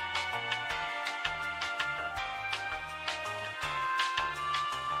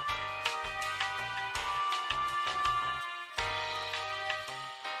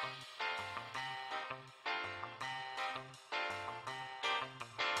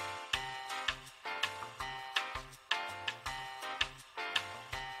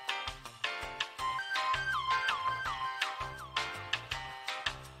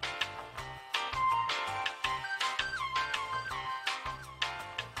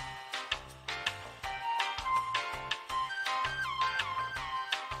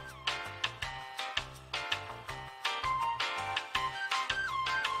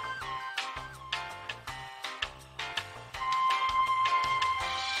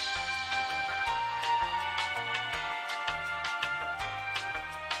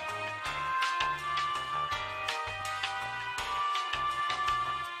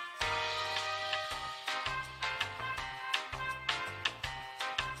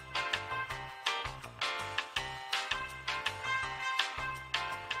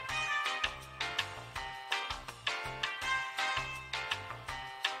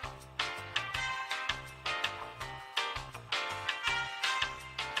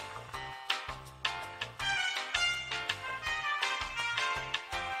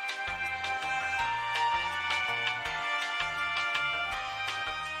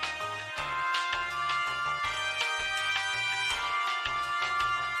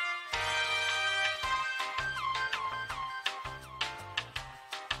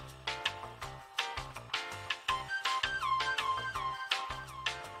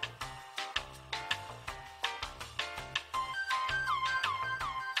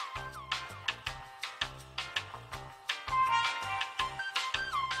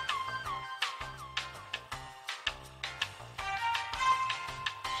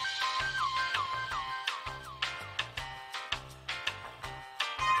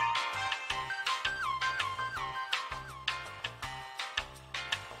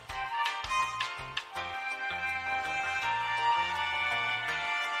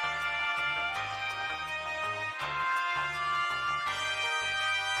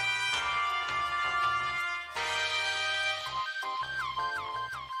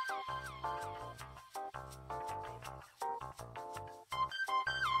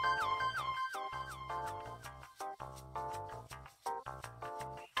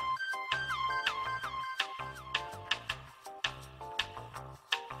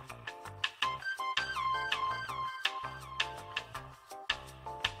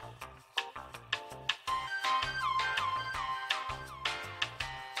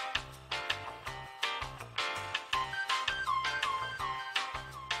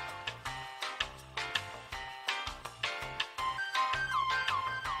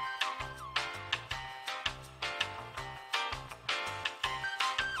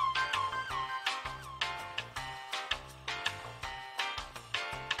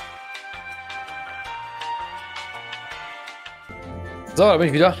 So, da bin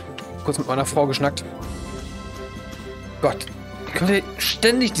ich wieder. Kurz mit meiner Frau geschnackt. Gott, wie kommt hier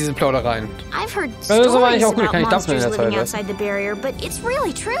ständig diese Plaudereien? I've heard So war ich auch stories gut, kann ich about dampfen in monsters der living Zeit. outside the barrier, but it's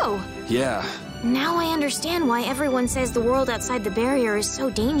really true. Yeah. Now I understand why everyone says the world outside the barrier is so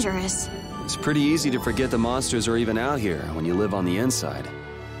dangerous. It's pretty easy to forget the monsters are even out here when you live on the inside.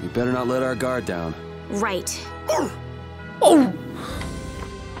 We better not let our guard down. Right. Oh!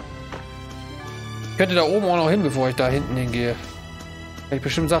 Ich könnte da oben auch noch hin, bevor ich da hinten hingehe. Kann ich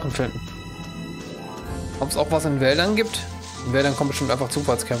bestimmt Sachen finden. Ob es auch was in Wäldern gibt? In Wäldern kommen bestimmt einfach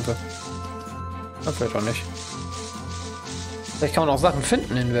Zufallskämpfe. Ja, vielleicht auch nicht. Vielleicht kann man auch Sachen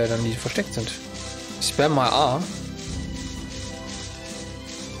finden in Wäldern, die versteckt sind. Ich spam mal A.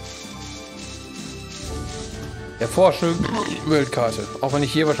 Erforsche Weltkarte. Auch wenn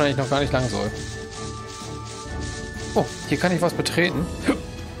ich hier wahrscheinlich noch gar nicht lang soll. Oh, hier kann ich was betreten.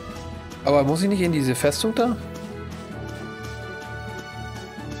 Aber muss ich nicht in diese Festung da?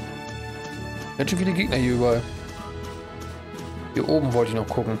 Ganz schön viele Gegner hier überall. Hier oben wollte ich noch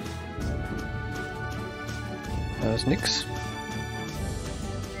gucken. Da ist nix.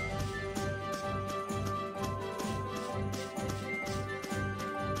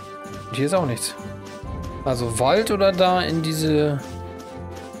 Und hier ist auch nichts. Also Wald oder da in diese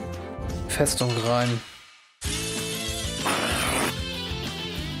Festung rein.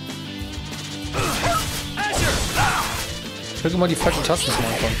 Ich drücke mal die falschen Tasten zum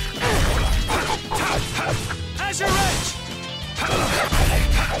Anfang.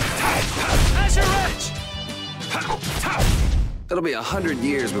 It'll be 100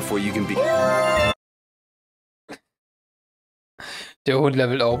 years before you can be... Der Hund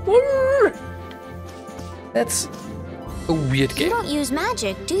levelt auf. That's a weird game. You don't use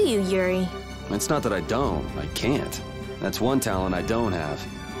magic, do you, Yuri? It's not that I don't. I can't. That's one talent I don't have.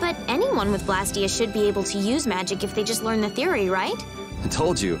 But anyone with Blastia should be able to use magic if they just learn the theory, right? I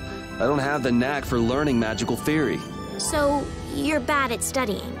told you, I don't have the knack for learning magical theory. So, you're bad at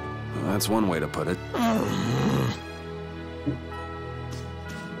studying. Well, that's one way to put it.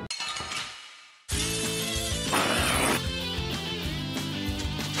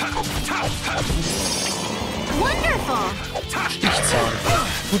 Wonderful! Stichzahn.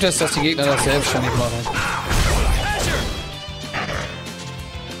 Gut ist, dass die Gegner das selbstständig machen.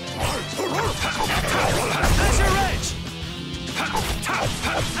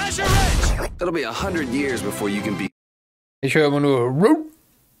 It'll be 100 years before you can be... Ich höre immer nur...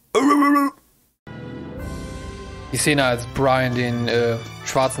 Die Szene, als Brian den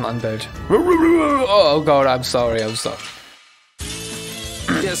Schwarzen anbellt. Oh God, I'm sorry.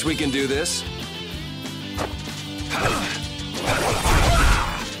 Guess we can do this.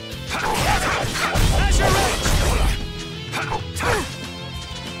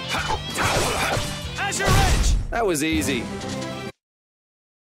 That was easy.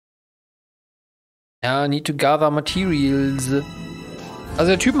 Ja, need to gather materials.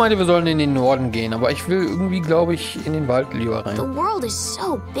 Also der Typ meinte, wir sollen in den Norden gehen, aber ich will irgendwie, glaube ich, in den Wald lieber rein. The world is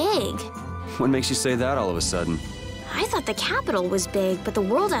so big. What makes you say that all of a sudden? I thought the capital was big, but the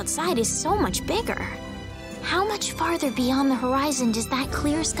world outside is so much bigger. How much farther beyond the horizon does that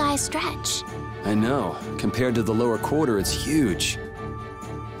clear sky stretch? I know. Compared to the lower quarter, it's huge.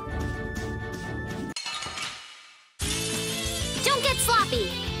 Don't get sloppy!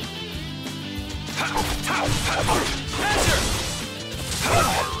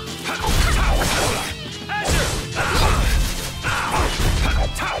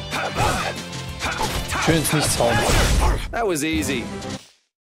 Schön ins Nichts hauen. That was easy.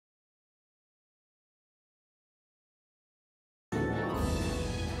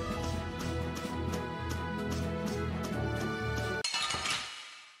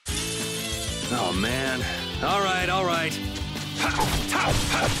 Oh man. All right.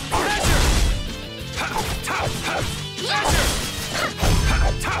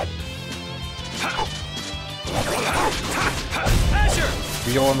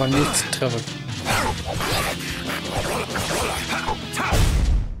 Wie auch immer nichts treffen.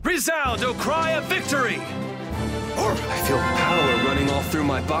 Resound, O cry of victory! I feel power running all through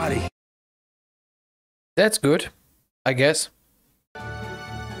my body. That's good, I guess.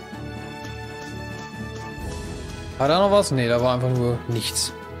 War da noch was? Nee, da war einfach nur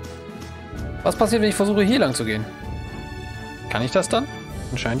nichts. Was passiert, wenn ich versuche, hier lang zu gehen? Kann ich das dann?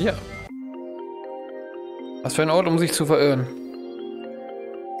 Anscheinend ja. Was für ein Ort, um sich zu verirren.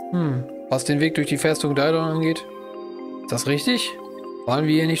 Was den Weg durch die Festung Daedon angeht. Ist das richtig? Waren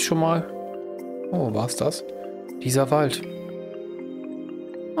wir hier nicht schon mal? Oh, war's das? Dieser Wald.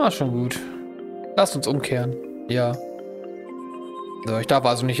 Ah, schon gut. Lasst uns umkehren. Ja. So, ich darf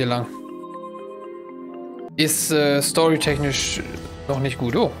also nicht hier lang. Ist storytechnisch noch nicht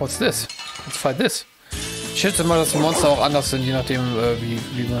gut. Oh, what's this? Let's fight this. Ich schätze mal, dass die Monster auch anders sind, je nachdem,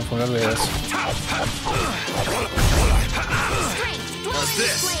 wie man von Level her ist.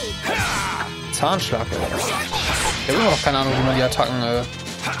 Zahnschlag. Ich habe immer noch keine Ahnung, wie man die Attacken...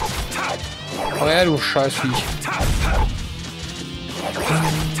 Aber ja, du Scheißviech.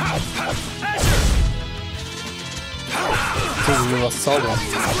 So, sie will was zaubern.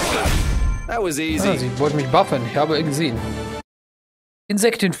 That was easy. Ah, sie wollte mich buffen. Ich habe ihn gesehen.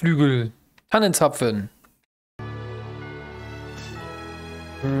 Insektenflügel. Tannenzapfen.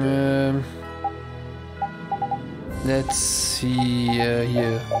 Let's see.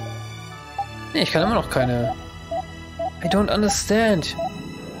 Hier. Nee, ich kann immer noch keine... I don't understand.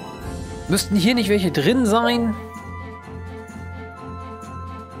 Müssten hier nicht welche drin sein?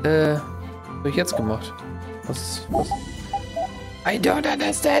 Was hab ich jetzt gemacht? Was? I don't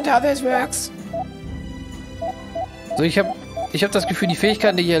understand how this works. So, ich hab das Gefühl, die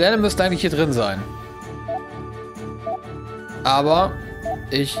Fähigkeiten, die ich erlerne, müssten eigentlich hier drin sein. Aber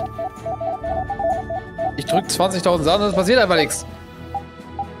ich drück 20.000 Sachen und es passiert einfach nichts.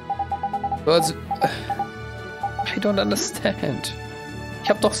 Also, I don't understand. Ich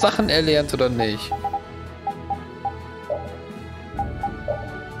habe doch Sachen erlernt, oder nicht?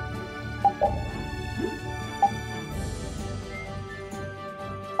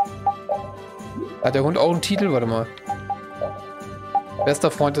 Hat der Hund auch einen Titel? Warte mal. Bester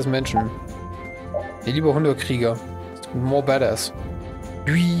Freund des Menschen. Der liebe Hundekrieger. More badass.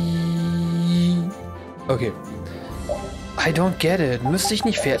 Okay. I don't get it. Müsste ich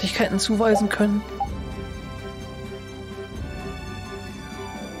nicht Fertigkeiten zuweisen können?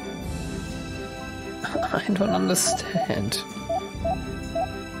 I don't understand.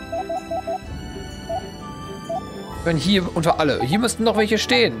 Wenn hier unter alle. Hier müssten noch welche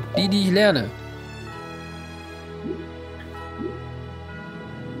stehen. Die ich lerne.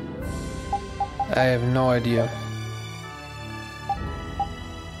 I have no idea.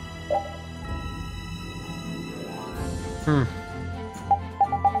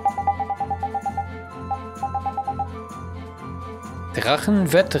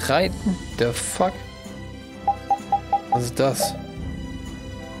 Drachenwettreiten? The fuck? Was ist das?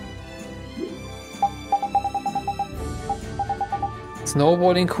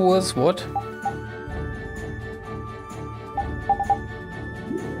 Snowboarding-Kurs? What?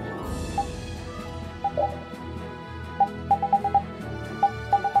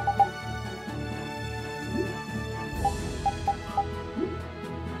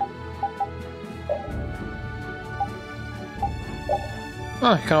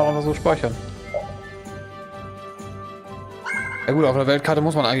 Ah, ich kann auch einfach so speichern. Ja gut, auf der Weltkarte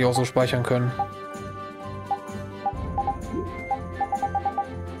muss man eigentlich auch so speichern können.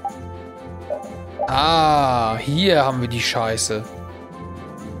 Ah, hier haben wir die Scheiße.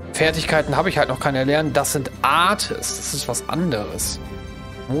 Fertigkeiten habe ich halt noch keine erlernt. Das sind Artes. Das ist was anderes.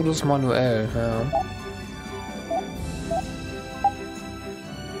 Modus manuell, ja.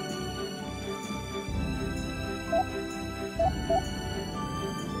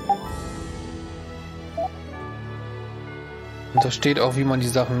 Und da steht auch, wie man die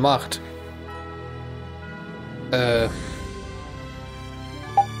Sachen macht.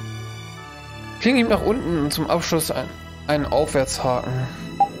 Kling ihm nach unten und zum Abschluss einen Aufwärtshaken.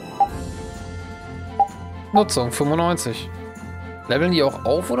 Nutzung 95. Leveln die auch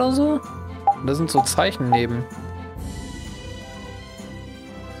auf oder so? Da sind so Zeichen neben.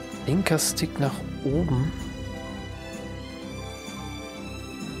 Linker Stick nach oben.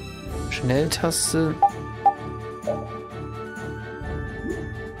 Schnelltaste.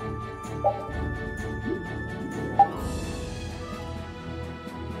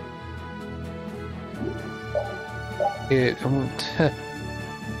 Okay,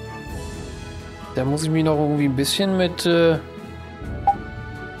 da muss ich mich noch irgendwie ein bisschen mit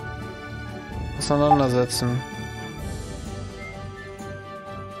auseinandersetzen.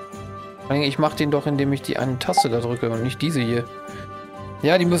 Ich mache den doch, indem ich die eine Taste da drücke und nicht diese hier.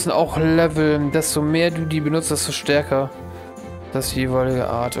 Ja, die müssen auch leveln. Desto mehr du die benutzt, desto stärker das jeweilige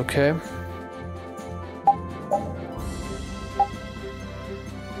Art, okay?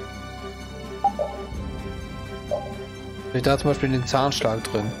 Da zum Beispiel den Zahnschlag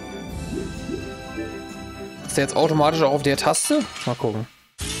drin. Ist der jetzt automatisch auch auf der Taste? Mal gucken.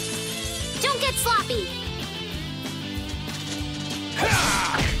 Don't get sloppy.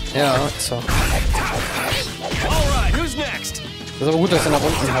 Ja, ist er. Das ist aber gut, dass er nach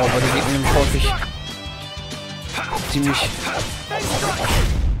unten haut, weil die Gegner nämlich häufig ziemlich...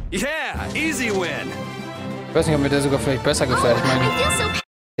 Yeah, easy win. Ich weiß nicht, ob mir der sogar vielleicht besser gefällt. Ich meine,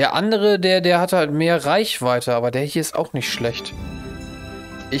 der andere, der hat halt mehr Reichweite, aber der hier ist auch nicht schlecht.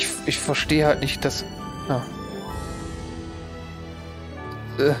 Ich verstehe halt nicht, dass... Ja.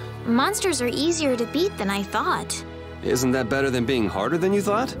 Monsters are easier to beat than I thought. Isn't that better than being harder than you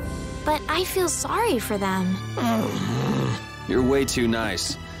thought? But I feel sorry for them. You're way too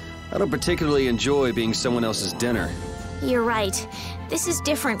nice. I don't particularly enjoy being someone else's dinner. You're right. This is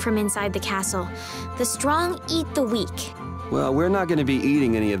different from inside the castle. The strong eat the weak. Well, we're not going to be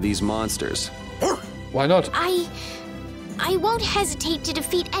eating any of these monsters. Why not? I won't hesitate to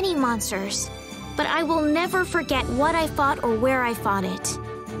defeat any monsters. But I will never forget what I fought or where I fought it.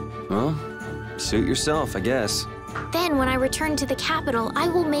 Well, suit yourself, I guess. Then, when I return to the capital, I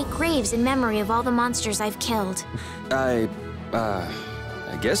will make graves in memory of all the monsters I've killed. I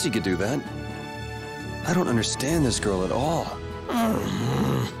guess you could do that. I don't understand this girl at all.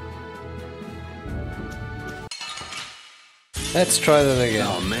 Let's try that again.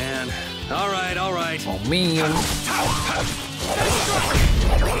 Oh, man. All right, all right. Oh, man.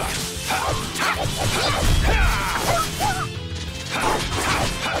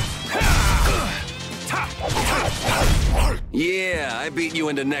 Yeah, I beat you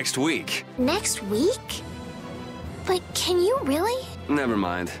into next week. Next week? But can you really? Never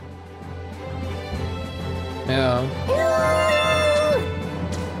mind. Ja.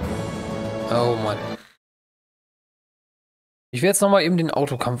 Oh Mann. Ich werde jetzt nochmal eben den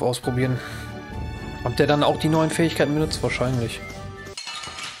Autokampf ausprobieren. Ob der dann auch die neuen Fähigkeiten benutzt? Wahrscheinlich.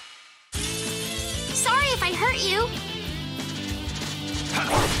 Sorry if I hurt you.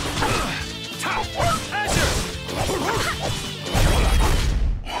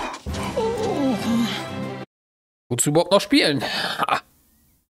 Wozu überhaupt noch spielen? Ha.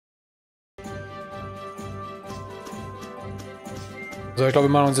 So, ich glaube,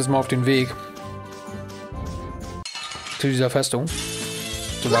 wir machen uns jetzt mal auf den Weg zu dieser Festung.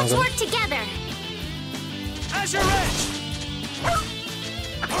 So langsam. Let's work together. As you're rich.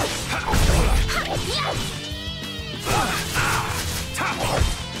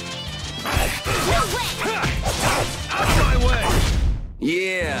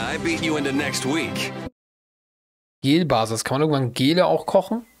 Yeah, I beat you into next week. Gelbasis. Kann man irgendwann Gele auch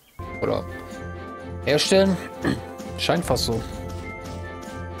kochen? Oder herstellen? Scheint fast so.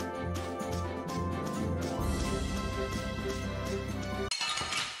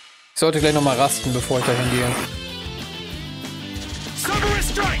 Ich sollte gleich nochmal rasten, bevor ich dahin gehe.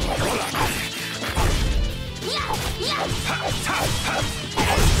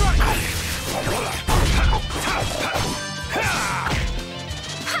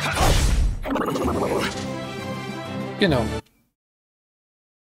 Genau.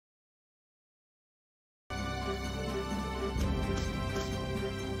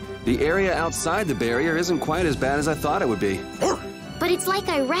 The area outside the barrier isn't quite as bad as I thought it would be. But it's like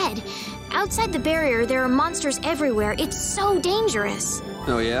I read. Outside the barrier, there are monsters everywhere. It's so dangerous.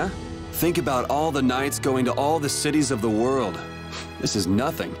 Oh yeah? Think about all the knights going to all the cities of the world. This is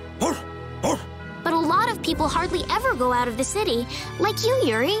nothing. But a lot of people hardly ever go out of the city, like you,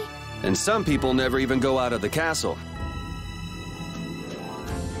 Yuri. And some people never even go out of the castle.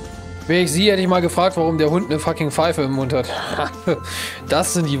 Wäre ich sie, hätte ich mal gefragt, warum der Hund eine fucking Pfeife im Mund hat.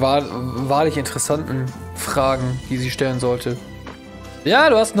 Das sind die wahrlich interessanten Fragen, die sie stellen sollte. Ja,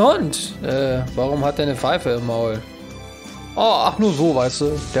 du hast einen Hund. Warum hat der eine Pfeife im Maul? Oh, ach, nur so, weißt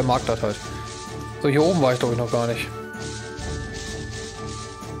du. Der mag das halt. So, hier oben war ich, glaube ich, noch gar nicht.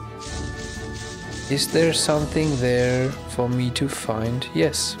 Is there something there for me to find?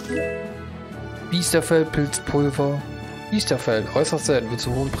 Yes. Biesterfell, Pilzpulver. Biesterfell, äußerst selten, wird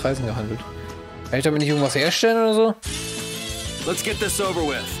zu hohen Preisen gehandelt. Kann ich damit nicht irgendwas herstellen oder so? Let's get this over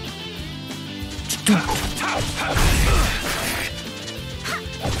with. Ich bin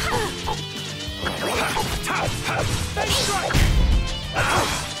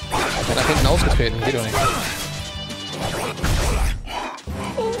nach hinten ausgetreten, geht doch nicht.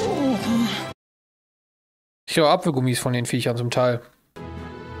 Ich habe Apfelgummis von den Viechern zum Teil.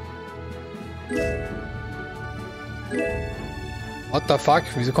 What the fuck?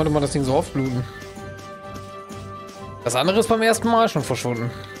 Wieso konnte man das Ding so oft bluten? Das andere ist beim ersten Mal schon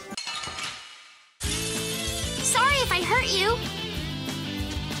verschwunden. Sorry if I hurt you.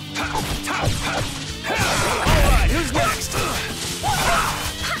 Alright, who's next?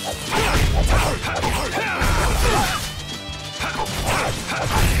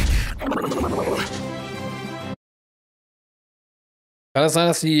 Kann das sein,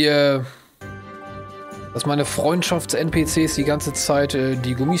 dass dass meine Freundschafts-NPCs die ganze Zeit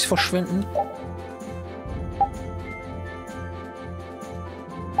die Gummis verschwenden?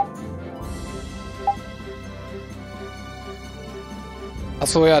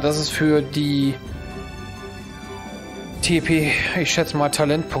 Achso, ja, das ist für die TP, ich schätze mal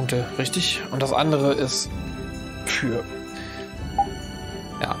Talentpunkte, richtig? Und das andere ist für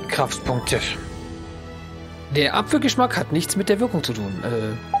ja, Kraftpunkte. Der Apfelgeschmack hat nichts mit der Wirkung zu tun.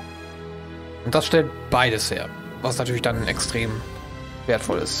 Und das stellt beides her, was natürlich dann extrem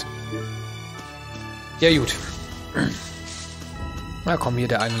wertvoll ist. Ja gut. Na komm, hier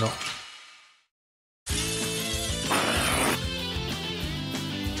der eine noch.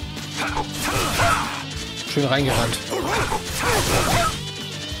 Schön reingerannt.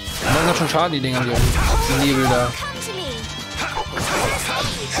 Die machen ganz schon Schaden, die Dinger hier. Die Nebel da.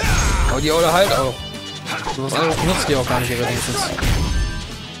 Aber die Aule halt auch. So was anderes nutzt die auch gar nicht ihre Dingsens.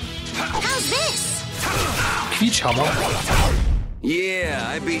 Quietschhammer.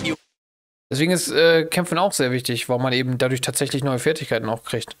 Yeah, I beat you. Deswegen ist Kämpfen auch sehr wichtig, weil man eben dadurch tatsächlich neue Fertigkeiten auch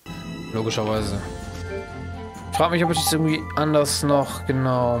kriegt. Logischerweise. Ich frage mich, ob ich das irgendwie anders noch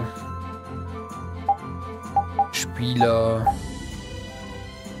genau... Spieler...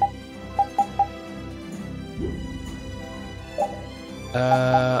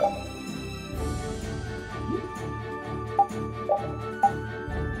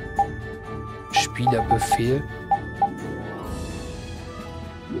 Spielerbefehl.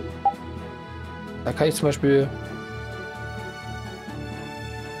 Da kann ich zum Beispiel...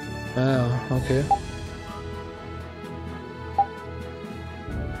 Ah, okay.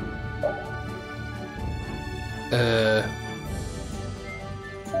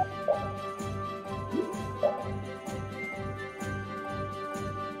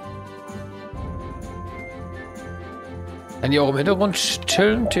 Kann die auch im Hintergrund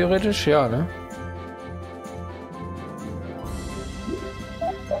chillen, theoretisch? Ja, ne?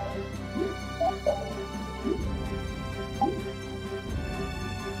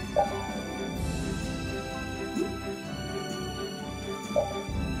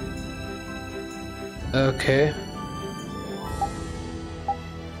 Okay.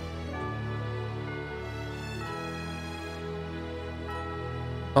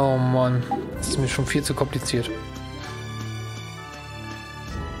 Oh Mann, das ist mir schon viel zu kompliziert.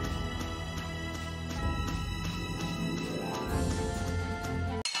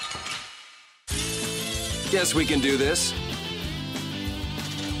 Guess we can do this.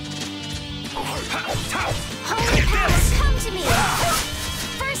 Holy powers, come to me!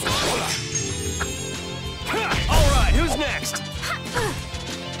 First All right, who's next?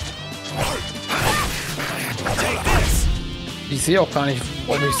 Take this. Ich sehe auch gar nicht,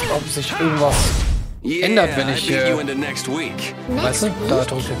 ob sich irgendwas ändert, wenn ich, weißt du, da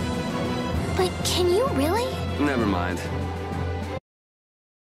drücke. But can you really? Never mind.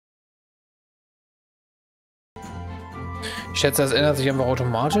 Ich schätze, das ändert sich einfach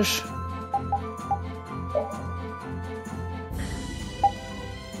automatisch.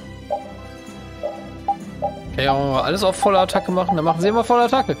 Okay, ja, alles auf volle Attacke machen, dann machen sie immer volle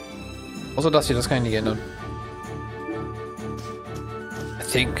Attacke. Außer das hier, das kann ich nicht ändern. I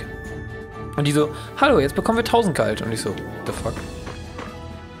think. Und die so, hallo, jetzt bekommen wir 1000 kalt. Und ich so, the fuck?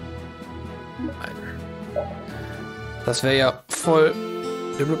 Nein. Das wäre ja voll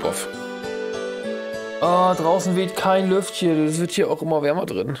der Rip-Off. Oh, draußen weht kein Lüftchen. Es wird hier auch immer wärmer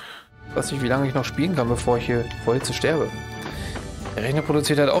drin. Ich weiß nicht, wie lange ich noch spielen kann, bevor ich hier vor Hitze sterbe. Der Rechner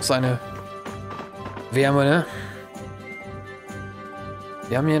produziert halt auch seine Wärme, ne?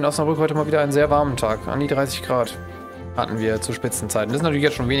 Wir haben hier in Osnabrück heute mal wieder einen sehr warmen Tag. An die 30 Grad hatten wir zu Spitzenzeiten. Das ist natürlich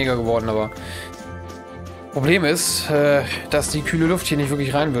jetzt schon weniger geworden, aber Problem ist, dass die kühle Luft hier nicht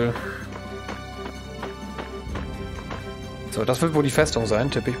wirklich rein will. So, das wird wohl die Festung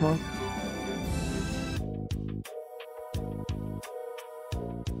sein, tippe ich mal.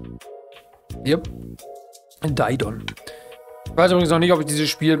 Yep. Daidon. Ich weiß übrigens noch nicht, ob ich dieses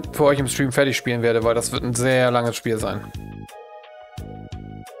Spiel für euch im Stream fertig spielen werde, weil das wird ein sehr langes Spiel sein.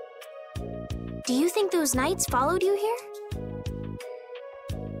 Do you think those knights followed you here?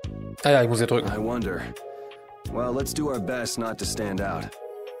 Ah ja, ich muss hier drücken. I wonder. Well, let's do our best not to stand out.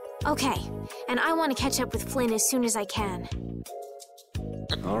 Okay, and I want to catch up with Flynn as soon as I can.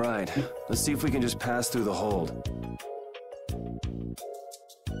 All right. Let's see if we can just pass through the hold.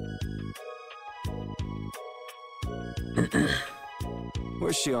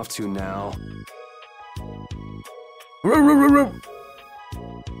 Where's she off to now?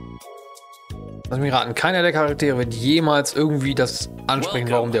 Lass mich raten, keiner der Charaktere wird jemals irgendwie das ansprechen,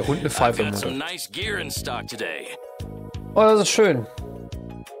 warum der Hund eine Pfeife im Mund hat. Oh, das ist schön.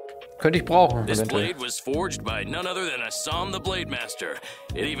 Könnte ich brauchen, This eventuell. blade was forged by none other than Assam the Blademaster.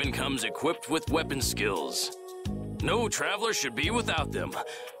 It even comes equipped with weapon skills. No traveler should be without them.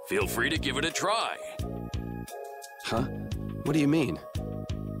 Feel free to give it a try. Huh? What do you mean?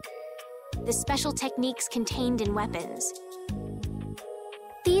 The special techniques contained in weapons.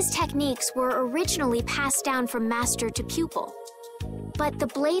 These techniques were originally passed down from master to pupil. But the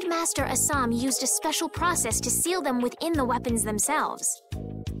Blade Master Assam used a special process to seal them within the weapons themselves.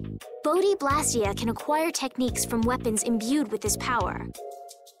 Bodhi Blastia can acquire techniques from weapons imbued with this power.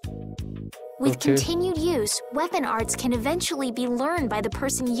 With continued use, weapon arts can eventually be learned by the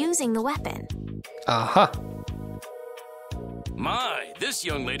person using the weapon. Aha. My, this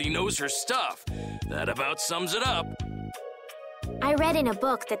young lady knows her stuff. That about sums it up. I read in a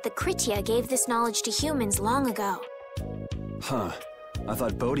book that the Kritya gave this knowledge to humans long ago. Huh. I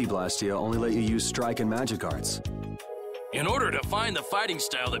thought Bodhi Blastia only let you use strike and magic arts. In order to find the fighting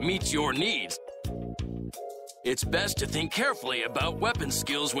style that meets your needs, it's best to think carefully about weapon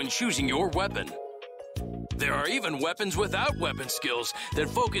skills when choosing your weapon. There are even weapons without weapon skills that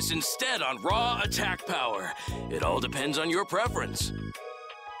focus instead on raw attack power. It all depends on your preference.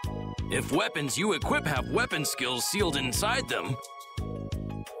 If weapons you equip have weapon skills sealed inside them,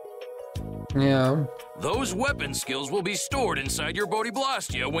 yeah, those weapon skills will be stored inside your Bodhi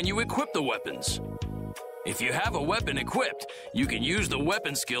Blastia when you equip the weapons. If you have a weapon equipped, you can use the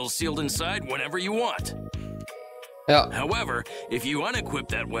weapon skills sealed inside whenever you want. Yeah. However, if you unequip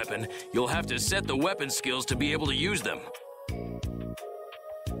that weapon, you'll have to set the weapon skills to be able to use them.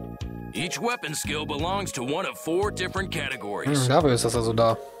 Each weapon skill belongs to one of 4 different categories. Dafür ist das also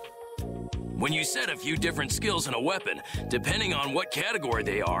da. When you set a few different skills in a weapon, depending on what category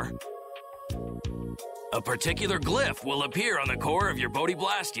they are, a particular glyph will appear on the core of your Bodhi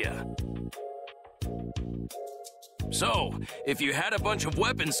Blastia. So, if you had a bunch of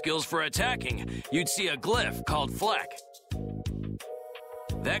weapon skills for attacking, you'd see a glyph called Fleck.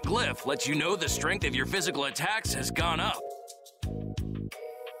 That glyph lets you know the strength of your physical attacks has gone up.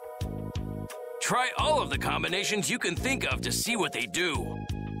 Try all of the combinations you can think of to see what they do.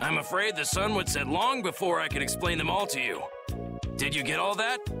 I'm afraid the sun would set long before I could explain them all to you. Did you get all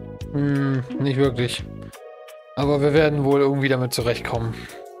that? Nicht wirklich. Aber wir werden wohl irgendwie damit zurechtkommen.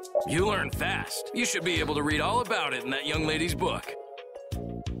 You learn fast. You should be able to read all about it in that young lady's book.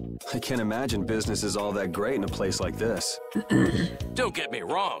 I can't imagine business is all that great in a place like this. Don't get me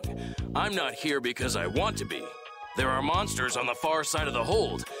wrong. I'm not here because I want to be. There are monsters on the far side of the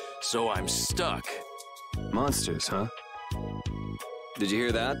hold, so I'm stuck. Monsters, huh? Did you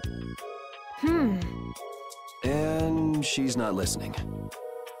hear that? And she's not listening.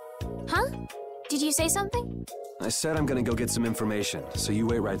 Huh? Did you say something? I said I'm gonna go get some information, so you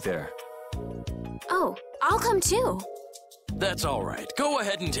wait right there. Oh, I'll come too. That's all right. Go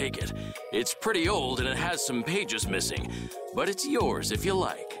ahead and take it. It's pretty old and it has some pages missing, but it's yours if you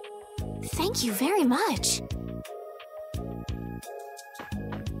like. Thank you very much.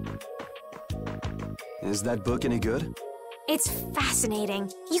 Is that book any good? It's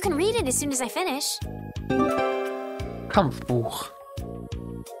fascinating. You can read it as soon as I finish. Kampfbuch.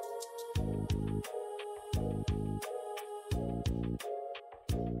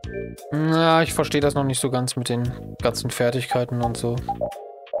 Na, ich verstehe das noch nicht so ganz mit den ganzen Fertigkeiten und so.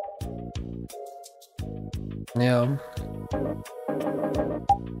 Ja.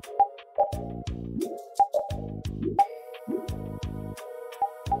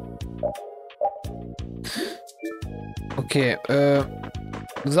 Okay,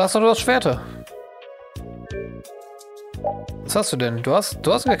 du sagst doch, du hast Schwerter. Was hast du denn? Du hast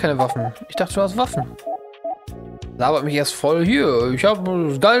gar keine Waffen. Ich dachte, du hast Waffen. Labert mich erst voll hier. Ich habe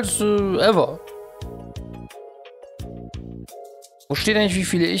das geilste ever. Wo steht eigentlich, wie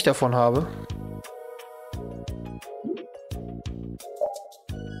viele ich davon habe?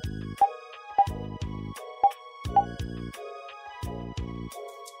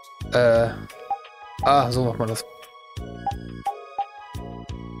 So macht man das.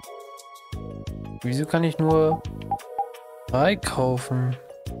 Wieso kann ich nur 3 kaufen?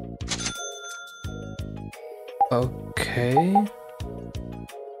 Okay.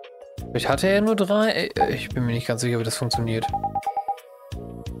 Vielleicht hatte er nur 3. Ich bin mir nicht ganz sicher, wie das funktioniert.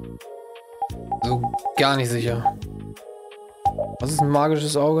 So, gar nicht sicher. Was ist ein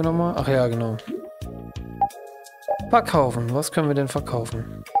magisches Auge nochmal? Ach ja, genau. Verkaufen. Was können wir denn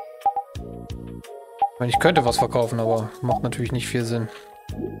verkaufen? Ich meine, ich könnte was verkaufen, aber macht natürlich nicht viel Sinn.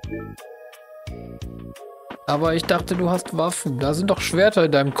 Aber ich dachte, du hast Waffen. Da sind doch Schwerter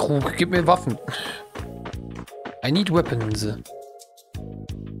in deinem Krug. Gib mir Waffen. I need weapons.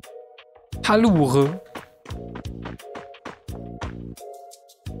 Halure.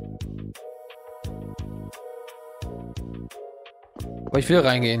 Aber ich will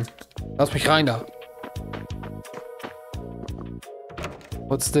reingehen. Lass mich rein da.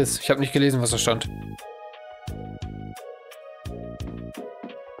 What's this? Ich habe nicht gelesen, was da stand.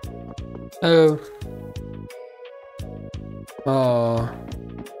 Oh.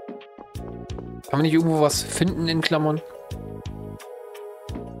 Kann man nicht irgendwo was finden in Klammern?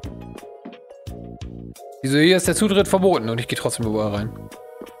 Wieso, hier ist der Zutritt verboten und ich gehe trotzdem überall rein.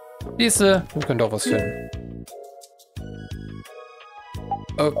 Siehste, wir können doch was finden.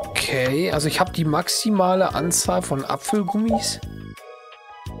 Okay, also ich habe die maximale Anzahl von Apfelgummis.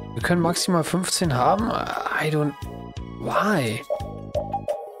 Wir können maximal 15 haben. I don't... Why?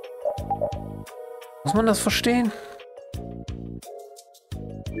 Muss man das verstehen?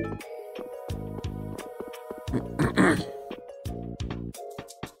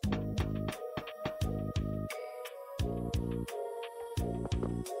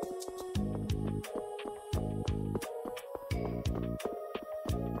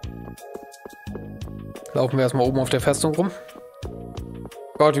 Laufen wir erstmal oben auf der Festung rum.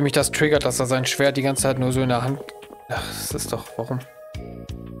 Gott, wie mich das triggert, dass er sein Schwert die ganze Zeit nur so in der Hand... Ach, das ist doch... Warum?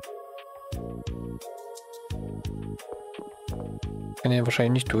 Ich kann hier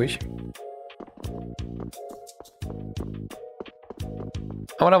wahrscheinlich nicht durch.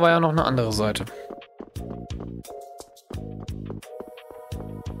 Aber da war ja noch eine andere Seite.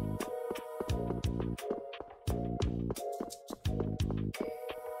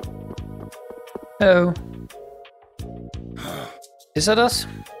 Hello. Ist er das?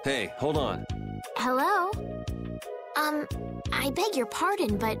 Hey, hold on. Hello? I beg your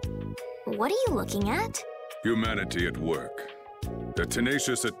pardon, but what are you looking at? Humanity at work. Their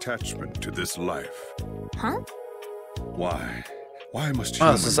tenacious attachment to this life. Huh? Why? Why must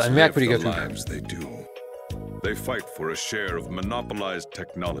humans das ist ein live the merkwürdiger Typ. lives they do? They fight for a share of monopolized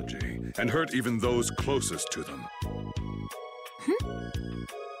technology and hurt even those closest to them.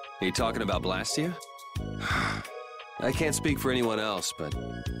 Are you talking about Blastia? I can't speak for anyone else, but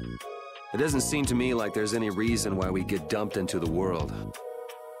it doesn't seem to me like there's any reason why we get dumped into the world.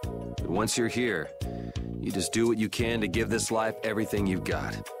 once you're here, you just do what you can to give this life everything you've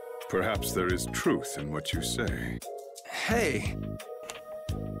got. Perhaps there is truth in what you say. Hey!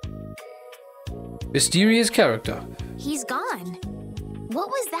 Mysterious character. He's gone. What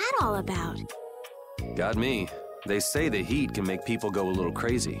was that all about? Got me. They say the heat can make people go a little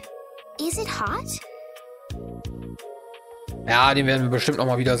crazy. Is it hot? Ja, den werden wir bestimmt noch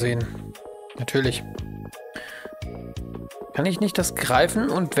mal wiedersehen. Natürlich. Kann ich nicht das greifen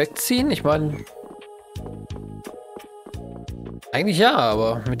und wegziehen? Ich meine... Eigentlich ja,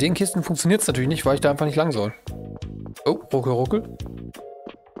 aber mit den Kisten funktioniert es natürlich nicht, weil ich da einfach nicht lang soll. Oh, ruckel, ruckel.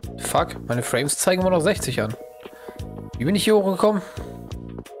 Fuck, meine Frames zeigen immer noch 60 an. Wie bin ich hier hochgekommen?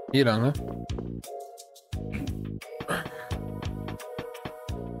 Hier lang, ne?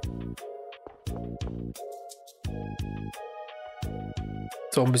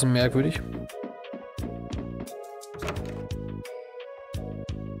 Ist auch ein bisschen merkwürdig.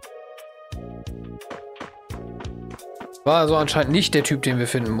 War also anscheinend nicht der Typ, den wir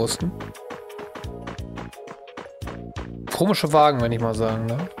finden mussten. Komische Wagen, wenn ich mal sagen,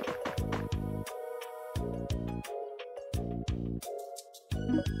 ne?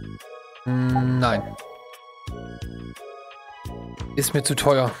 Nein. Ist mir zu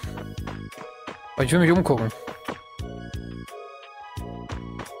teuer. Aber ich will mich umgucken.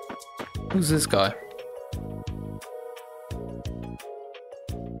 Who's this guy?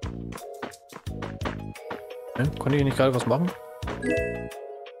 Konnte ich nicht gerade was machen?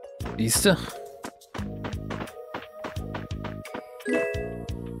 Siehste?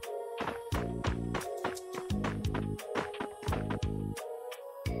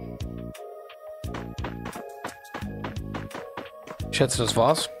 Ich schätze, das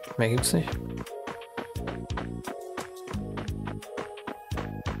war's. Mehr gibt's nicht.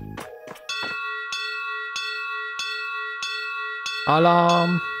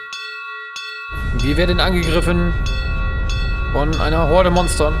 Alarm! Wir werden angegriffen von einer Horde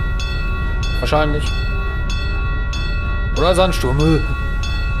Monstern. Wahrscheinlich. Oder Sandsturm.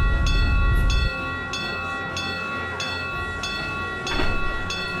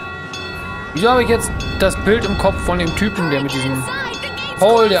 Wieso habe ich jetzt das Bild im Kopf von dem Typen, der mit diesem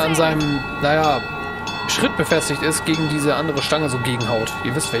Paul, der an seinem, naja, Schritt befestigt ist, gegen diese andere Stange so gegenhaut.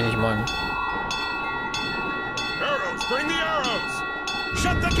 Ihr wisst, wen ich meine. Arrows, bring the arrows!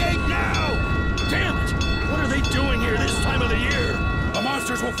 Shut the gate now! Damn it! What are they doing here this time of the year? The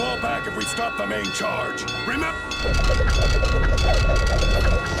monsters will fall back if we stop the main charge. Remember?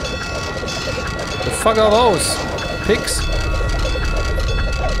 The fuck are those? Pigs?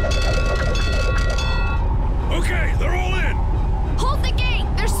 Okay, they're all in! Hold the gate!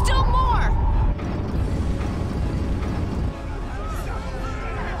 There's still more!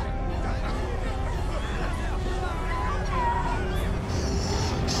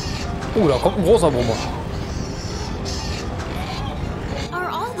 Da kommt ein großer Brummer. Are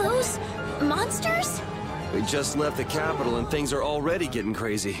all those monsters? We just left the capital and things are already getting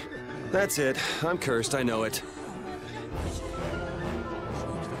crazy. That's it. I'm cursed, I know it.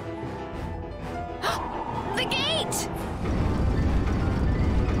 The gate!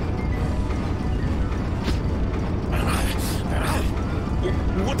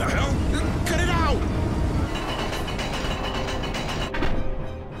 What the hell? Cut it out!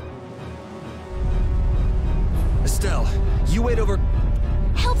 Estelle, you wait over...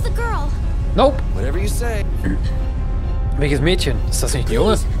 Help the girl! Nope. Whatever you say. Welches Mädchen? Ist das nicht ein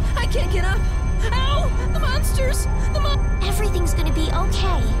Junge? I can't get up! Ow! The monsters! Everything's gonna be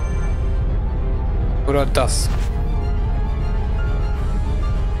okay. Oder das?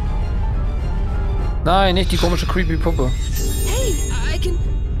 Nein, nicht die komische creepy Puppe. Hey,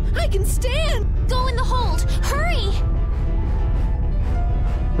 I can stand! Go in the hold! Hurry!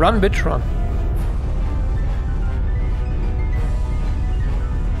 Run, bitch, run.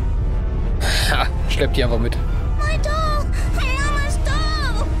 Ha, schleppt die einfach mit. My doll! Mama's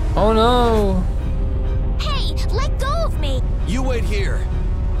doll! Oh no! Hey, let go of me! You wait here.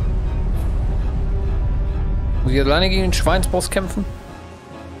 Muss ich alleine gegen den Schweinsboss kämpfen?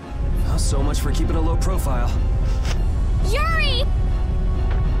 Oh, so much for keeping a low profile. Yuri!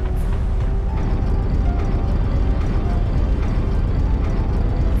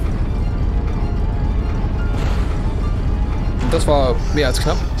 Das war mehr als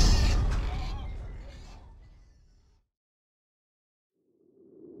knapp.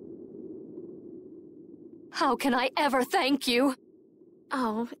 How can I ever thank you?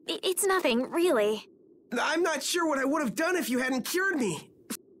 Oh, it's nothing, really. I'm not sure what I would have done if you hadn't cured me.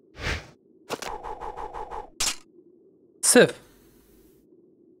 Sif.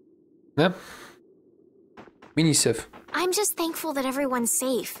 Ne? Mini-Sif. I'm just thankful that everyone's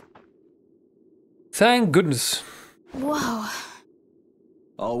safe. Thank goodness. Whoa.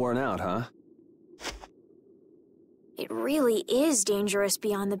 All worn out, huh? It really is dangerous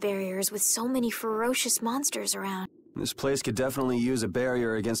beyond the barriers with so many ferocious monsters around. This place could definitely use a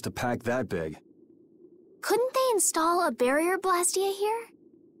barrier against a pack that big. Couldn't they install a barrier Blastia here?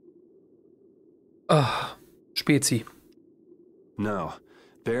 Spezi. No.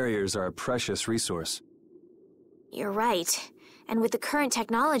 Barriers are a precious resource. You're right. And with the current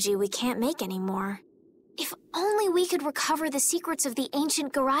technology, we can't make any more. If only we could recover the secrets of the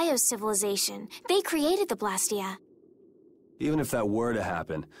ancient Garayos civilization. They created the Blastia. Even if that were to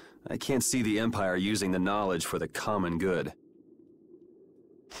happen, I can't see the Empire using the knowledge for the common good.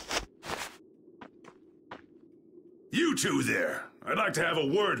 You two there. I'd like to have a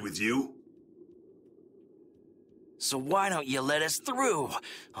word with you. So why don't you let us through?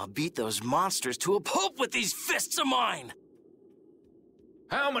 I'll beat those monsters to a pulp with these fists of mine!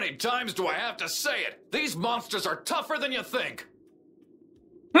 How many times do I have to say it? These monsters are tougher than you think!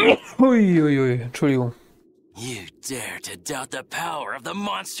 Uiuiui, Entschuldigung. You dare to doubt the power of the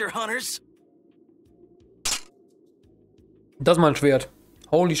monster hunters? Das ist mein Schwert.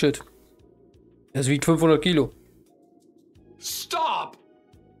 Holy shit. Es wiegt 500 Kilo. Stop!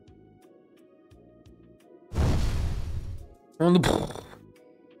 Und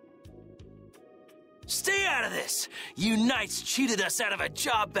Stay out of this! You knights cheated us out of a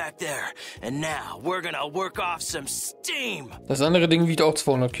job back there, and now we're gonna work off some steam! das andere Ding wiegt auch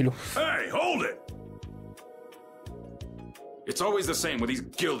 200 Kilo. Hey, hold it! It's always the same with these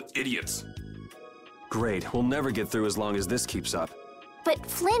guild idiots. Great, we'll never get through as long as this keeps up. But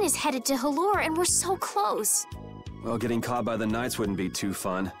Flynn is headed to Halor and we're so close. Well, getting caught by the knights wouldn't be too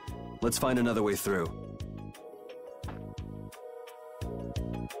fun. Let's find another way through.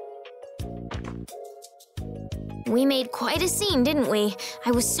 We made quite a scene, didn't we?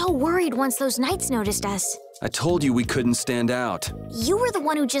 I was so worried once those knights noticed us. I told you we couldn't stand out. You were the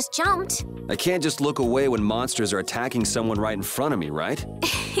one who just jumped. I can't just look away when monsters are attacking someone right in front of me, right?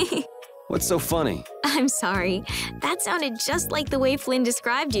 What's so funny? I'm sorry. That sounded just like the way Flynn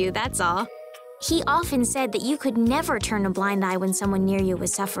described you, that's all. He often said that you could never turn a blind eye when someone near you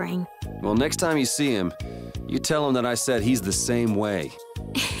was suffering. Well, next time you see him, you tell him that I said he's the same way.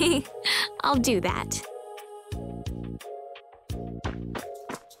 I'll do that.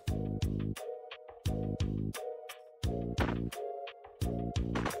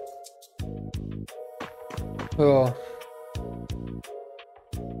 Ja.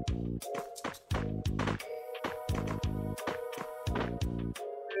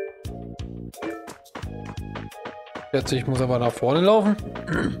 Jetzt, ich muss aber nach vorne laufen.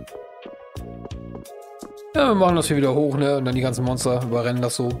 Ja, wir machen das hier wieder hoch, ne? Und dann die ganzen Monster überrennen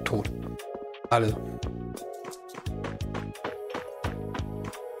das so tot. Alle.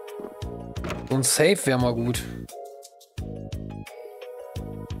 So ein Safe wäre mal gut.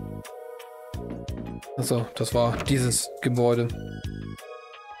 Achso, das war dieses Gebäude.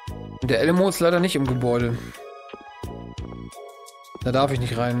 Der Elmo ist leider nicht im Gebäude. Da darf ich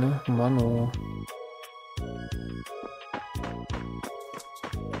nicht rein, ne? Mann, oh.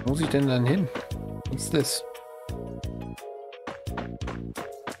 Wo muss ich denn dann hin? Was ist das?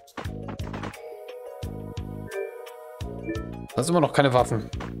 Da sind immer noch keine Waffen.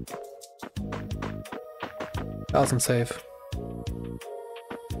 Da ist ein Safe.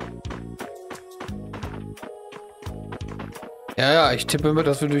 Ja, ja, ich tippe mit,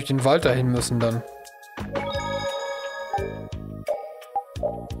 dass wir durch den Wald dahin müssen dann.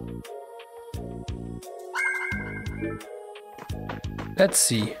 Let's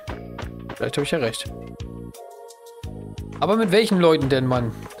see. Vielleicht habe ich ja recht. Aber mit welchen Leuten denn,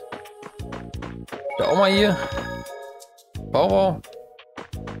 Mann? Da auch mal hier. Bauer.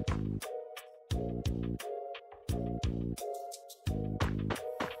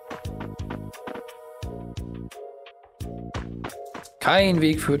 Kein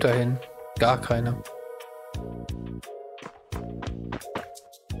Weg führt dahin. Gar keiner.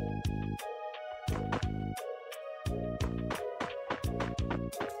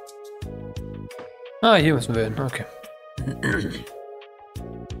 Ah, hier müssen wir hin. Okay.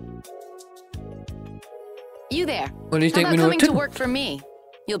 You there. Und ich How denke mir about nur, coming to work for me?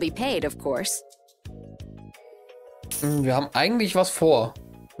 You'll be paid, of course. Wir haben eigentlich was vor.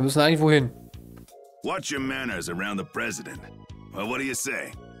 Wir müssen eigentlich wohin. Watch your manners around the president. Well, what do you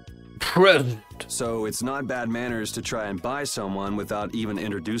say? President. So it's not bad manners to try and buy someone without even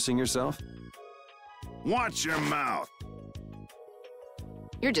introducing yourself? Watch your mouth.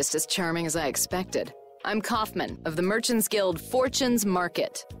 You're just as charming as I expected. I'm Kaufman of the Merchants Guild Fortunes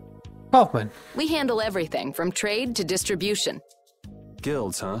Market. Kaufman. We handle everything from trade to distribution.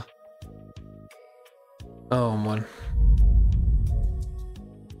 Guilds, huh? Oh Mann.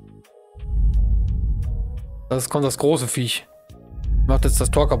 Das kommt das große Viech. Macht jetzt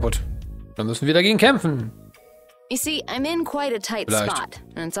das Tor kaputt. Dann müssen wir dagegen kämpfen. You see, I'm in quite a tight spot,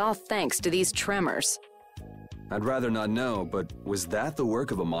 and it's all thanks to these tremors. I'd rather not know, but was that the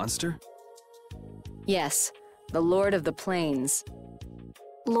work of a monster? Yes, the Lord of the Plains.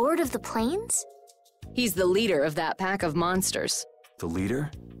 Lord of the Plains? He's the leader of that pack of monsters. The leader?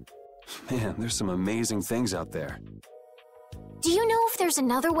 Man, there's some amazing things out there. Do you know if there's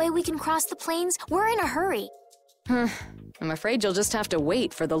another way we can cross the plains? We're in a hurry. I'm afraid you'll just have to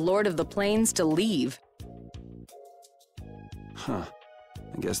wait for the Lord of the Plains to leave. Huh.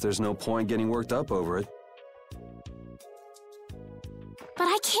 I guess there's no point getting worked up over it. But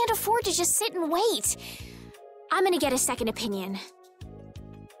I can't afford to just sit and wait. I'm gonna get a second opinion.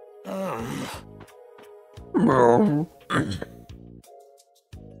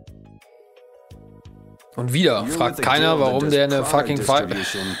 Und wieder fragt keiner, warum der eine fucking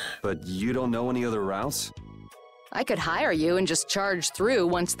But you don't know any other routes? I could hire you and just charge through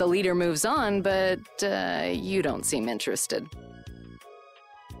once the leader moves on, but you don't seem interested.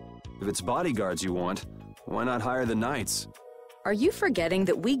 If it's bodyguards you want, why not hire the knights? Are you forgetting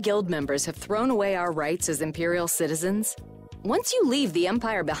that we guild members have thrown away our rights as Imperial citizens? Once you leave the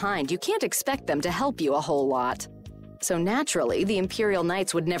Empire behind, you can't expect them to help you a whole lot. So naturally, the Imperial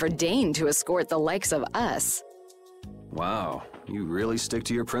Knights would never deign to escort the likes of us. Wow, you really stick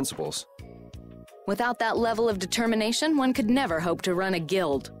to your principles. Without that level of determination, one could never hope to run a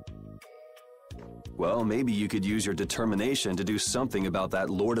guild. Well, maybe you could use your determination to do something about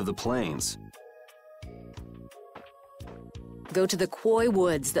that Lord of the Plains. Go to the Koi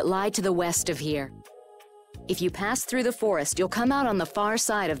Woods that lie to the west of here. If you pass through the forest, you'll come out on the far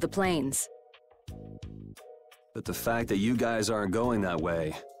side of the plains. But the fact that you guys aren't going that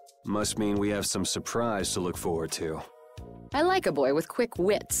way must mean we have some surprise to look forward to. I like a boy with quick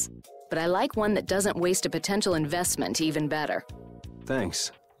wits, but I like one that doesn't waste a potential investment even better.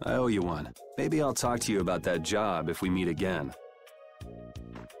 Thanks. I owe you one. Maybe I'll talk to you about that job if we meet again.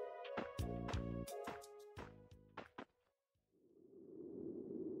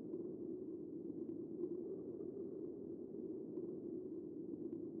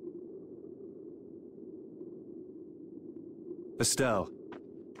 Estelle.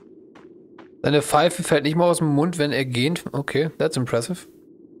 Seine Pfeife fällt nicht mal aus dem Mund, wenn er gähnt. Okay, that's impressive.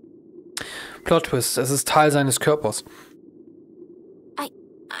 Plot Twist, es ist Teil seines Körpers.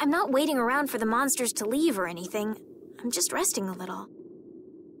 I'm not waiting around for the monsters to leave or anything. I'm just resting a little.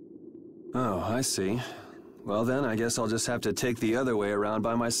 Oh, I see. Well then, I guess I'll just have to take the other way around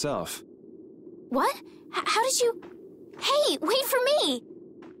by myself. What? How did you... Hey, wait for me!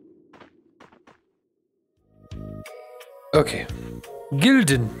 Okay.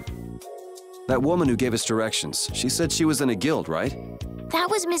 Gilden. That woman who gave us directions, she said she was in a guild, right? That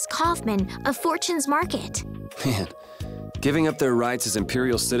was Miss Kaufman of Fortune's Market. Man, giving up their rights as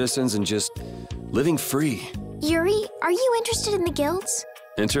Imperial citizens and just living free. Yuri, are you interested in the guilds?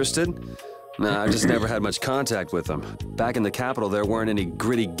 Interested? Nah, I've just never had much contact with them. Back in the capital, there weren't any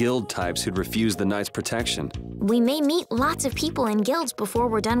gritty guild types who'd refuse the Knights' protection. We may meet lots of people in guilds before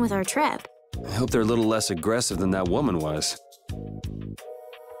we're done with our trip. I hope they're a little less aggressive than that woman was.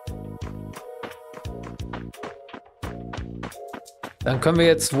 Dann können wir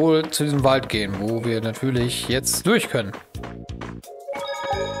jetzt wohl zu diesem Wald gehen, wo wir natürlich jetzt durch können.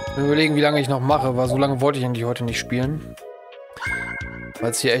 Überlegen, wie lange ich noch mache, weil so lange wollte ich eigentlich heute nicht spielen.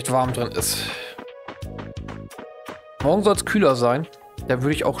 Weil es hier echt warm drin ist. Morgen soll es kühler sein. Da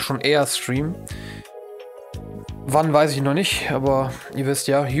würde ich auch schon eher streamen. Wann, weiß ich noch nicht, aber ihr wisst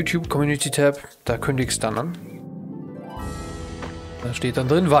ja, YouTube Community Tab, da kündige ich es dann an. Da steht dann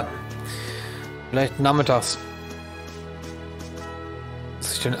drin, wann. Vielleicht nachmittags.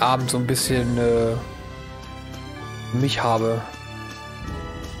 Dass ich den Abend so ein bisschen mich habe.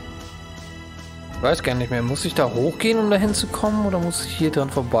 Ich weiß gar nicht mehr, muss ich da hochgehen, um da hinzukommen, oder muss ich hier dran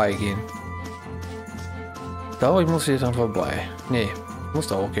vorbeigehen? Ich glaube, ich muss hier dran vorbei. Nee, ich muss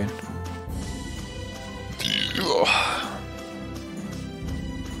da hochgehen.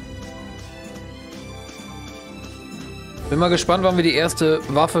 Bin mal gespannt, wann wir die erste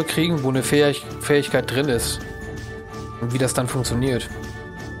Waffe kriegen, wo eine Fähigkeit drin ist. Und wie das dann funktioniert.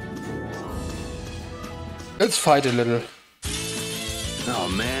 Let's fight a little. Oh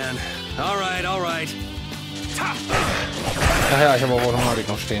man. Alright, alright. Ach ja, ich habe auch Automatik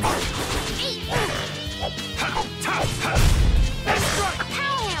noch stehen.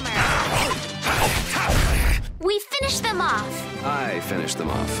 We finished them off. I finished them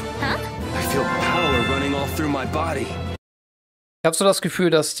off. Huh? I feel power running all through my body. Ich habe so das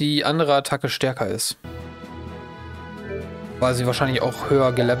Gefühl, dass die andere Attacke stärker ist. Weil sie wahrscheinlich auch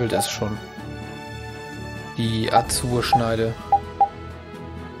höher gelevelt ist schon. Die Azurschneide.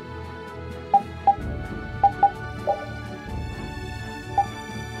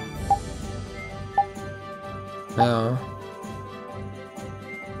 Ja.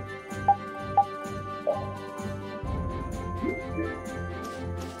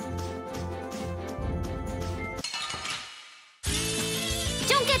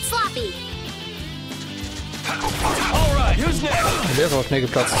 Don't get sloppy. Alright, who's next? Der ist auch schnell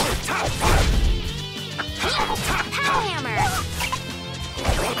geplatzt. Powerhammer.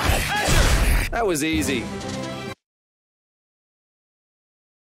 That was easy.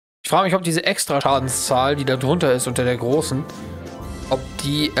 Ich frage mich, ob diese extra Schadenszahl, die da drunter ist unter der großen, ob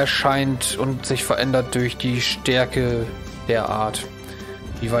die erscheint und sich verändert durch die Stärke der Art.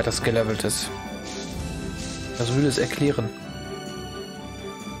 Wie weit das gelevelt ist. Das würde es erklären.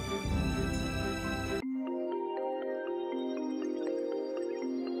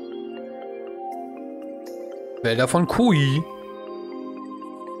 Wälder von Kui.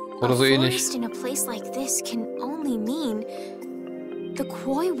 Oder so ähnlich. Forest in a place like this can only mean the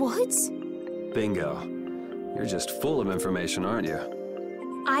Koi Woods? Bingo. You're just full of information, aren't you?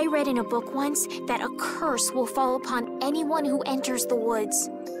 I read in a book once that a curse will fall upon anyone who enters the woods.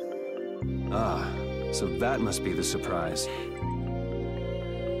 Ah, so that must be the surprise.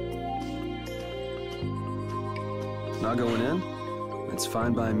 Not going in? It's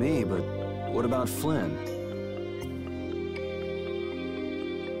fine by me, but what about Flynn?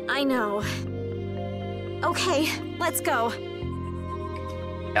 I know. Okay, let's go.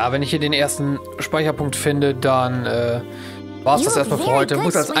 Ja, wenn ich hier den ersten Speicherpunkt finde, dann war es das erstmal für heute.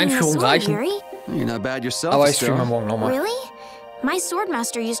 Muss als Einführung reichen. You're not bad yourself, Aber ich streame morgen nochmal. Really? My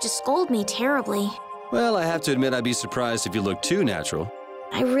swordmaster used to scold me terribly. Well, I have to admit I'd be surprised if you looked too natural.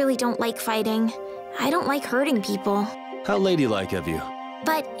 I really don't like fighting. I don't like hurting people. How ladylike of you.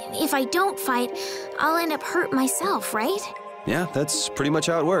 But if I don't fight, I'll end up hurt myself, right? Yeah, that's pretty much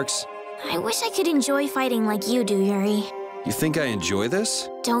how it works. I wish I could enjoy fighting like you do, Yuri. You think I enjoy this?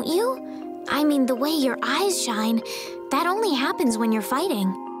 Don't you? I mean, the way your eyes shine, that only happens when you're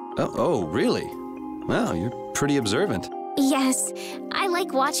fighting. Oh, really? Wow, you're pretty observant. Yes, I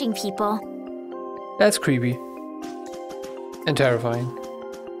like watching people. That's creepy. And terrifying.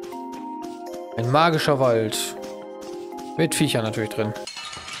 Ein magischer Wald. Mit Viechern natürlich drin.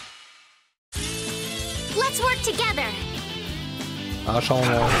 Let's work together. Ah, schauen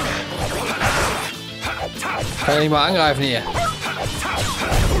wir mal. Kann ja nicht mal angreifen hier.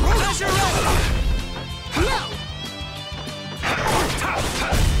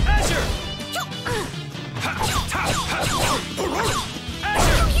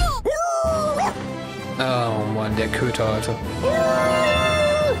 Oh Mann, der Köter, Alter.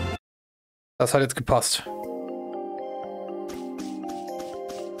 Das hat jetzt gepasst.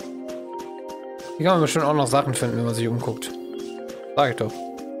 Hier kann man bestimmt auch noch Sachen finden, wenn man sich umguckt. Sag ich doch.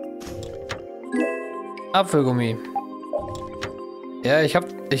 Apfelgummi. Ja, ich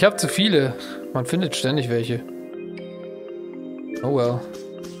hab zu viele. Man findet ständig welche. Oh well.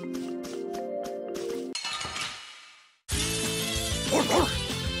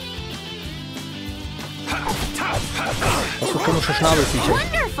 Was für komische Schnabelviecher.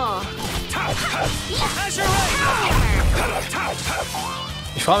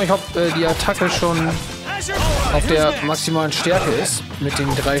 Ich frage mich, ob die Attacke schon auf der maximalen Stärke ist. Mit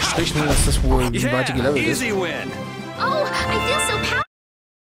den 3 Strichen, das ist wohl, wie weit die gelevelt ist.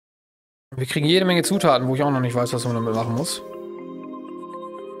 Wir kriegen jede Menge Zutaten, wo ich auch noch nicht weiß, was man damit machen muss.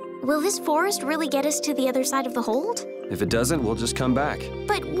 Will this forest really get us to the other side of the hold? If it doesn't, we'll just come back.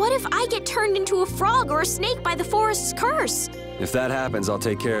 But what if I get turned into a frog or a snake by the forest's curse? If that happens, I'll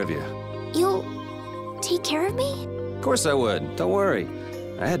take care of you. You'll take care of me? Of course I would. Don't worry.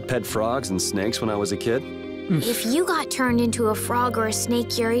 I had pet frogs and snakes when I was a kid. If you got turned into a frog or a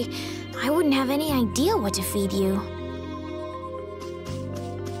snake, Yuri, I wouldn't have any idea what to feed you.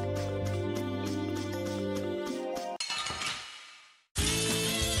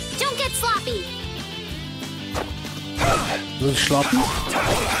 Don't get sloppy. Will ich schlappen?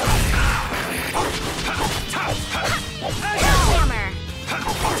 Hammer.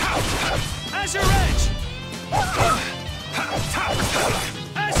 Azure Edge!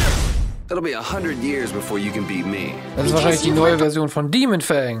 It'll be 100 years before you can beat me. Das ist wahrscheinlich die neue Version von Demon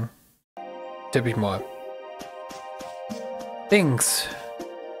Fang. Tipp ich mal. Dings.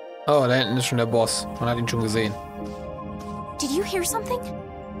 Oh, da hinten ist schon der Boss. Man hat ihn schon gesehen. Did you hear something?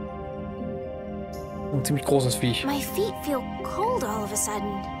 Ein ziemlich großes Viech. My feet feel cold all of a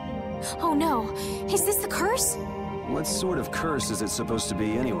sudden. Oh no, is this the curse? What sort of curse is it supposed to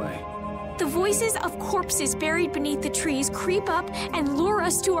be anyway? The voices of corpses buried beneath the trees creep up and lure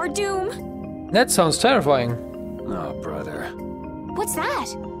us to our doom. That sounds terrifying. Oh, brother. What's that?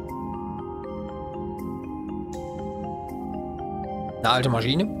 Eine alte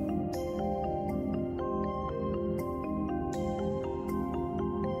Maschine?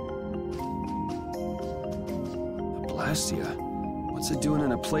 Blastia. What's it doing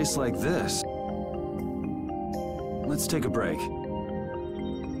in a place like this? Let's take a break.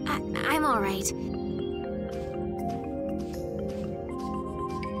 I'm all right.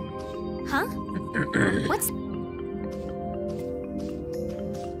 Huh? What's...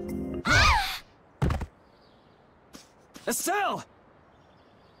 Estelle!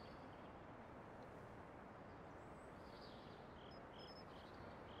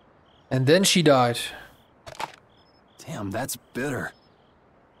 And then she died. Damn, that's bitter.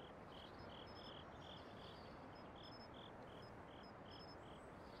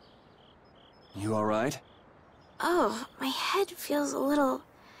 You all right? Oh, my head feels a little...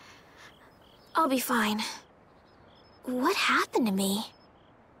 I'll be fine. What happened to me?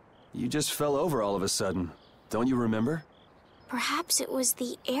 You just fell over all of a sudden. Don't you remember? Perhaps it was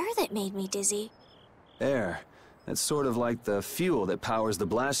the air that made me dizzy. Air. That's sort of like the fuel that powers the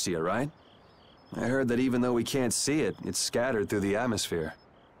Blastia, right? I heard that even though we can't see it, it's scattered through the atmosphere.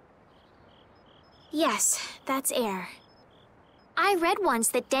 Yes, that's air. I read once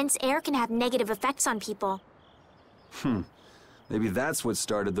that dense air can have negative effects on people. Maybe that's what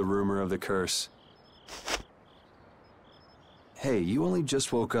started the rumor of the curse. Hey, you only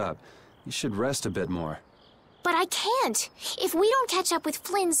just woke up. You should rest a bit more. But I can't. If we don't catch up with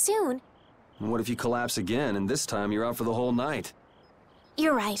Flynn soon... And what if you collapse again, and this time you're out for the whole night?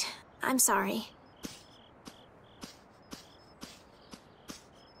 You're right. I'm sorry.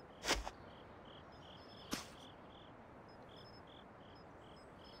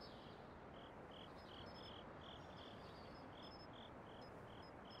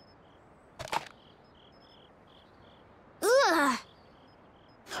 Ugh!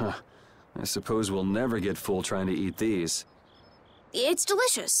 Huh. I suppose we'll never get full trying to eat these. It's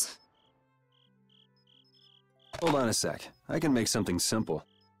delicious. Hold on a sec. I can make something simple.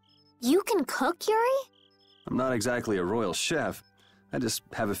 You can cook, Yuri? I'm not exactly a royal chef. I just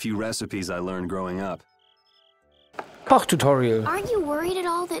have a few recipes I learned growing up. Koch tutorial. Aren't you worried at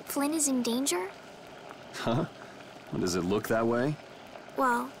all that Flynn is in danger? Huh? Does it look that way?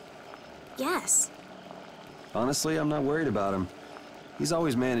 Well, yes. Honestly, I'm not worried about him. He's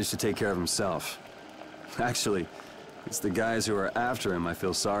always managed to take care of himself. Actually, it's the guys who are after him I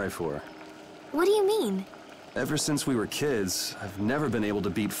feel sorry for. What do you mean? Ever since we were kids, I've never been able to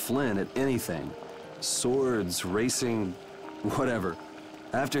beat Flynn at anything. Swords, racing, whatever.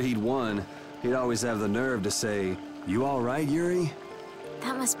 After he'd won, he'd always have the nerve to say, "You all right, Yuri?"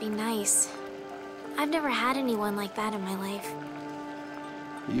 That must be nice. I've never had anyone like that in my life.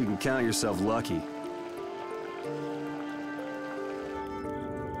 You can count yourself lucky.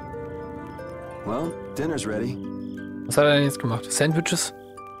 Well, dinner's ready. Was hat er denn jetzt gemacht? Sandwiches?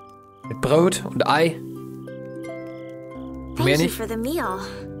 Mit Brot und Ei? Mehr Thank you nicht? for the meal.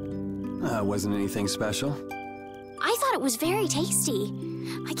 Wasn't anything special. I thought it was very tasty.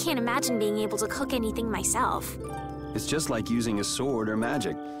 I can't imagine being able to cook anything myself. It's just like using a sword or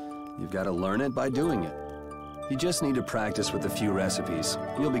magic. You've got to learn it by doing it. You just need to practice with a few recipes.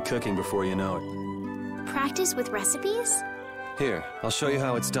 You'll be cooking before you know it. Practice with recipes? Here, I'll show you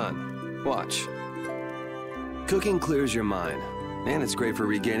how it's done. Watch. Cooking clears your mind, and it's great for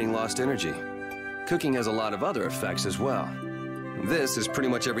regaining lost energy. Cooking has a lot of other effects as well. This is pretty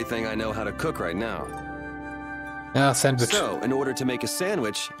much everything I know how to cook right now. Ja, Sandwich. So, in order to make a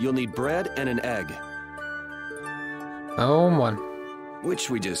sandwich, you'll need bread and an egg. Oh, Mann.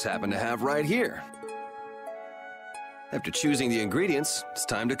 Which we just happen to have right here. After choosing the ingredients, it's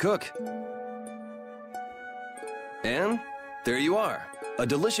time to cook. And there you are, a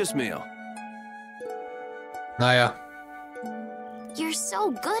delicious meal. Naja. You're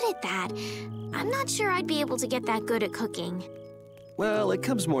so good at that. I'm not sure I'd be able to get that good at cooking. Well, it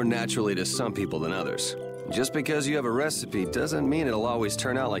comes more naturally to some people than others. Just because you have a recipe doesn't mean it'll always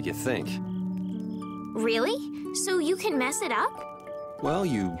turn out like you think. Really? So you can mess it up? Well,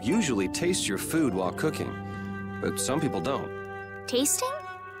 you usually taste your food while cooking, but some people don't. Tasting?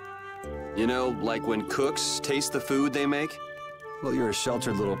 You know, like when cooks taste the food they make? Well, you're a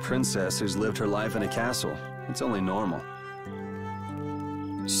sheltered little princess who's lived her life in a castle. It's only normal.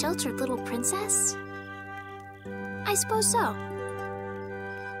 Sheltered little princess? I suppose so.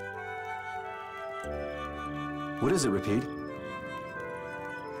 What is it, Repeat?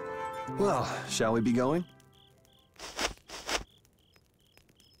 Well, shall we be going?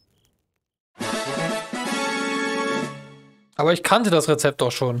 Aber ich kannte das Rezept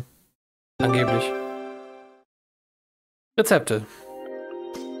doch schon. Angeblich. Rezepte.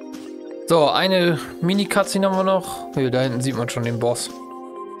 So, eine Mini-Cutscene haben wir noch. Hier, da hinten sieht man schon den Boss.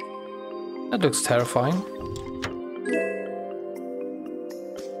 That looks terrifying.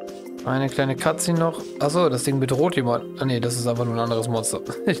 Eine kleine Cutscene noch. Achso, das Ding bedroht jemand. Ah ne, das ist einfach nur ein anderes Monster.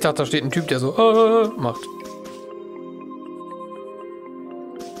 Ich dachte, da steht ein Typ, der so macht.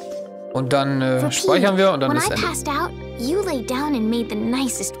 Und dann speichern wir und dann ist Ende. You laid down and made the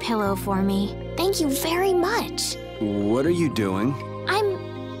nicest pillow for me. Thank you very much. What are you doing?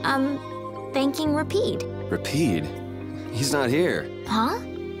 I'm, thanking Rapide. Rapide? He's not here. Huh?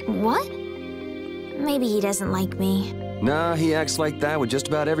 What? Maybe he doesn't like me. Nah, he acts like that with just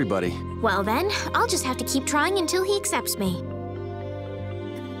about everybody. Well then, I'll just have to keep trying until he accepts me.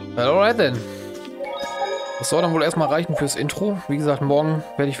 Well, alright then. Das soll dann wohl erstmal reichen fürs Intro. Wie gesagt, morgen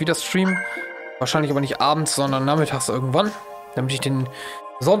werde ich wieder streamen. Wahrscheinlich aber nicht abends, sondern nachmittags irgendwann. Damit ich den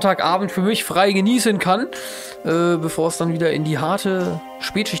Sonntagabend für mich frei genießen kann. Bevor es dann wieder in die harte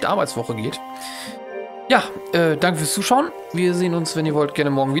Spätschicht-Arbeitswoche geht. Ja, danke fürs Zuschauen. Wir sehen uns, wenn ihr wollt,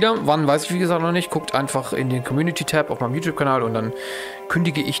 gerne morgen wieder. Wann, weiß ich wie gesagt noch nicht. Guckt einfach in den Community-Tab auf meinem YouTube-Kanal und dann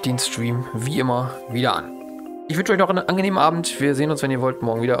kündige ich den Stream wie immer wieder an. Ich wünsche euch noch einen angenehmen Abend. Wir sehen uns, wenn ihr wollt,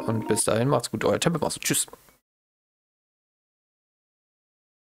 morgen wieder. Und bis dahin, macht's gut, euer Tenpinmaster. Tschüss.